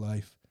illness in his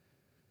life.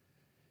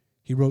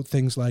 He wrote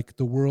things like,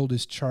 "The world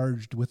is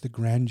charged with the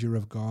grandeur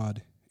of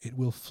God. It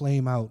will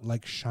flame out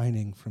like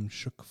shining from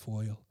shook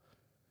foil."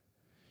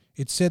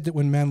 It's said that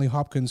when Manly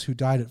Hopkins, who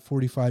died at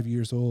 45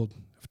 years old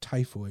of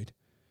typhoid,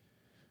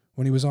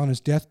 when he was on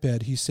his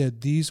deathbed, he said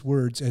these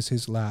words as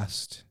his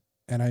last,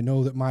 "And I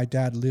know that my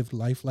dad lived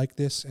life like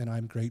this, and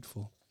I'm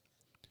grateful."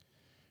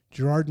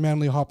 Gerard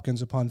Manly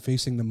Hopkins, upon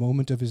facing the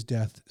moment of his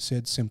death,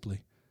 said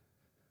simply,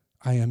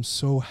 "I am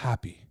so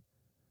happy.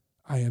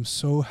 I am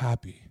so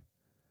happy.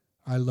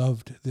 I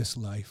loved this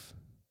life."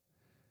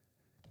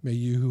 May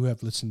you who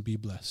have listened be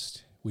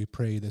blessed. We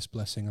pray this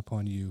blessing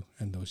upon you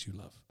and those you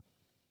love.